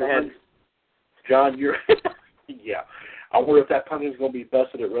pumpkin head. John, you're yeah. I wonder if that pumpkin's going to be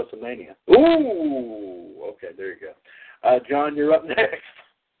busted at WrestleMania. Ooh, okay, there you go. John, you're up next.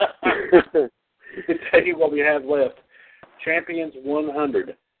 To tell you what we have left: Champions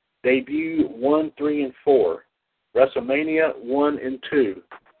 100, Debut 1, 3, and 4, WrestleMania 1 and 2,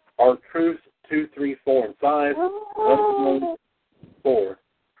 R-Truth 2, 3, 4, and 5, 1, 4.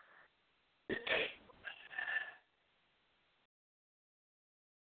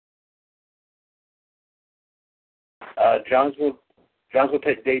 John's will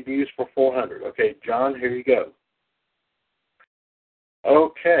take debuts for 400. Okay, John, here you go.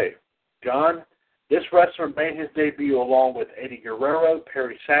 Okay, John, this wrestler made his debut along with Eddie Guerrero,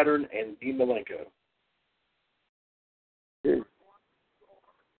 Perry Saturn, and Dean Malenko.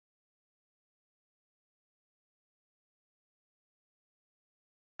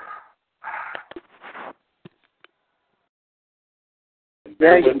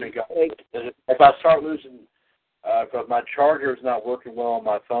 If I start losing, because my charger is not working well on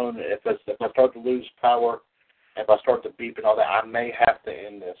my phone, if I start to lose power, if I start to beep and all that, I may have to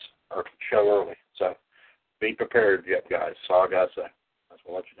end this show early. So be prepared, guys. That's all I got to say. I just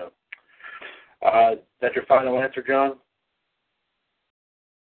want to let you know. That's your final answer, John?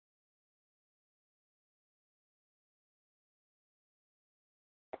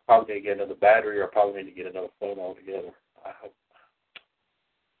 I'm probably going to get another battery, or I probably need to get another phone altogether. I hope.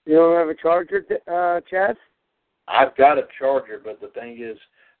 You don't have a charger, Chad? I've got a charger, but the thing is,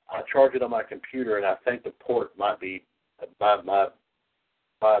 I charge it on my computer, and I think the port might be might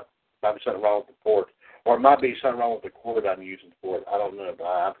be something wrong with the port, or it might be something wrong with the cord I'm using for it. I don't know, but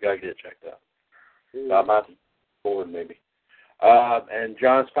I've got to get it checked out. So I might forward maybe. And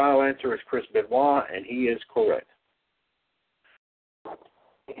John's final answer is Chris Benoit, and he is correct.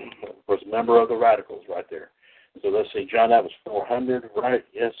 Was a member of the Radicals right there. So let's see, John, that was 400, right?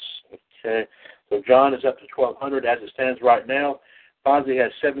 Yes. Okay. So John is up to 1,200 as it stands right now. Fonzie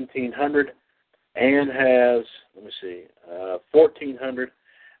has 1,700. Ann has, 1,400.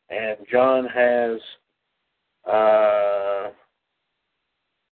 And John has,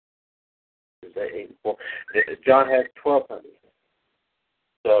 John has 1,200.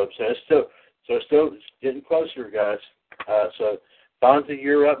 So it's still getting closer, guys. So Fonzie,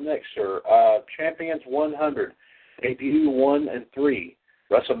 you're up next, sir. Champions 100, debut 1 and 3,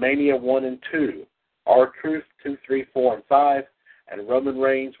 WrestleMania 1 and 2, R-Truth 2, 3, 4, and 5, and Roman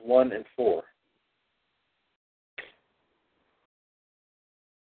Reigns 1 and 4.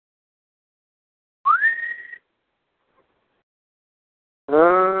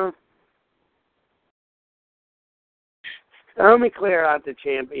 Let me clear out the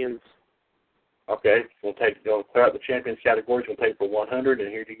champions. Okay, we'll clear out the champions categories. We'll take for 100, and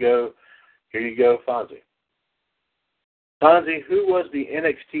here you go. Here you go, Fonzie. Fonzie, who was the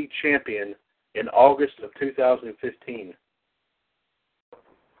NXT champion in August of 2015?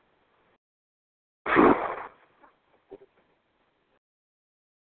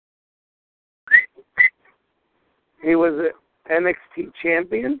 He was an NXT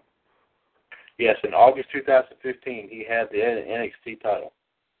champion? Yes, in August 2015, he had the NXT title.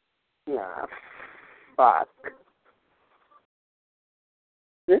 Nah, fuck.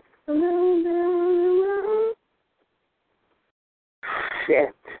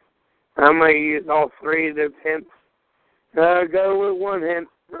 Shit. I'm going to use all three of those hints. Go with one hint.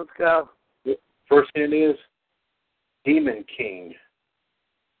 Let's go. First hint is Demon King.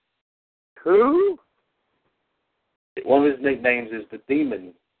 Who? One of his nicknames is the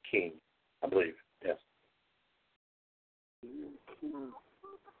Demon King, I believe. Yes.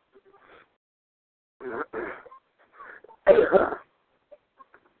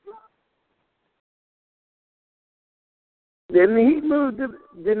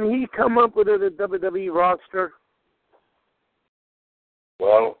 Didn't he come up with the WWE roster?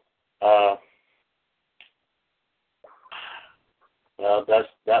 Well,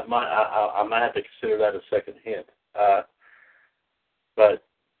 that might I might have to consider that a second hint. But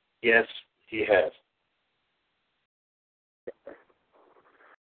yes, he has.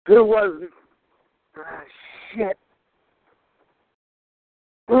 Who was it? Ah, shit.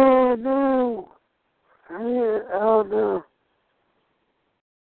 Oh no. Oh no.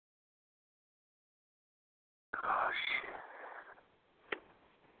 Gosh.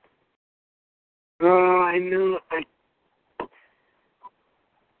 Oh, I knew.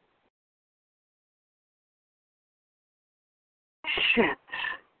 Shit.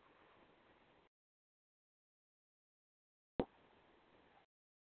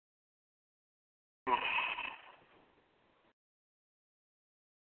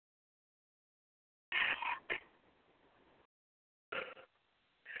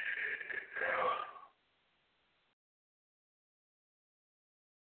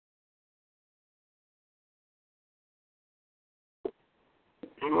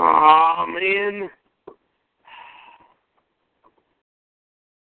 Oh, man.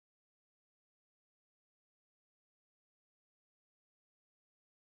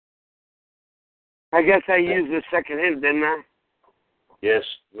 I guess I used the second hint, didn't I? Yes.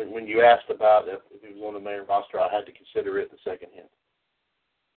 When you asked about if he was on the main roster, I had to consider it the second hint.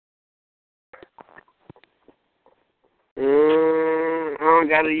 I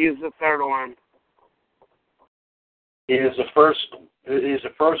got to use the third one. He is the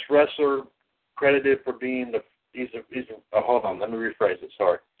first wrestler credited for being hold on, let me rephrase it.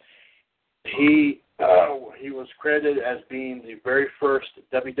 Sorry. He was credited as being the very first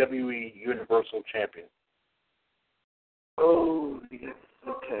WWE Universal Champion. Oh, yes.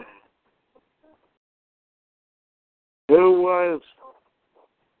 Okay. Who was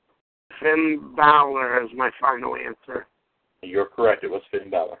Finn Balor as my final answer? You're correct. It was Finn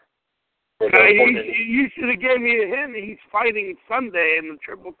Balor. You should have gave me a hint. He's fighting Sunday in a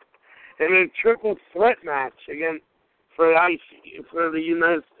triple threat match for the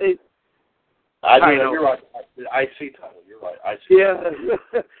United States. You're right. The IC title. You're right. IC.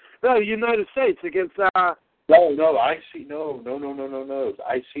 Yeah. No, United States against. No. IC. No. The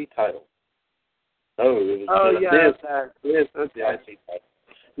IC title. No. It was, This is the IC title.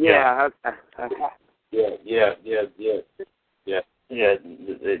 Yeah.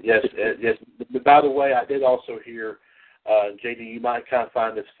 Yes. By the way, I did also hear, JD, you might kind of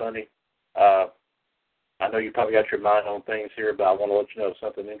find this funny. I know you probably got your mind on things here, but I want to let you know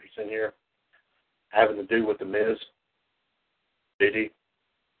something interesting here having to do with The Miz. JD.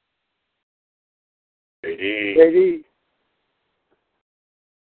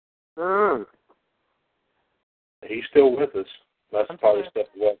 He's still with us. That's probably stuff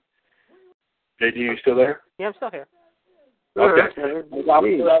away. JD, you still there? Yeah, I'm still here. Okay. I'm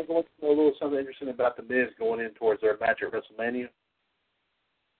going to know a little something interesting about The Miz going in towards their match at WrestleMania.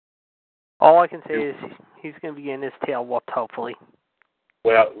 All I can say is he's going to be getting his tail whooped, hopefully.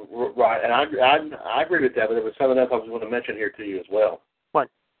 Well, right, and I agree with that, but there was something else I was going to mention here to you as well. What?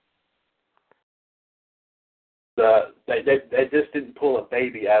 they just didn't pull a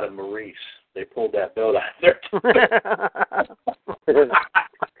baby out of Maurice. They pulled that belt out of there.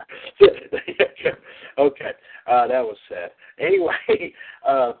 Okay, that was sad. Anyway,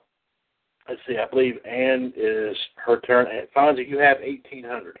 let's see. I believe Ann is her turn. And Fonzie, you have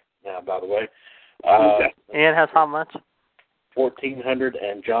 1,800 now, by the way. Ann has how much? 1,400,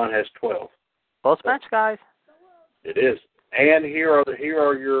 and John has 12. Close match, guys. It is. And here are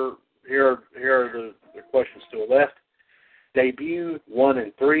the questions to the left. Debut 1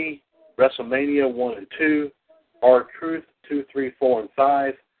 and 3, WrestleMania 1 and 2, R-Truth 2, 3, 4, and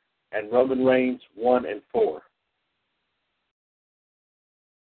 5, and Roman Reigns 1 and 4.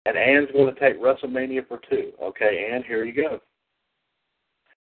 And Ann's going to take WrestleMania for 2. Okay, Ann, here you go.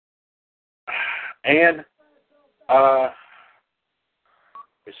 Ann, let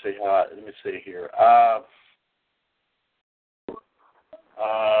me see here.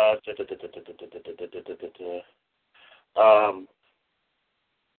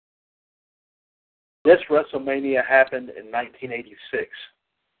 This WrestleMania happened in 1986.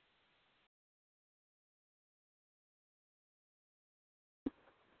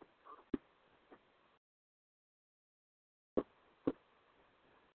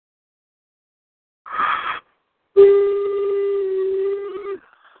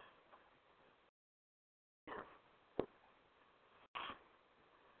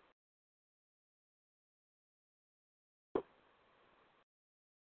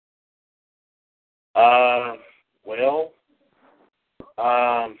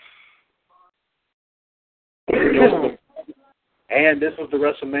 And this was the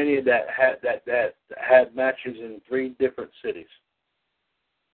WrestleMania that had matches in 3 different cities.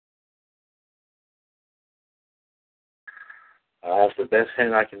 That's the best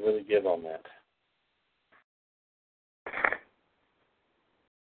hint I can really give on that.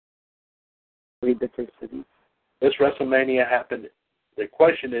 Three different cities. This WrestleMania happened. The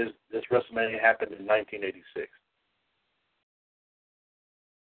question is, this WrestleMania happened in 1986.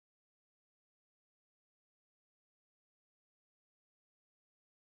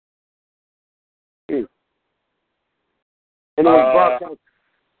 And it was broadcast.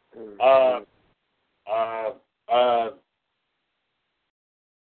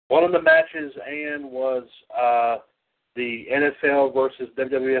 One of the matches, Ann, was the NFL versus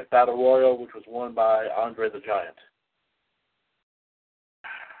WWF Battle Royal, which was won by Andre the Giant.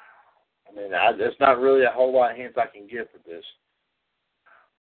 I mean, there's not really a whole lot of hints I can give for this.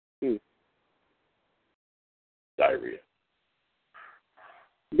 Diarrhea.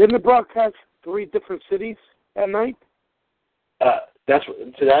 Didn't it broadcast 3 different cities that night? That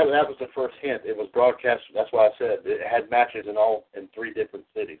was the first hint. It was broadcast. That's why I said it had matches in 3 different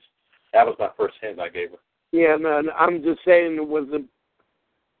cities. That was my first hint I gave her. Yeah, no, I'm just saying it was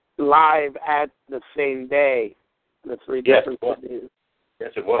live at the same day. The 3 different cities.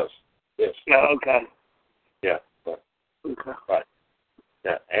 Yes, it was. Yes. Yeah. Okay. Yeah. But, okay. Right.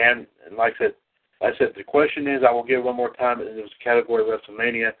 Yeah, and like I said, the question is, I will give it one more time. It was category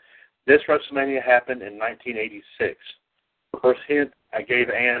WrestleMania. This WrestleMania happened in 1986. The first hint I gave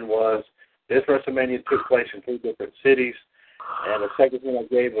Ann was this WrestleMania took place in 3 different cities. And the second hint I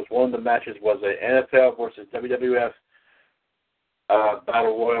gave was one of the matches was a NFL versus WWF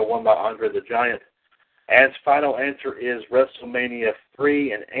Battle Royal won by Andre the Giant. Ann's final answer is WrestleMania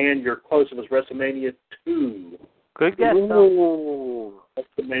 3, and Ann, you're close. It was WrestleMania 2. Good guess, though.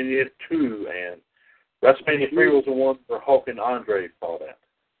 WrestleMania 2, Ann. WrestleMania 3 was the one where Hulk and Andre fought at.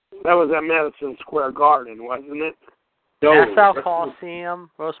 That was at Madison Square Garden, wasn't it? No, Nassau Coliseum,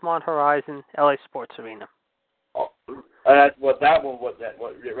 Rosemont Horizon, LA Sports Arena. That one was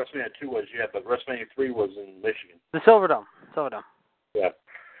what WrestleMania 2 was, yeah, but WrestleMania 3 was in Michigan. The Silverdome. Yeah.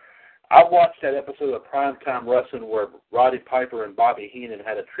 I watched that episode of Primetime Wrestling where Roddy Piper and Bobby Heenan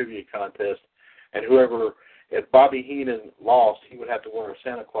had a trivia contest, and if Bobby Heenan lost, he would have to wear a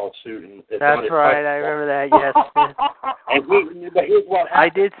Santa Claus suit. And that's Roddy right, Piper I remember that, yes. But here's what happened. I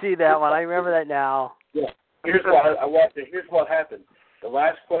did see that one. I remember that now. Yeah. Here's what I watched it. Here's what happened. The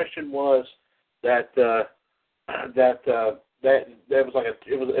last question was that there was like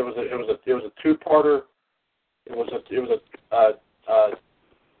it was a two-parter. It was a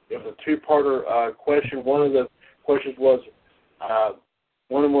two-parter question. One of the questions was how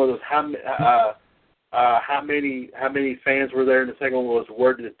many fans were there, and the second one was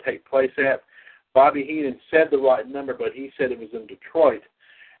where did it take place at. Bobby Heenan said the right number, but he said it was in Detroit,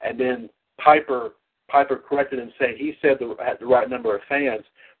 and then Piper corrected him, saying he said had the right number of fans,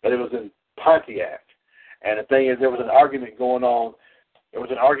 but it was in Pontiac. And the thing is, there was an argument going on. There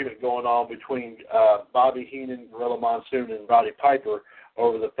was an argument going on between Bobby Heenan, Gorilla Monsoon, and Roddy Piper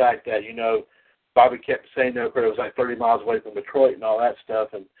over the fact that Bobby kept saying no, but it was like 30 miles away from Detroit and all that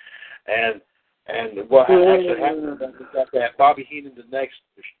stuff. And what actually happened was that Bobby Heenan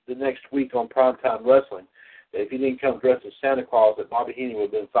the next week on Primetime Wrestling, if he didn't come dressed as Santa Claus, that Bobby Heenan would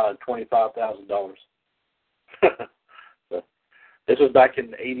have been fined $25,000. So, this was back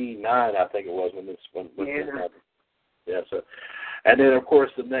in '89, I think it was, when this happened. Yeah. So, and then of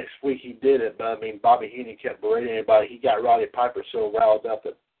course the next week he did it, but I mean Bobby Heenan kept berating everybody. He got Roddy Piper so riled up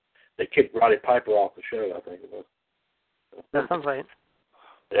that they kicked Roddy Piper off the show, I think it was. That sounds right.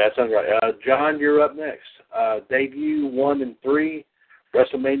 Yeah, that sounds right. John, you're up next. Debut 1 and 3,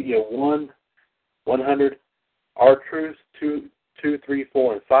 WrestleMania 100, R-Truth 2, 3,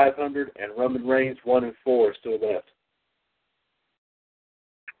 4, and 500, and Roman Reigns 1 and 4 are still left.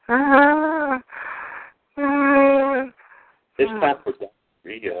 It's time for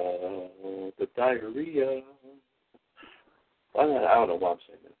diarrhea. The diarrhea. I don't know why I'm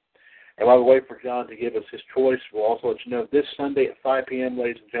saying that. And while we wait for John to give us his choice, we'll also let you know this Sunday at 5 p.m.,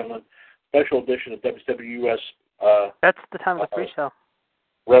 ladies and gentlemen, special edition of WCWUS. That's the time of the pre-show.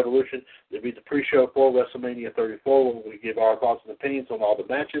 Revolution. It'll be the pre-show for WrestleMania 34, when we give our thoughts and opinions on all the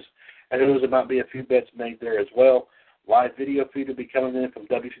matches. And there might be a few bets made there as well. Live video feed will be coming in from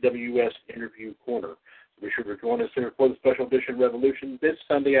WCWUS Interview Corner. So be sure to join us here for the special edition Revolution this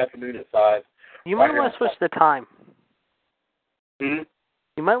Sunday afternoon at 5. You might want to switch the time. Mm-hmm.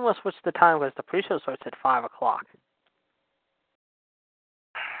 You might want to switch the time because the pre-show starts at 5 o'clock.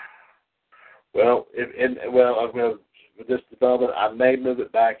 Well, with this development, I may move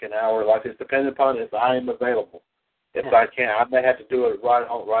it back an hour. Like it's dependent upon if I am available. If I can't, I may have to do it right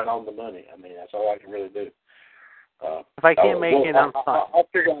on the money. I mean, that's all I can really do. If I can't make it, I'm fine. I'll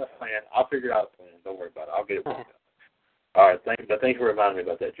figure out a plan. Don't worry about it. I'll get it worked out. All right, thanks for reminding me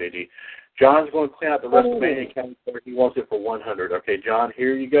about that, JD. John's going to clean out the WrestleMania calendar. He wants it for 100. Okay, John,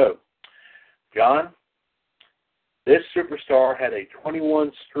 here you go. John, this superstar had a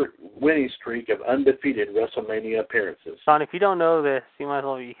 21 winning streak of undefeated WrestleMania appearances. John, if you don't know this, you might as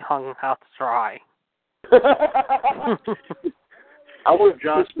well be hung out to dry. I wonder if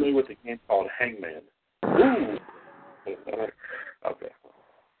John's familiar with a game called Hangman. Ooh. Okay.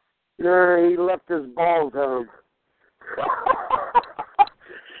 No, he left his balls home.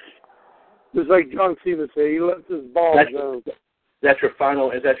 Just like John Cena said, he left his balls home. Is that your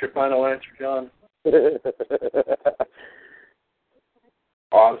final answer, John?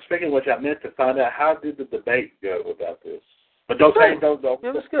 Speaking of which, I meant to find out how did the debate go about this. But don't. It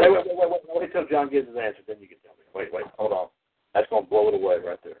was good. Wait till John gives his answer, then you can tell me. Wait, hold on. That's going to blow it away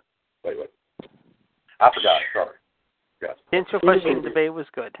right there. Wait. I forgot. Sorry. The answer question debate was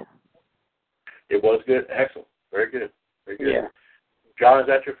good. It was good. Excellent. Very good. Yeah. John, is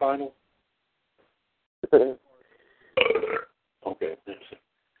that your final? Okay.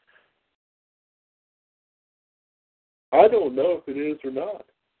 I don't know if it is or not.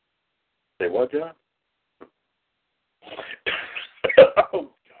 Say what, John? Oh,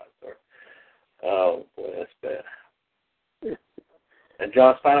 God, sorry. Oh, boy, that's bad. And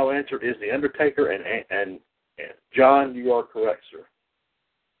John's final answer is The Undertaker, and John, you are correct, sir.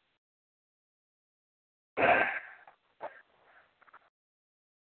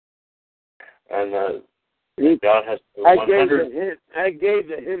 And John has 100. I gave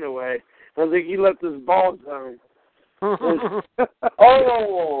the hint away. I think he left his balls home.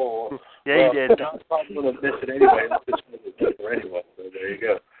 Oh! Yeah, he did. John's probably going to miss it anyway. So there you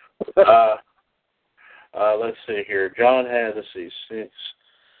go. Let's see here. John has, 6.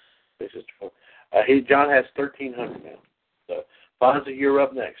 John has 1,300 now. So, Fonzie, you're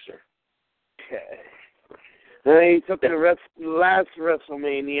up next, sir. Okay. He took the last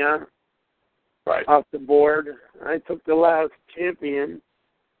WrestleMania off the board. I took the last champion.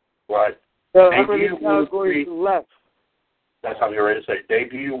 Right. So how many categories left? That's how you're ready to say.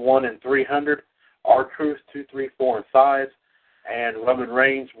 Debut 1 and 300, R-Truth 2, 3, 4, and 5, and Roman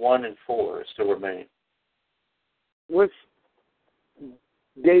Reigns 1 and 4 is still remaining. What's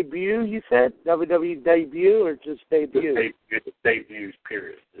debut, you said? WWE debut or just debut? Debuts,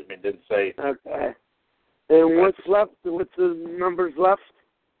 period. I mean, it didn't say. Okay. And what's left? What's the numbers left?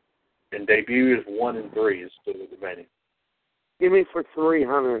 And debut is 1 and 3 is still remaining. Give me for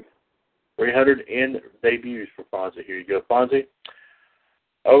 300. 300 in debuts for Fonzie. Here you go, Fonzie.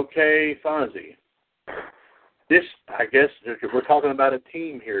 Okay, Fonzie. This, I guess, we're talking about a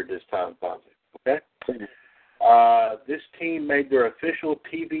team here this time, Fonzie. Okay? This team made their official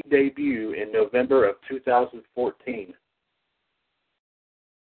TV debut in November of 2014.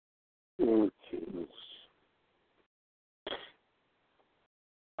 Oh, jeez.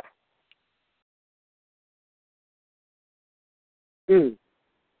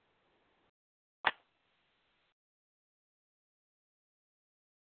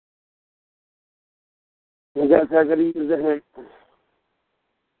 I guess I could use a hint.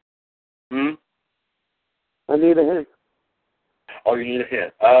 I need a hint. Oh, you need a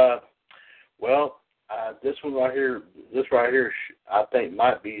hint. This one right here, I think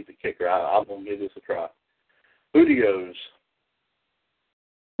might be the kicker. I'm going to give this a try. Studios.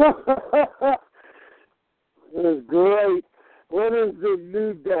 That is great. What is the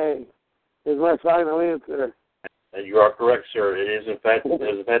new day? Is my final answer. And you are correct, sir. It is in fact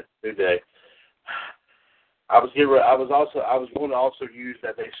the new day. I was going to also use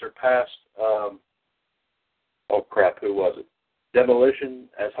that they surpassed. Who was it? Demolition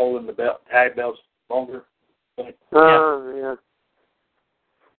as holding the tag belts longer. Yeah.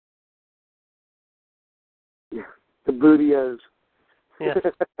 The Bootios. Yes.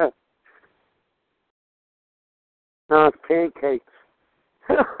 No, it's pancakes.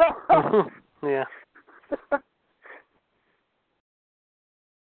 Yeah.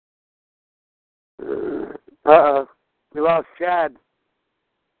 Uh-oh. We lost Chad.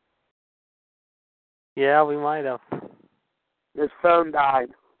 Yeah, we might have. His phone died.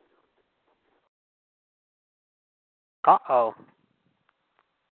 Uh-oh.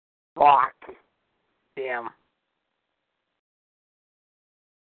 Fuck. Damn.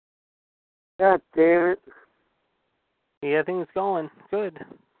 God damn it. Yeah, things going good.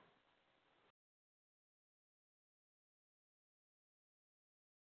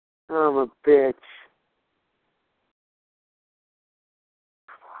 I'm a bitch.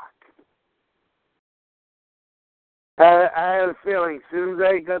 I had a feeling as soon as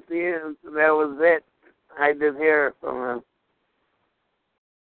I got the end, that was it. I didn't hear it from him.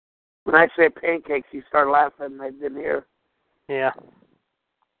 When I say pancakes, you start laughing. I didn't hear. Yeah.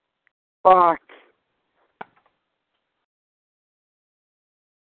 Fuck.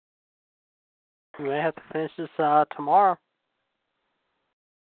 We may have to finish this tomorrow.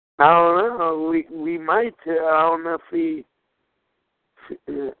 I don't know. We might. I don't know if we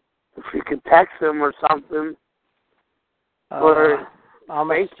could text him or something. Or I'll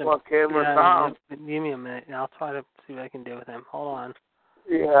Facebook him or something. Give me a minute. I'll try to see what I can do with him. Hold on.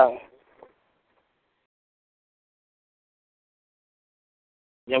 Yeah.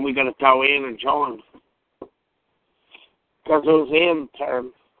 Then we got to throw Ann and John. Because it was Ann's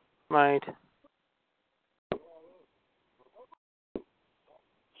turn. Right.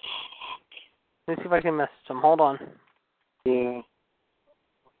 Let me see if I can message him. Hold on. Yeah.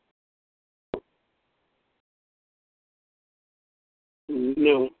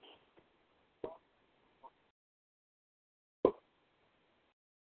 No.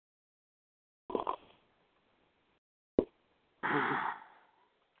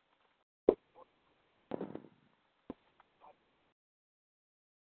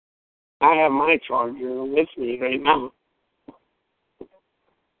 I have my charger with me right now.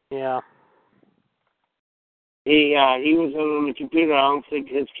 Yeah. He was on the computer. I don't think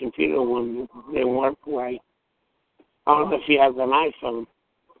his computer one didn't work right. I don't know if he has an iPhone.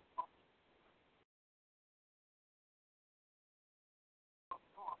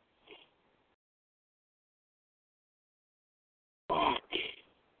 Fuck.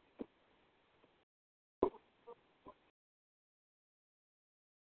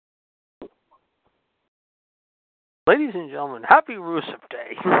 Ladies and gentlemen, happy Rusev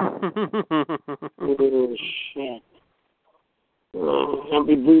Day. Oh, shit. Oh,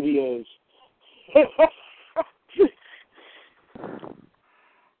 happy Bootios.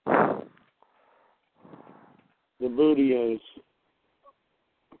 The Bootios.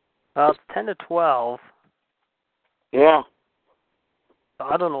 Well, it's 10 to 12. Yeah. So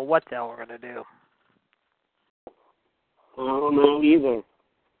I don't know what the hell we're going to do. I don't know either.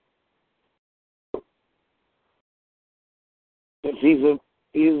 If he's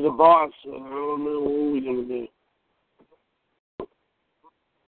the boss, so I don't know what we're going to do.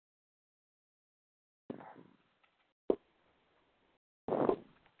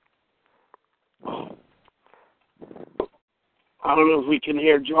 I don't know if we can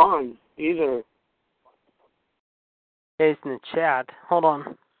hear John either. He's in the chat. Hold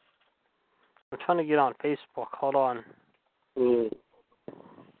on. I'm trying to get on Facebook. Hold on. Mm.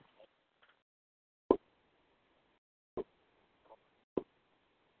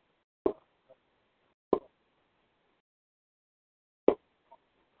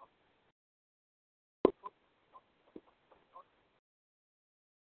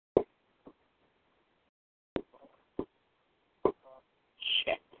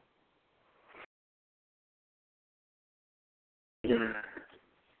 Shit. Yeah.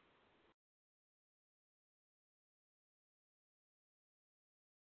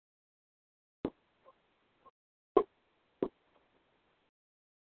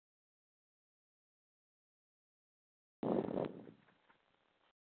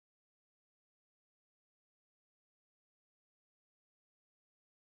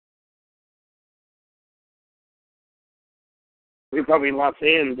 We probably lost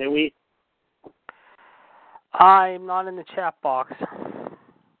in, didn't we? I'm not in the chat box.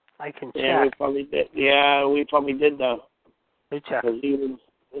 I can check. Yeah, we probably did. Yeah, we probably did, though. Let me check. 'Cause he was,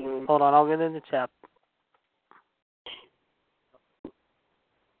 Hold on, I'll get in the chat.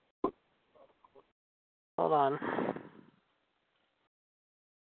 Hold on.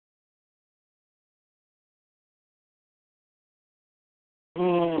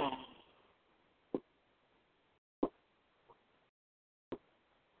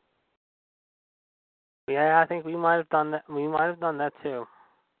 Yeah, I think we might have done that. We might have done that too.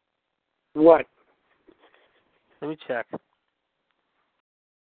 What? Let me check.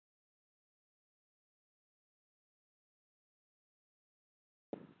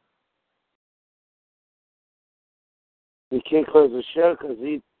 We can't close the show because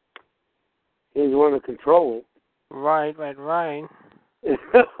he's the one to control Right. it.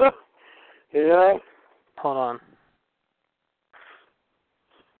 Yeah? Hold on.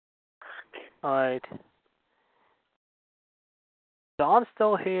 All right. Don's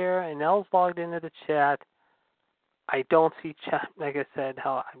still here, and Nell's logged into the chat. I don't see chat. Like I said,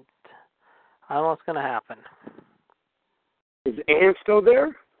 I don't know what's gonna happen. Is Ann still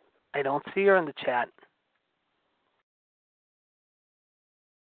there? I don't see her in the chat.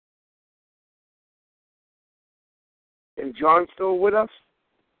 Is John still with us?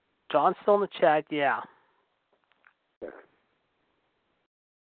 John's still in the chat. Yeah.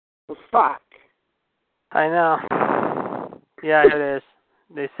 Well, fuck. I know. Yeah, it is.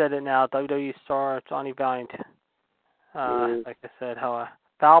 They said it now. WWE star Johnny Valiant. Like I said,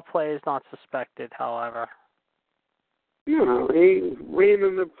 foul play is not suspected, however. You know, he ran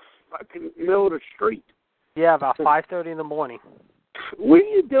in the fucking middle of the street. Yeah, about 5:30 in the morning. What are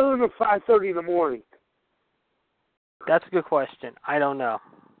you doing at 5:30 in the morning? That's a good question. I don't know.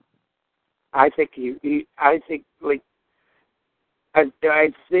 I think I think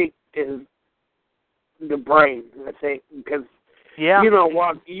is the brain. I think because Yeah. you don't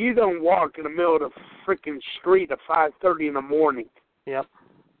walk in the middle of the freaking street at 5:30 in the morning. Yep.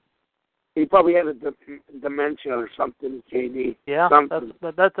 He probably had a dementia or something, JD. Yeah, something.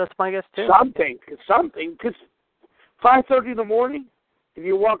 that's my guess too. Something, because 5:30 in the morning, if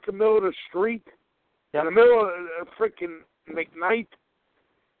you walk the middle of the street, in the middle of freaking McKnight,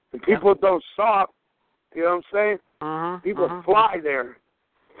 and people don't stop, you know what I'm saying? Mm-hmm, People fly there.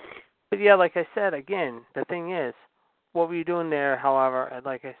 But yeah, like I said, again, the thing is, what were you doing there, however,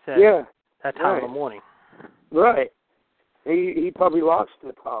 like I said, that time in the morning? Right. He probably lost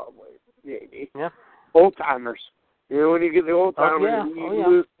it, probably. Maybe. Yeah. Old timers. You know, when you get the old timers,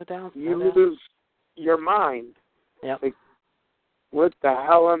 you lose your mind. Yep. Like, what the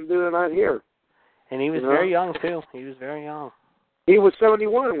hell I'm doing out here? And he was very young, too. He was very young. He was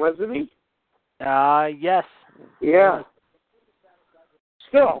 71, wasn't he? Yes. Yeah.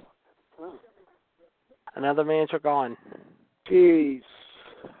 Still. Another manager gone. Jeez.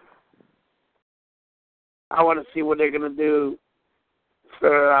 I want to see what they're going to do for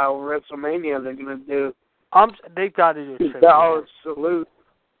WrestleMania. They're going to do. They've got to do a tribute. Dallas salute.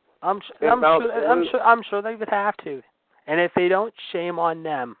 I'm sure they would have to. And if they don't, shame on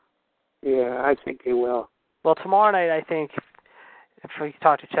them. Yeah, I think they will. Well, tomorrow night, I think, if we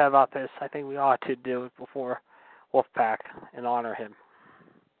talk to Chad about this, I think we ought to do it before Wolfpack and honor him.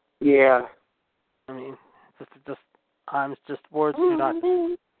 Yeah. I mean, just words do not.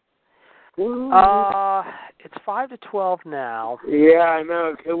 It's 5-12 now. Yeah, I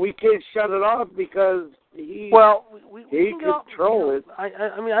know. We can't shut it off because he control it.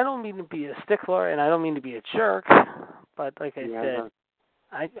 I mean, I don't mean to be a stickler, and I don't mean to be a jerk, but like I said,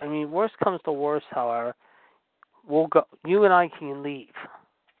 I mean, worst comes to worst, however, we'll go. You and I can leave.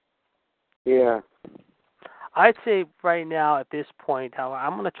 Yeah. I'd say right now at this point, however,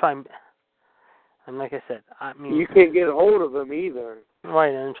 I'm going to try. And like I said, I mean, you can't get a hold of him either.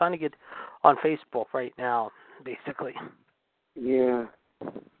 Right, and I'm trying to get on Facebook right now, basically. Yeah.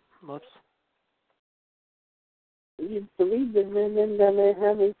 Whoops. You believe in men and then they're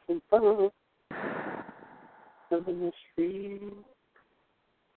having some fun. In the street.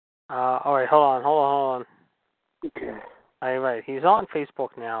 All right, hold on. Okay. All right, he's on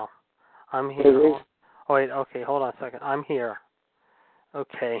Facebook now. I'm here. Oh, wait, okay, hold on a second. I'm here.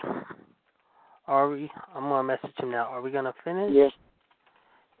 Okay. I'm going to message him now. Are we going to finish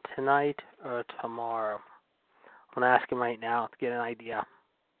tonight or tomorrow? I'm going to ask him right now to get an idea.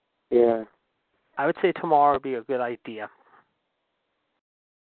 Yeah. I would say tomorrow would be a good idea.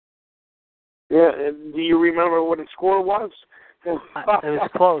 Yeah, do you remember what the score was? It was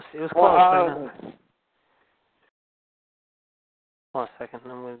close. It was close. Hold on a second.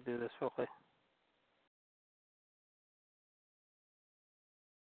 I'm going to do this real quick.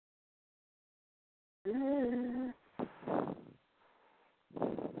 And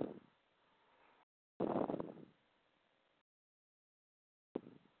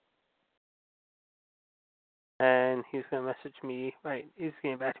he's going to message me. Right, he's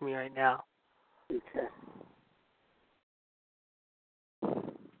getting back to me right now. Okay.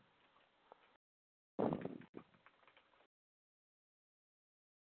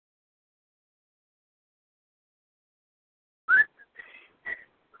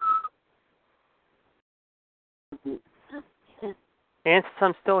 And since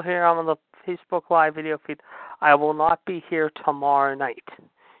I'm still here, I'm on the Facebook Live video feed. I will not be here tomorrow night,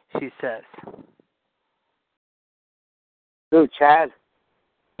 she says. Who, Chad?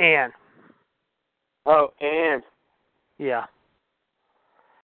 Ann. Oh, Ann. Yeah.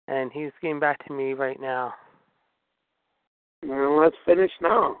 And he's getting back to me right now. Well, let's finish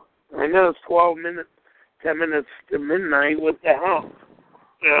now. I know it's 10 minutes to midnight. What the hell?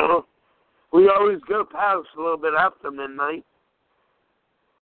 You know, we always go past a little bit after midnight.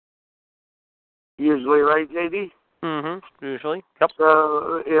 Usually, right, JD? Mm-hmm. Usually. Yep.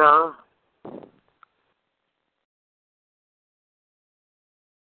 So, yeah.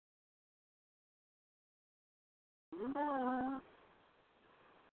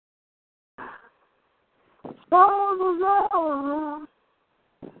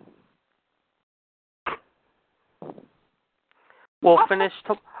 We'll finish.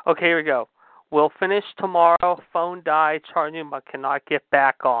 Okay, here we go. We'll finish tomorrow. Phone died, charging, but cannot get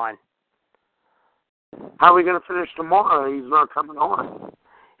back on. How are we going to finish tomorrow? He's not coming on.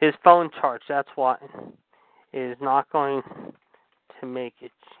 His phone charged. That's why. Is not going to make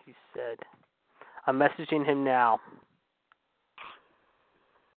it, she said. I'm messaging him now.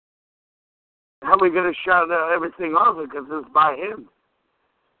 How are we going to shut everything off because it's by him?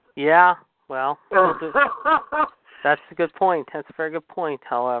 Yeah, well, that's a good point. That's a very good point,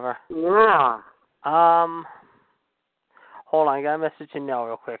 however. Yeah. Hold on, I got a message in now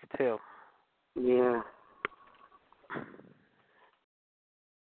real quick, too. Yeah.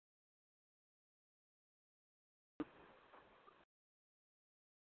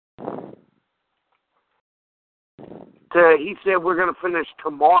 So he said we're going to finish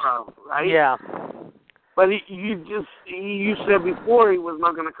tomorrow, right? Yeah. But you said before he was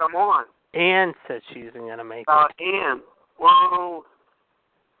not going to come on. Ann said she isn't going to make it. Ann. Well,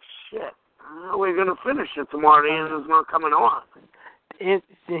 shit. We're going to finish it tomorrow. Ann is not coming on. You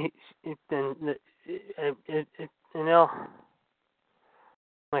know,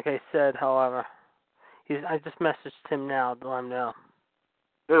 like I said, however, I just messaged him now to let him know.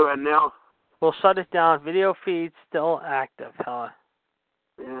 Who, and now? We'll shut it down. Video feed still active, however.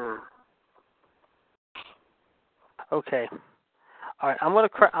 Yeah. Okay. All right. I'm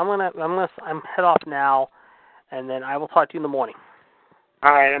head off now, and then I will talk to you in the morning.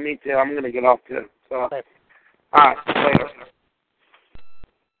 All right. Me too. I'm going to get off too. So. Okay. All right. Later.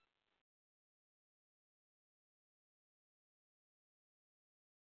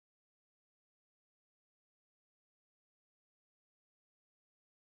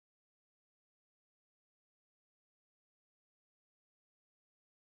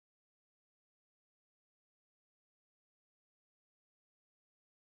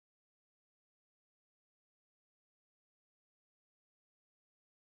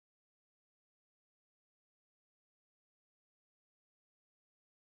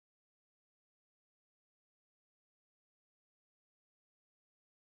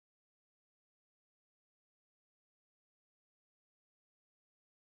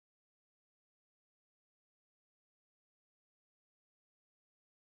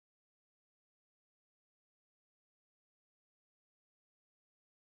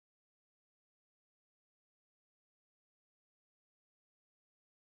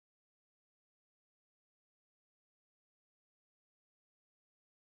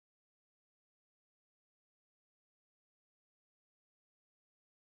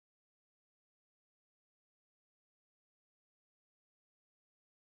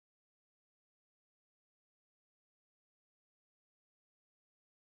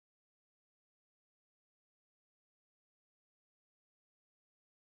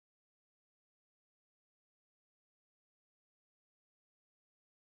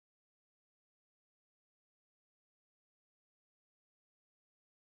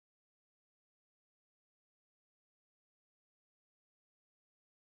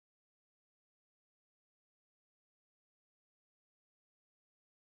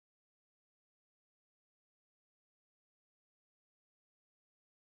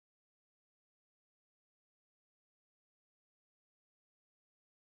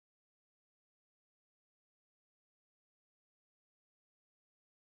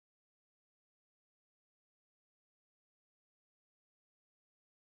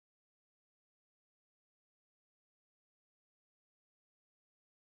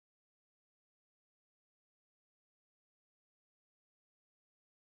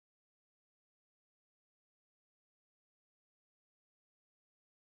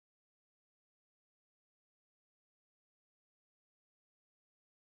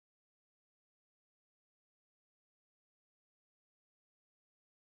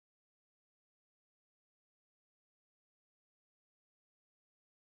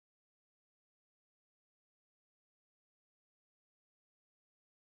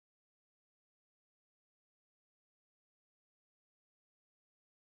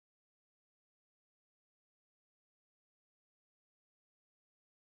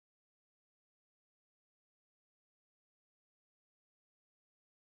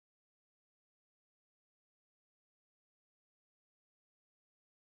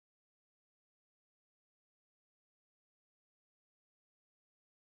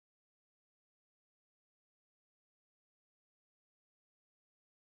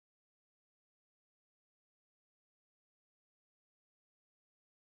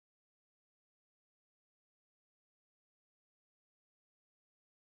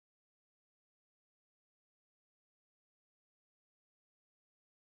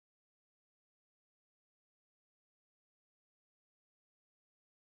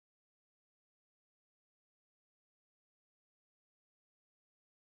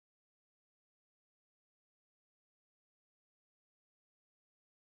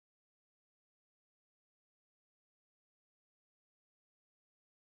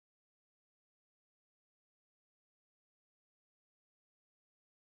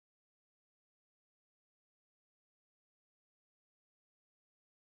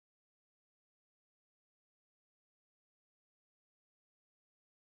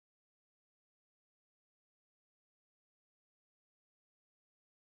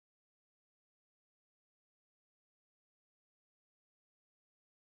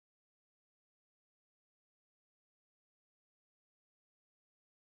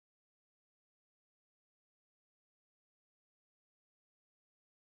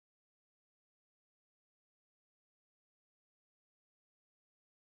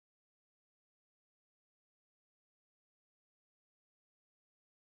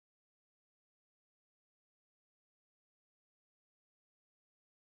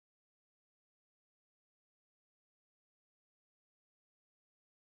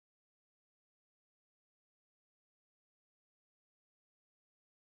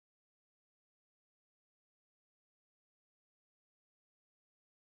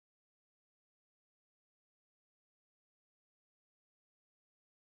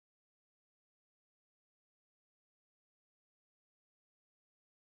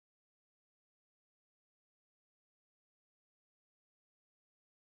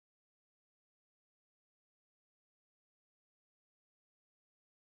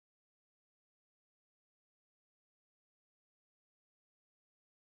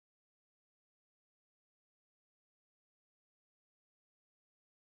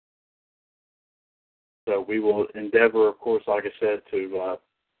 So we will endeavor, of course, like I said, to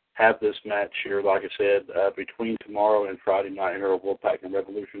have this match here, like I said, between tomorrow and Friday night here at Wolfpack and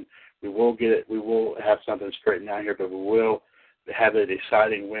Revolution. We will have something straightened out here, but we will have a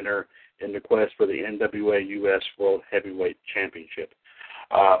deciding winner in the quest for the NWAUS World Heavyweight Championship.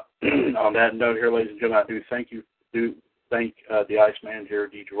 On that note here, ladies and gentlemen, I do thank the Iceman,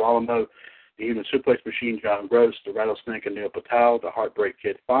 Jared DiGirolamo, the Human Suplex Machine, John Gross, the Rattlesnake, Anil Patel, the Heartbreak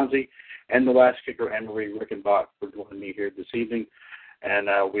Kid, Fonzie, and the last kicker, Anne-Marie Rickenbach, for joining me here this evening. And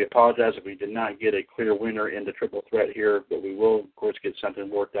we apologize if we did not get a clear winner in the triple threat here, but we will, of course, get something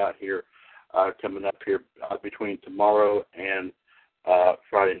worked out here coming up here between tomorrow and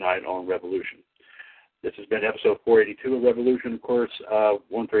Friday night on Revolution. This has been episode 482 of Revolution, of course,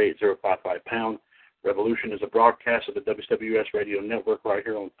 1380555 pound. Revolution is a broadcast of the WCWUS Radio Network right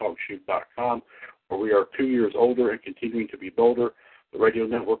here on TalkShoot.com, where we are 2 years older and continuing to be bolder. The radio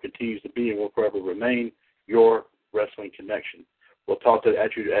network continues to be and will forever remain your wrestling connection. We'll talk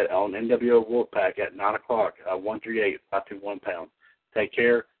at you on NWO Wolfpack at 9 o'clock, 138-521 pound. Take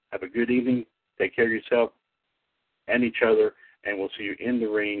care. Have a good evening. Take care of yourself and each other, and we'll see you in the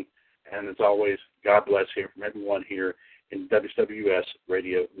ring. And as always, God bless here from everyone here in WWS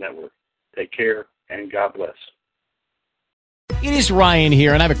Radio Network. Take care, and God bless. It is Ryan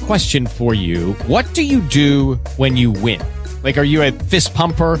here, and I have a question for you. What do you do when you win? Like, are you a fist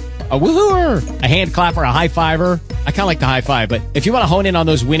pumper, a woohooer, a hand clapper, a high fiver? I kind of like the high five, but if you want to hone in on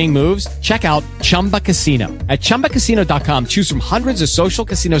those winning moves, check out Chumba Casino. At ChumbaCasino.com, choose from hundreds of social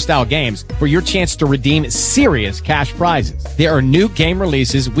casino-style games for your chance to redeem serious cash prizes. There are new game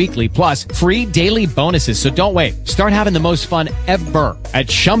releases weekly, plus free daily bonuses, so don't wait. Start having the most fun ever at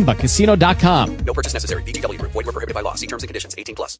ChumbaCasino.com. No purchase necessary. VGW Group. Void where prohibited by law. See terms and conditions. 18+.